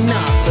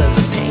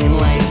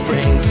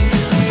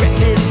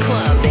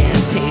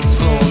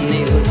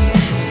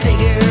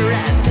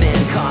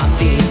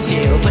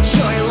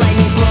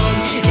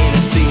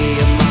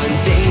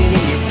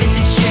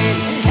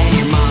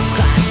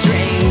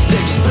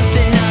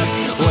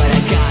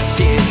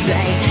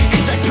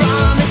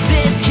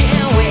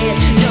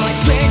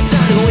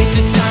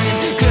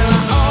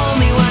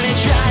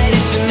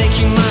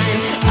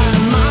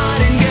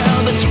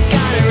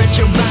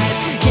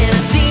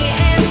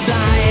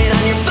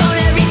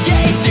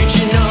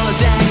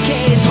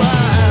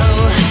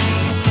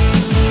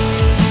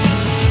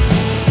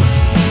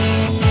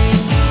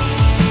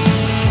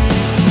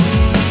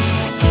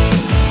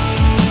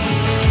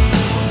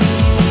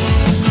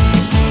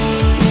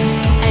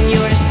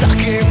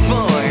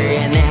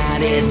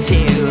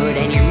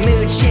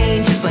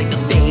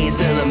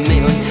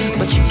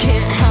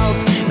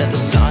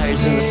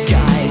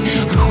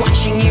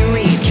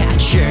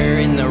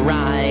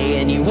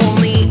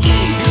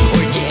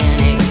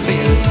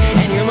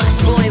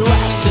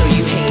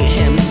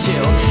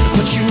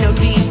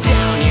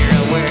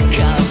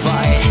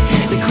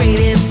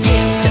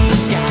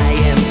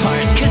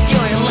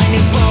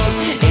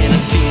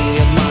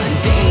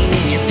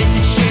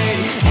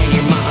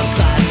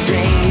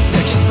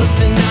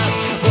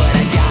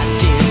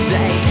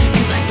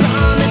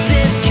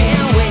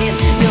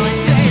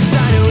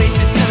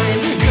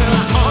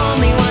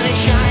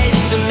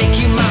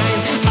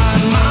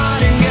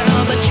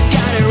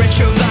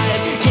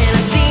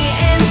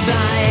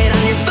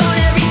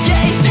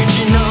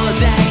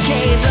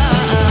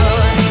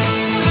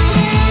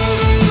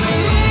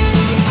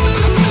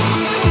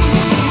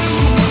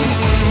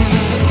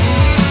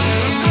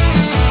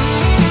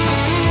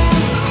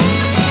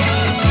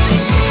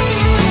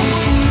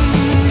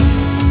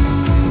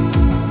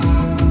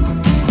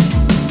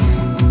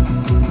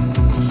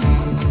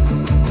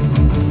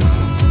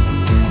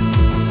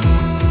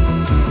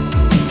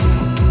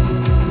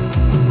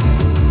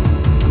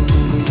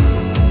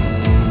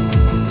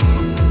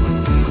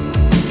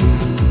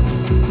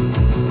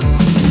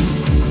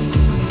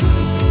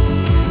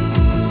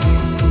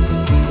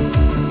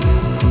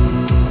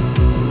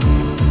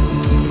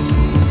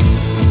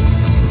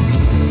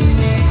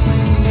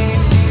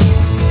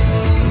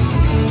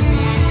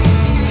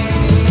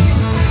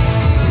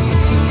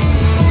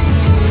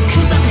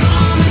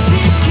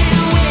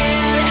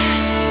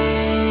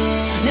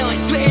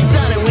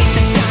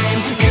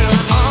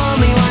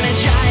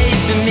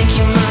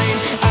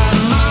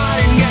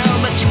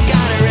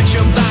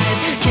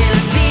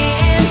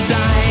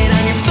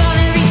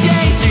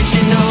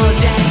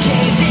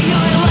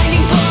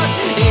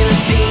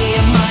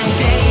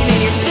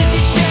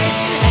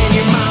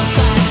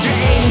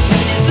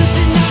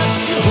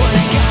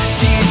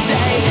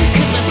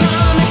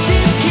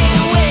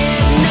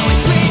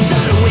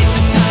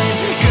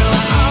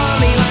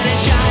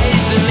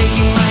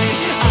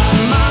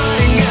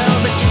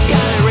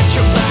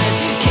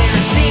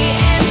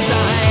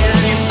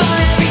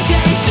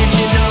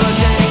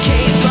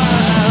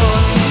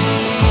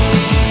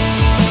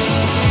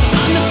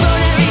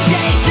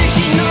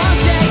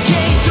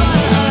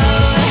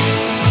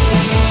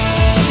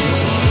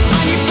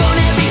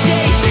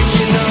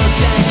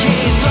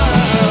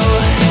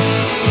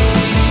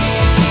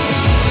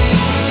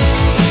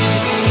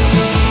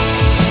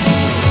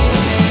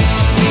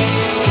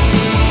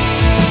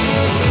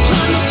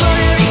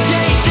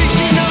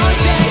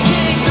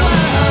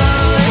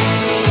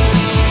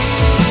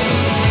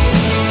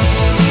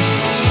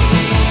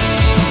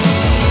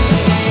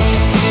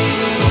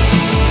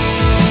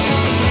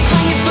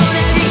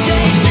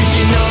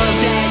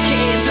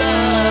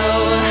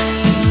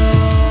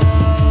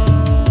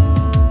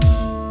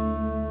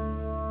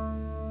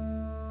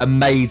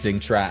Amazing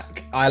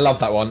track. I love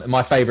that one.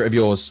 My favorite of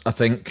yours, I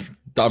think,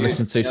 that I've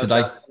listened to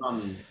today. That's,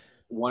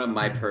 one of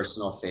my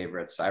personal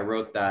favorites. I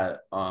wrote that.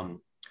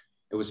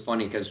 It was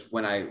funny because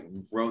when I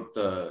wrote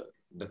the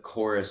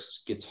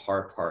chorus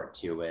guitar part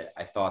to it,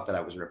 I thought that I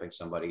was ripping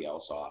somebody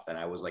else off, and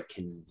I was like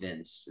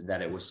convinced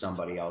that it was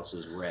somebody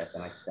else's riff,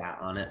 and I sat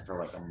on it for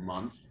like a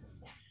month.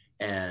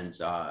 And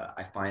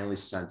I finally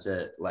sent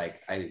it,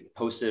 like I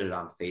posted it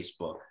on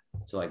Facebook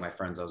to like my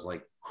friends. I was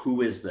like,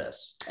 who is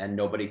this? And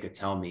nobody could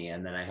tell me.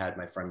 And then I had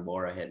my friend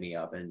Laura hit me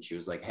up, and she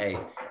was like, hey,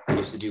 I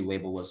used to do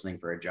label listening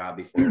for a job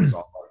before it was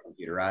all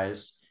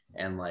computerized.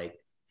 And like,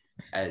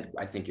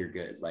 I think you're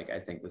good. Like, I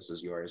think this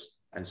is yours.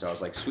 And so I was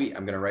like, sweet,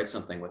 I'm going to write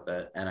something with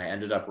it. And I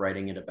ended up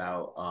writing it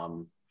about,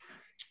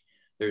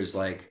 there's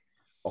like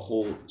a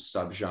whole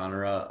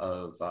subgenre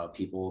of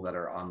people that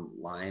are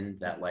online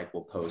that like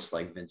will post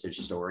like vintage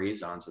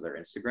stories onto their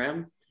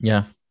Instagram.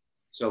 Yeah.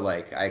 So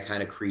like I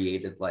kind of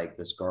created like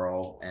this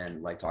girl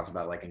and like talked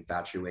about like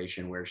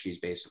infatuation, where she's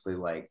basically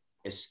like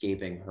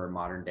escaping her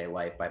modern day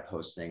life by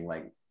posting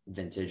like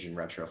vintage and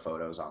retro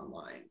photos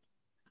online.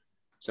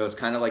 So it's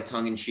kind of like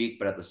tongue in cheek,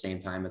 but at the same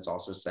time, it's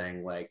also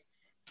saying like,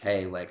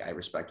 hey, like I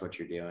respect what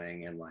you're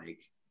doing and like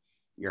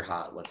you're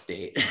hot, let's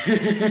date.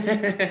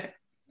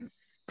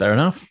 Fair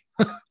enough.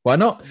 Why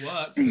not? It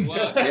works. It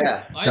works.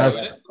 Yeah, I know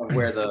it.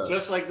 where the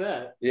Just like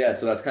that. yeah,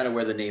 so that's kind of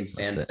where the name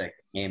fanfic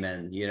came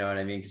in. You know what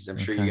I mean? Because I'm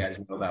sure you guys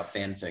know about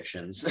fan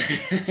fictions.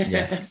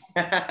 Yes.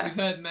 We've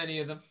heard many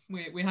of them.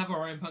 We have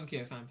our own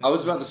Punkio fan. I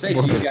was about to say,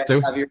 do you guys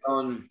have your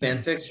own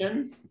fan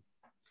fiction?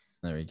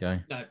 There we go.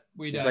 No,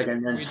 we It's don't. like,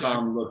 and then We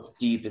Tom don't. looked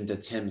deep into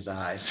Tim's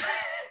eyes.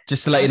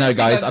 Just to let you know, I don't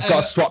think guys, I've I've got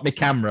ever- to swap my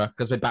camera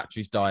because my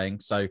battery's dying.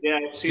 So Yeah,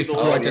 I see just the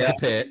before I logo.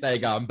 disappear, there you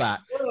go, I'm back.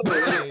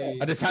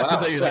 I just had Wow.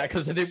 to do that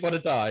because I didn't want to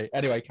die.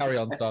 Anyway, carry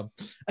on, Tom.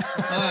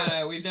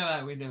 No, we've never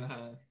had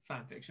a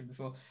fan fiction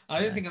before.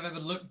 I don't think I've ever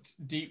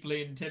looked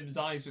deeply in Tim's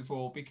eyes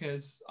before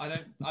because I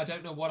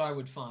don't know what I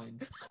would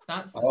find.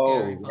 That's the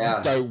scary part.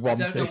 yeah. Don't I want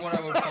don't know to. what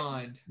I would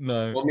find.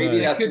 No. Well, maybe no.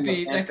 There that's could in the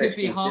be fan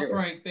fiction, too.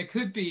 heartbreak. There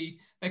could be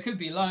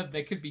love.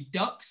 There could be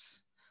ducks.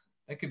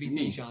 There could be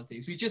sea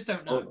shanties. We just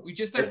don't know. We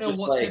just don't It's know just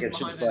what's like, hidden it's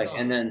behind just those like, eyes.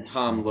 and then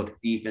Tom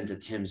looked deep into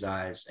Tim's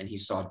eyes and he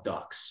saw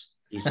ducks.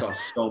 He saw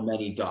so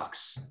many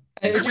ducks.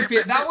 It would just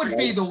be, that would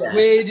be the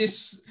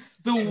weirdest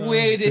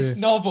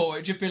novel. It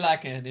would just be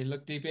like, and he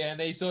looked deep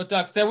and he saw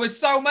ducks. There were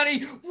so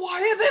many.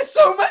 Why are there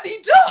so many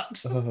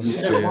ducks?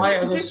 Why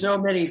are there so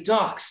many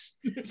ducks?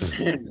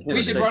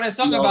 We should write a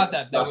song about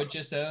that. There were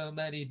just so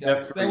many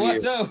ducks. There were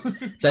so.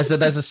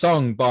 There's a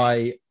song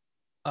by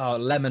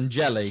Lemon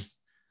Jelly.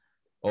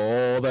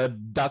 All the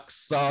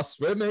ducks are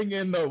swimming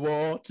in the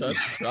water.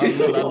 La,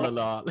 la, la,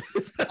 la.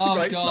 That's a Oh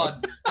great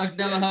God, song. I've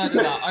never heard of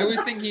that. I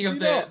was thinking of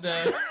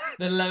the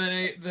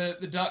lemonade,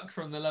 the duck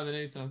from the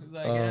lemonade song.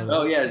 Like,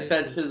 Oh yeah, it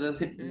said to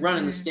the run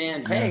in the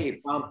stand.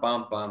 Hey, bum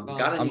bum bum.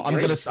 Got any I'm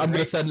gonna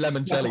grapes? send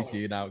Lemon Jelly to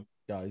you now,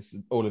 guys.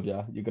 All of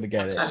you, you're gonna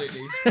get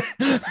Absolutely. it.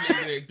 Absolutely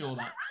gonna ignore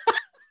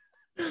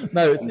that.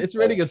 No, it's a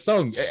really good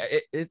song.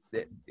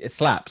 It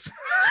slaps.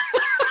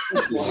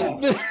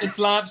 It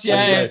slaps,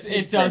 yeah.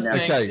 It does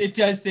Okay. things. It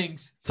does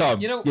things. Tom,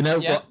 You know- you know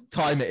yeah. what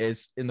time it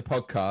is in the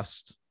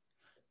podcast?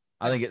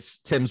 I think it's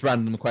Tim's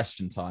random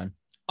question time.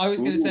 I was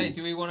going to say, Ooh.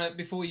 do we want to,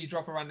 before you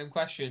drop a random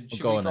question,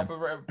 should go we on drop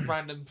a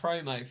random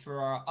promo for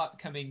our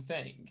upcoming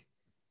thing?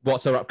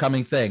 What's our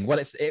upcoming thing? Well,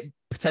 it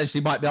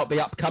potentially might not be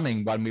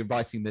upcoming when we're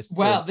writing this.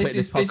 Well, or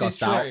this putting is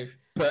podcast out. true.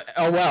 But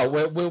oh well,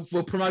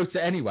 we'll promote it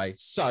anyway.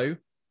 So,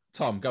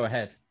 Tom, go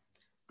ahead.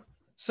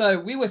 So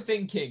we were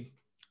thinking,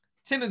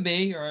 Tim and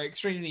me are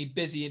extremely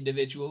busy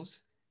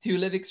individuals who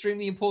live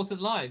extremely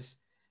important lives.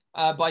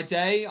 By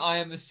day, I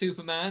am a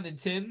Superman, and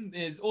Tim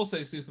is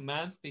also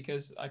Superman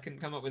because I couldn't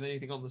come up with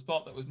anything on the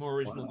spot that was more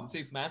original than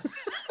Superman.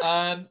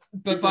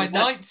 But by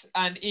night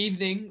and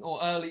evening or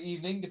early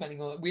evening,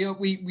 depending on we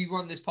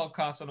run this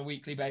podcast on a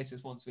weekly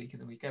basis once a week,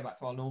 and then we go back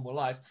to our normal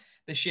lives.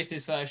 The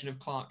shittest version of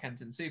Clark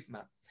Kent and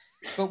Superman.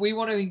 But we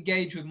want to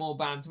engage with more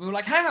bands. And we were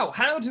like,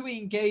 how do we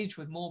engage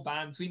with more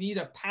bands? We need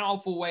a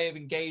powerful way of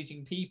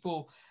engaging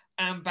people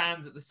and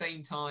bands at the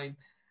same time.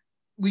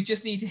 We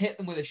just need to hit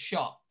them with a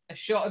shot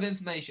of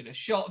information, a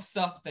shot of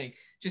something,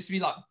 just to be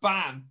like,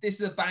 bam, this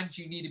is a band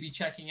you need to be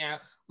checking out.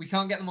 We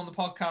can't get them on the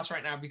podcast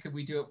right now because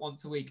we do it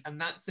once a week, and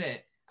that's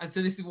it. And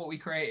so this is what we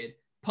created.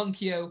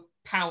 Punkio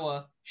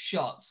Power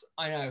Shots.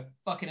 I know,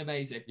 fucking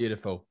amazing.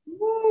 Beautiful.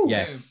 Woo!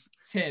 Yes.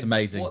 Tim, It's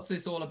amazing. what's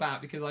this all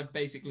about? Because I've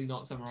basically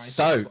not summarized.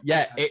 So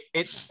yeah,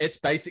 it's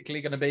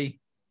basically going to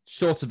be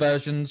shorter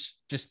versions,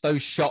 just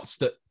those shots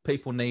that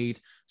people need.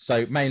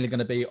 So mainly going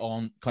to be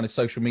on kind of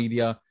social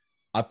media.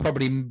 I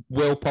probably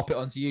will pop it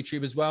onto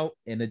YouTube as well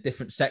in a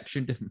different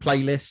section, different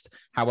playlist.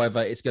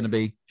 However, it's going to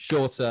be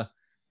shorter,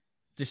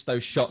 just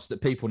those shots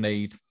that people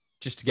need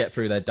just to get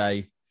through their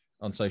day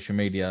on social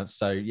media.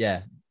 So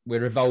yeah,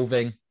 we're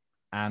evolving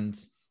and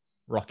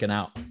rocking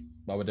out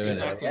while we're doing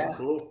Exactly. Yeah.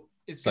 Cool.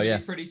 It's So, going to yeah.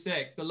 be pretty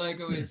sick. The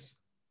logo is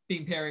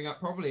been pairing up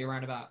probably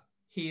around about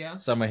here, it.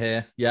 Somewhere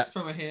here. Yeah.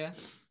 somewhere here,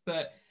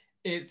 but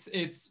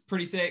it's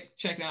pretty sick.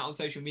 Check it out on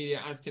social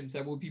media. As Tim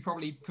said, we'll be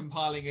probably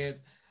compiling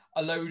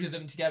a load of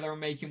them together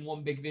and making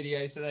one big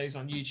video so those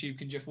on YouTube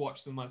can just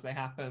watch them as they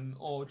happen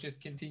or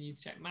just continue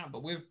to check them out.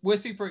 But we're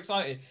super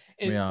excited.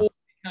 It's all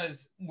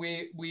because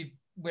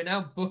we're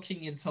now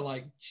booking into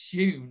like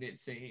June, it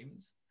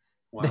seems.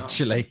 Wow.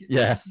 Literally,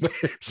 yeah.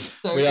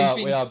 So we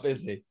are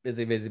busy. It's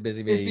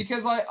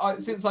because I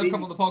since I've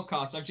come on the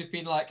podcast, I've just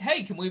been like,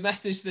 hey, can we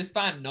message this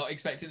band, not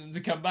expecting them to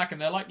come back, and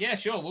they're like, yeah,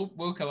 sure,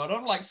 we'll come on.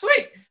 I'm like,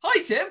 sweet,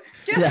 hi Tim,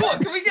 guess what?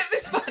 Can we get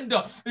this band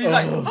on? And he's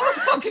like, how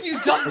the fuck have you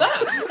done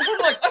that? I'm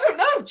like, I don't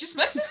know, just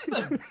message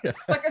them.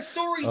 Like A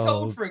Story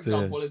Told, for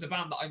example, is a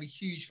band that I'm a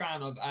huge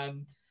fan of,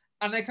 and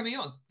they're coming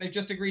on. They've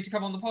just agreed to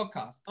come on the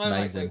podcast. And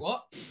I'm like, wait,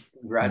 what?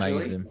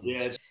 Congratulations.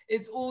 Yes.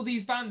 It's all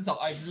these bands that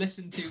I've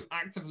listened to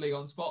actively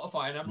on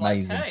Spotify, and I'm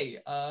like, hey,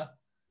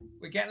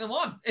 we're getting them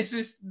on. It's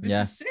just, this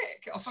is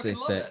sick. I fucking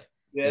love it.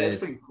 Yeah,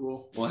 it's pretty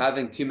cool. Well,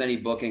 having too many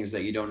bookings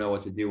that you don't know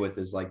what to do with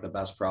is like the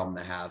best problem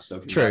to have. So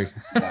true.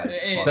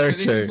 It is. So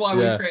this is why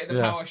we created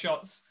the Power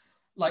Shots,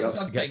 like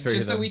something,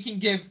 just so we can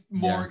give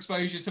more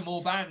exposure to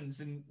more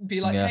bands and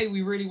be like, hey,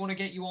 we really want to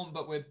get you on,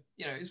 but we're,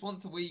 it's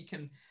once a week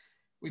and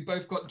we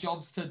both got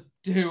jobs to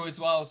do as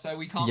well, so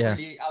we can't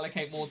really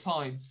allocate more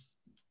time.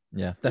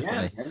 Yeah,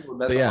 definitely. Yeah, well,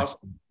 that's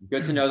awesome.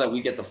 Good to know that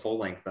we get the full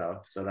length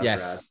though. So that's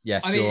rad.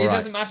 Yes. I mean, it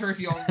doesn't matter if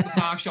you're on the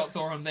Power Shots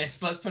or on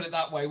this. Let's put it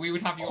that way. We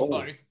would have you on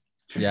both.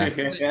 Yeah,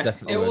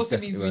 definitely. It also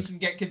means we can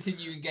get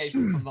continued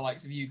engagement from the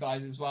likes of you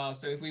guys as well.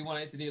 So if we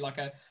wanted to do like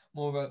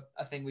more of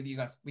a thing with you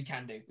guys, we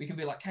can do. We can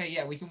be like, hey,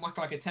 yeah, we can whack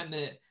like a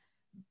 10-minute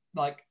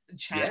like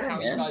chat,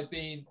 how you guys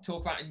been,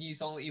 talk about a new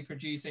song that you're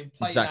producing,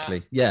 play that,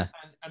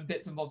 and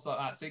bits and bobs like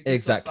that. So it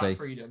gives us that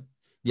freedom.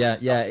 Yeah,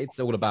 it's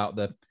all about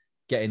the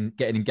getting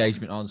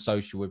engagement on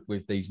social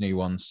with these new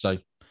ones. So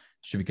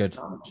should be good.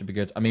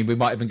 I mean, we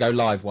might even go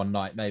live one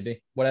night,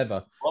 maybe.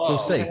 Whatever. We'll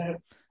see.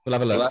 We'll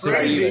have a look.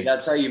 Well,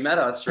 that's how you met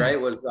us,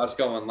 right? Was us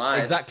going live.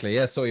 Exactly.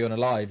 Yeah, saw you on a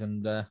live,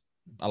 and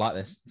I like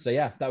this. So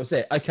yeah, that was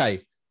it.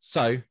 Okay,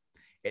 so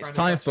it's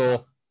time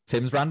for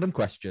Tim's random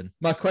question.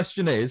 My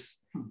question is,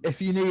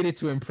 if you needed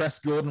to impress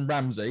Gordon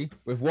Ramsay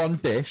with one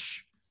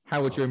dish,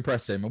 how would you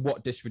impress him, and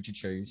what dish would you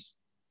choose?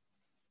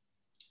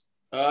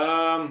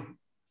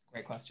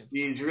 Great question.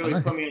 You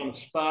really put me on the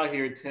spot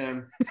here,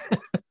 Tim.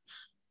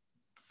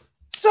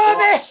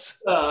 Service!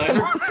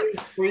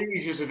 Cream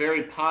is a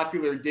very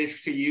popular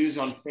dish to use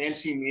on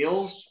fancy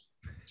meals.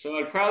 So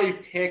I'd probably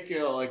pick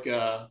like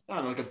a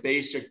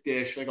basic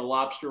dish, like a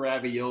lobster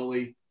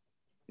ravioli,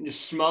 and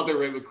just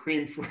smother it with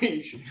creme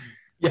fraiche.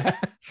 Yeah,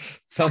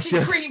 sounds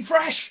good. Cream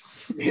fresh.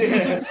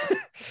 Yeah.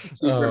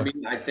 For me,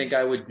 I think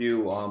I would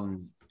do.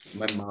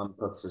 My mom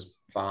cooks this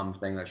bomb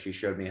thing that she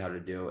showed me how to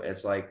do.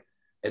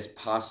 It's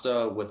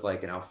pasta with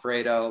like an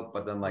Alfredo,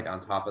 but then like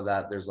on top of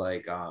that, there's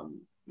like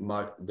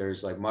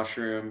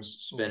mushrooms,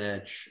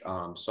 spinach,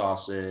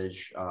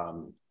 sausage,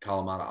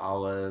 Kalamata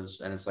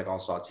olives, and it's like all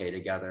sauteed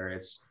together.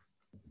 It's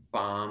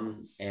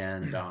bomb,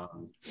 and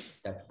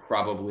that's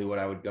probably what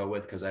I would go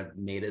with because I've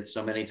made it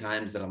so many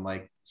times that I'm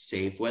like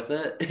safe with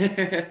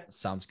it.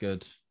 Sounds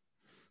good.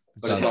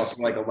 But it's also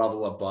like a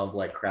level above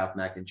like Kraft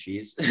mac and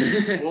cheese.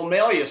 We'll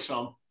mail you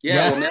some.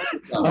 Yeah. We'll mail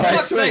you some. For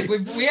fuck's sake,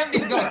 we haven't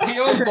even got a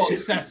PO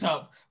box set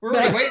up. We're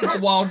already waiting for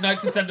Wild Note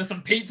to send us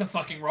some pizza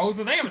fucking rolls,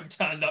 and they haven't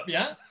turned up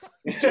yet.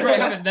 We're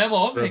having them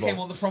on. They came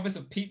on the promise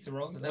of pizza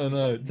rolls. And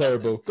no,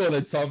 terrible. Go on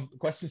then, Tom.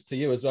 Questions to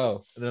you as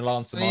well, and then I'll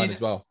answer mine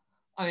as well.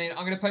 I mean,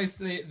 I'm going to post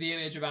the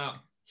image about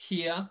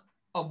here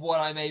of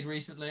what I made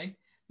recently.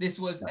 This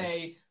was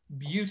a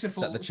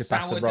beautiful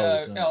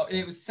sourdough. Rolls,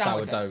 it was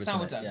sourdough.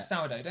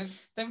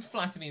 Don't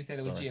flatter me and say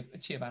they were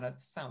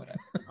ciabatta. Sourdough.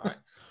 All right.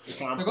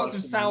 So I got some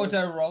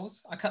sourdough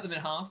rolls. I cut them in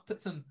half. Put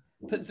some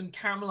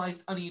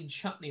caramelized onion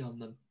chutney on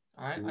them.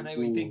 All right. I know what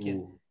you're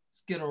thinking.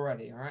 It's good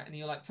already. All right. And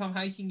you're like, Tom,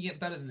 how can you get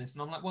better than this?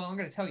 And I'm like, well, I'm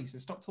going to tell you. So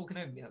stop talking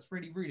over me. That's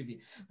really rude of you.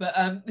 But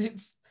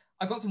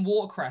I got some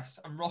watercress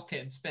and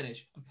rocket and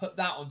spinach and put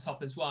that on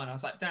top as well. And I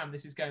was like, damn,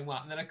 this is going well.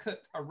 And then I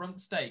cooked a rump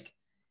steak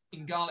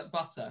in garlic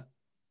butter.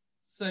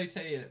 Sauteed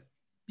it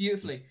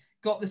beautifully,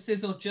 got the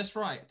sizzle just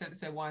right. Don't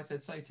say why I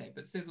said saute,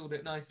 but sizzled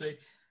it nicely.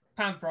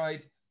 Pan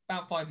fried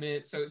about 5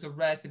 minutes, so it's a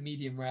rare to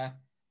medium rare.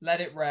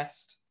 Let it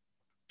rest,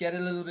 get a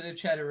little bit of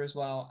cheddar as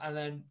well, and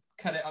then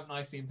cut it up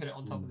nicely and put it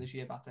on top of the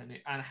ciabatta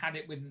and had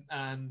it with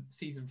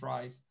seasoned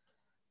fries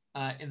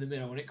in the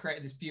middle, and it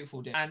created this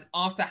beautiful dish. And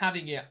after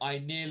having it, I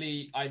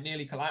nearly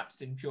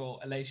collapsed in pure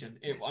elation.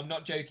 I'm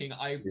not joking.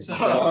 I ended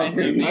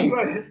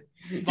up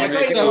being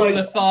so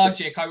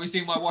lethargic. I was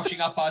doing my washing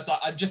up. I was like,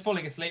 I'm just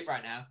falling asleep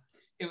right now.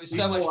 It was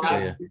so much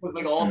fun. It was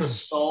like all the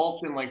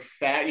salt and like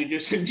fat you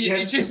just ingest.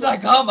 It's just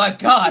like, oh my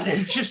god!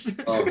 It's just,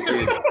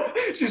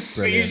 just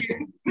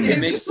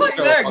it's just like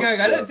there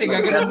going. I don't think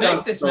I'm gonna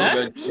make this,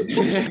 man.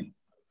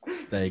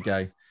 There you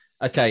go.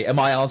 Okay, am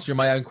I answering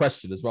my own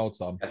question as well,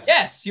 Tom?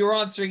 Yes, you're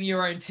answering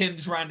your own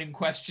Tim's random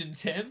question,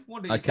 Tim.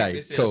 What do you think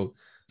this is?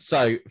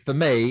 So for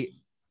me,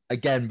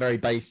 again, very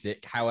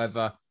basic.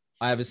 However,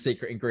 I have a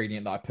secret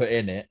ingredient that I put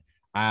in it,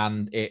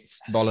 and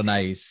it's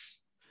bolognese.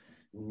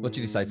 What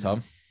did you say,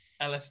 Tom?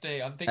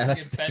 LSD. I'm thinking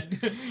LSD. of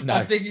Ben. No.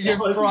 I'm thinking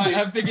of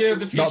I'm thinking of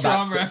the Not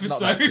that Futurama not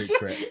that episode.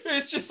 secret.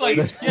 It's just like,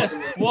 yes,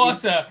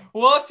 water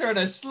and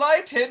a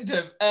slight hint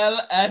of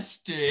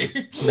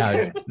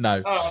LSD.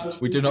 No. Oh,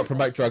 We do not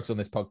promote drugs on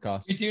this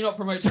podcast. We do not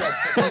promote drugs,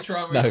 but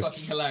Futurama is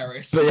fucking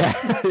hilarious. But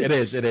yeah, it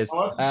is. Unless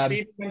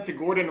it's feeding to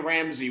Gordon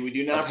Ramsay, we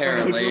do not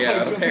promote Apparently,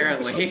 drugs.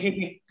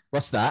 apparently.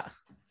 What's that?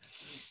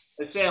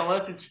 I say,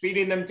 unless it's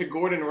feeding them to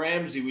Gordon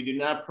Ramsay, we do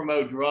not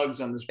promote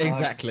drugs on this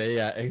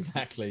podcast.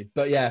 Exactly.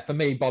 But yeah, for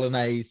me,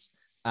 bolognese,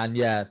 and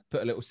yeah,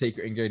 put a little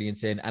secret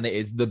ingredients in, and it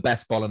is the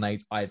best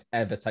bolognese I've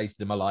ever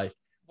tasted in my life.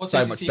 What's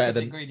so the much secret better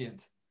than.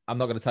 ingredient? I'm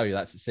not going to tell you.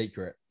 That's a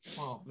secret.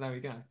 Well, there we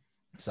go.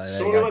 So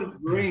there you go. Soylent's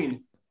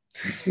green.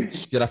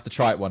 You'll have to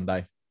try it one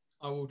day.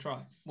 I will try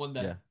one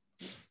day.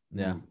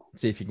 Yeah.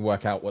 See if you can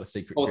work out what a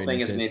secret Whole thing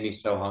ingredient has is. made me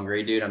so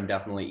hungry, dude. I'm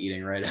definitely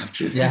eating right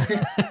after this.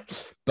 Yeah.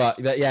 but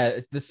yeah,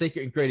 it's the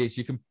secret ingredients.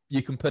 You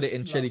can put it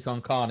in It's chili love.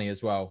 con carne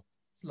as well.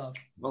 It's love.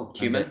 Oh,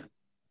 cumin.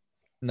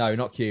 No,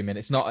 not cumin.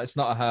 It's not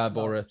a herb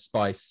or a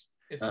spice.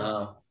 It's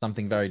love.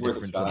 Something very Worth a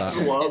different to shot. It's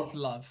that. love. It's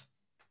love.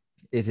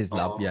 It is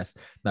love, Oh. yes.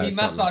 No, He it's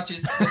not love.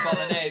 massages the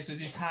bolognese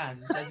with his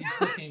hands as he's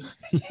cooking.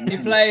 He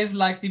plays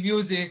like the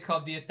music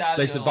of the Italian.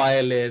 Plays the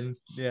violin.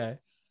 Yeah.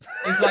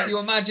 It's like you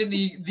imagine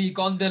the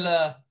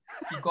gondola.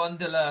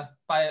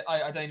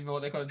 I don't even know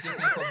what they call it. Just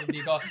call them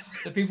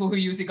the people who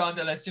use the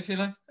gondolas. Do you feel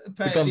like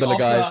The gondola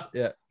guys.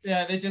 Yeah.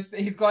 Yeah,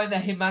 he's going there.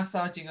 He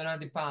massaging around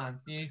the pan.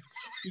 He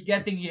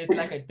getting it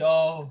like a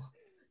dough,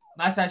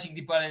 massaging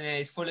the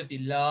bolognese full of the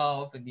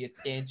love and the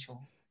attention.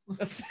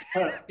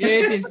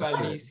 It is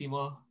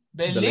bellissimo.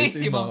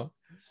 Bellissimo.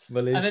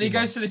 And then he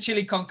goes to the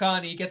chili con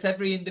carne. He gets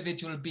every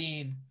individual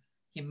bean.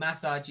 He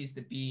massages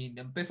the bean,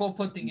 and before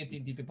putting it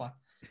into the pot,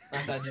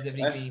 massages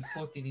every bean,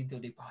 putting into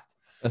the pot.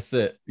 That's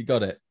it. You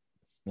got it.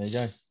 There you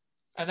go.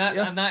 And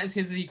that is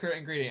his secret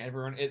ingredient,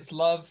 everyone. It's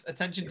love,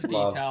 attention to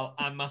Love. detail,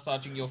 and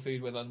massaging your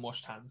food with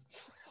unwashed hands.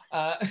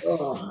 Thomas,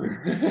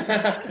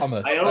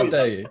 I how always-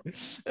 dare you?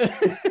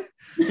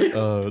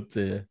 Oh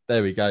dear.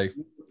 There we go.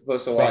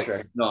 Supposed to watch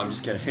Right. her. No, I'm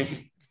just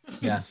kidding.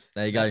 Yeah,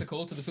 there you go. That's a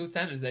call to the Food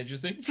Standards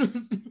Agency.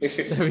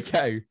 There we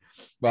go.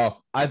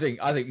 Well, I think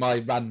my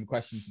random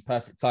question's the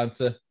perfect time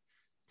to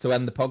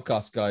end the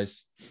podcast,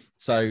 guys.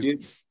 So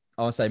Dude.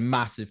 I want to say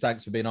massive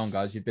thanks for being on,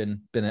 guys. You've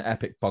been an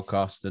epic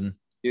podcast and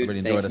Dude,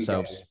 really thank enjoyed you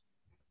ourselves. guys.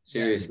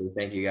 Seriously,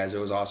 thank you guys. It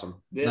was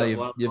awesome. Yeah, No,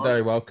 well, you're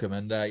very welcome,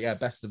 and yeah,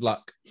 best of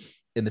luck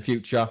in the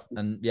future.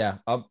 And yeah,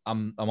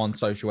 I'm on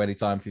social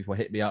anytime. If people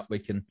hit me up, we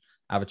can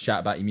have a chat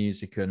about your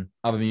music and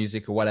other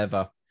music or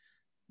whatever.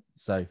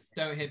 So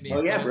Don't hit me.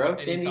 Oh, yeah, I don't bro.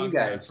 want any Same to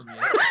you time for it guys. from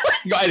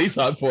you. got any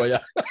time for you.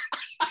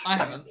 I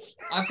haven't.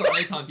 I've got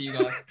no time for you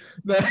guys.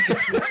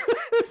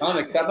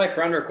 Accept my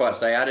friend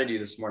request. I added you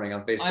this morning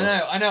on Facebook.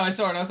 I know. I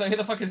saw it. I was like, who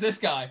the fuck is this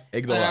guy?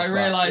 Ignore and that I twat.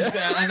 realized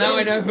that, and now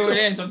I know who it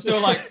is. I'm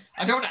still like,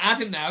 I don't want to add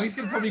him now. He's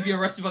going to probably be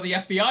arrested by the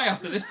FBI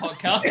after this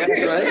podcast.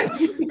 Yeah, right?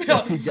 There you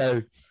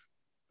go.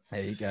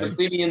 There you go. You'll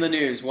see me in the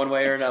news one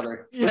way or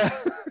another. Yeah.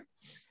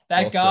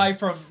 That Awesome. guy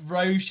from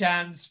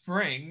Roshan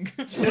Spring.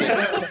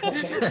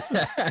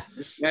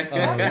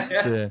 Oh,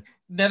 dear.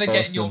 Never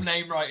getting your Awesome.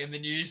 name right in the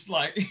news.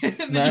 Like, in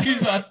the No.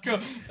 news article,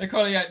 they're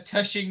calling it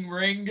Tushing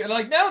Ring.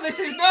 Like, no, this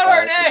is not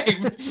our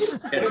name.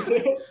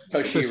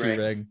 Tushy Tushy ring.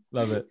 ring.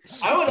 Love it.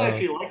 I would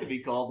actually like to be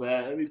called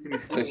that. That'd be pretty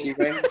Tushy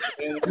funny.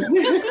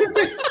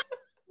 ring.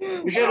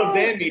 We should have a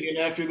band meeting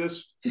after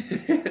this.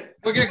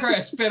 We're going to create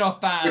a spin-off We're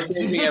band.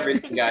 changing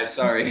everything, guys.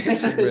 Sorry.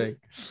 Tushy ring.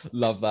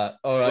 Love that.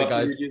 All right,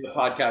 Welcome guys. to do the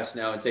podcast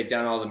now and take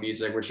down all the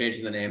music. We're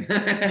changing the name.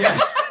 There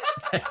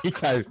you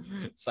go.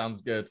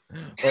 Sounds good.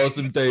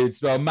 Awesome,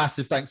 dudes. Well,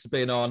 massive thanks for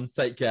being on.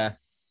 Take care.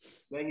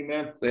 Thank you,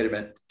 man. Later,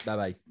 man.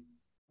 Bye-bye.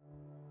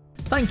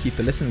 Thank you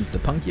for listening to the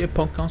Punkio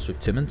podcast with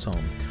Tim and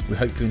Tom. We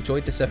hope you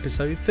enjoyed this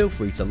episode. Feel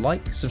free to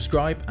like,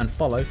 subscribe, and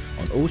follow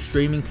on all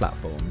streaming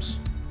platforms.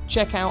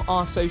 Check out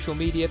our social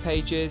media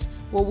pages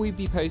where we'll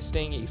be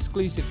posting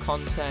exclusive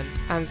content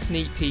and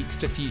sneak peeks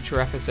to future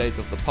episodes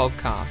of the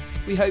podcast.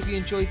 We hope you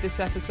enjoyed this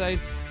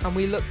episode and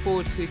we look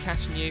forward to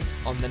catching you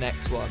on the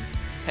next one.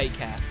 Take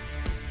care.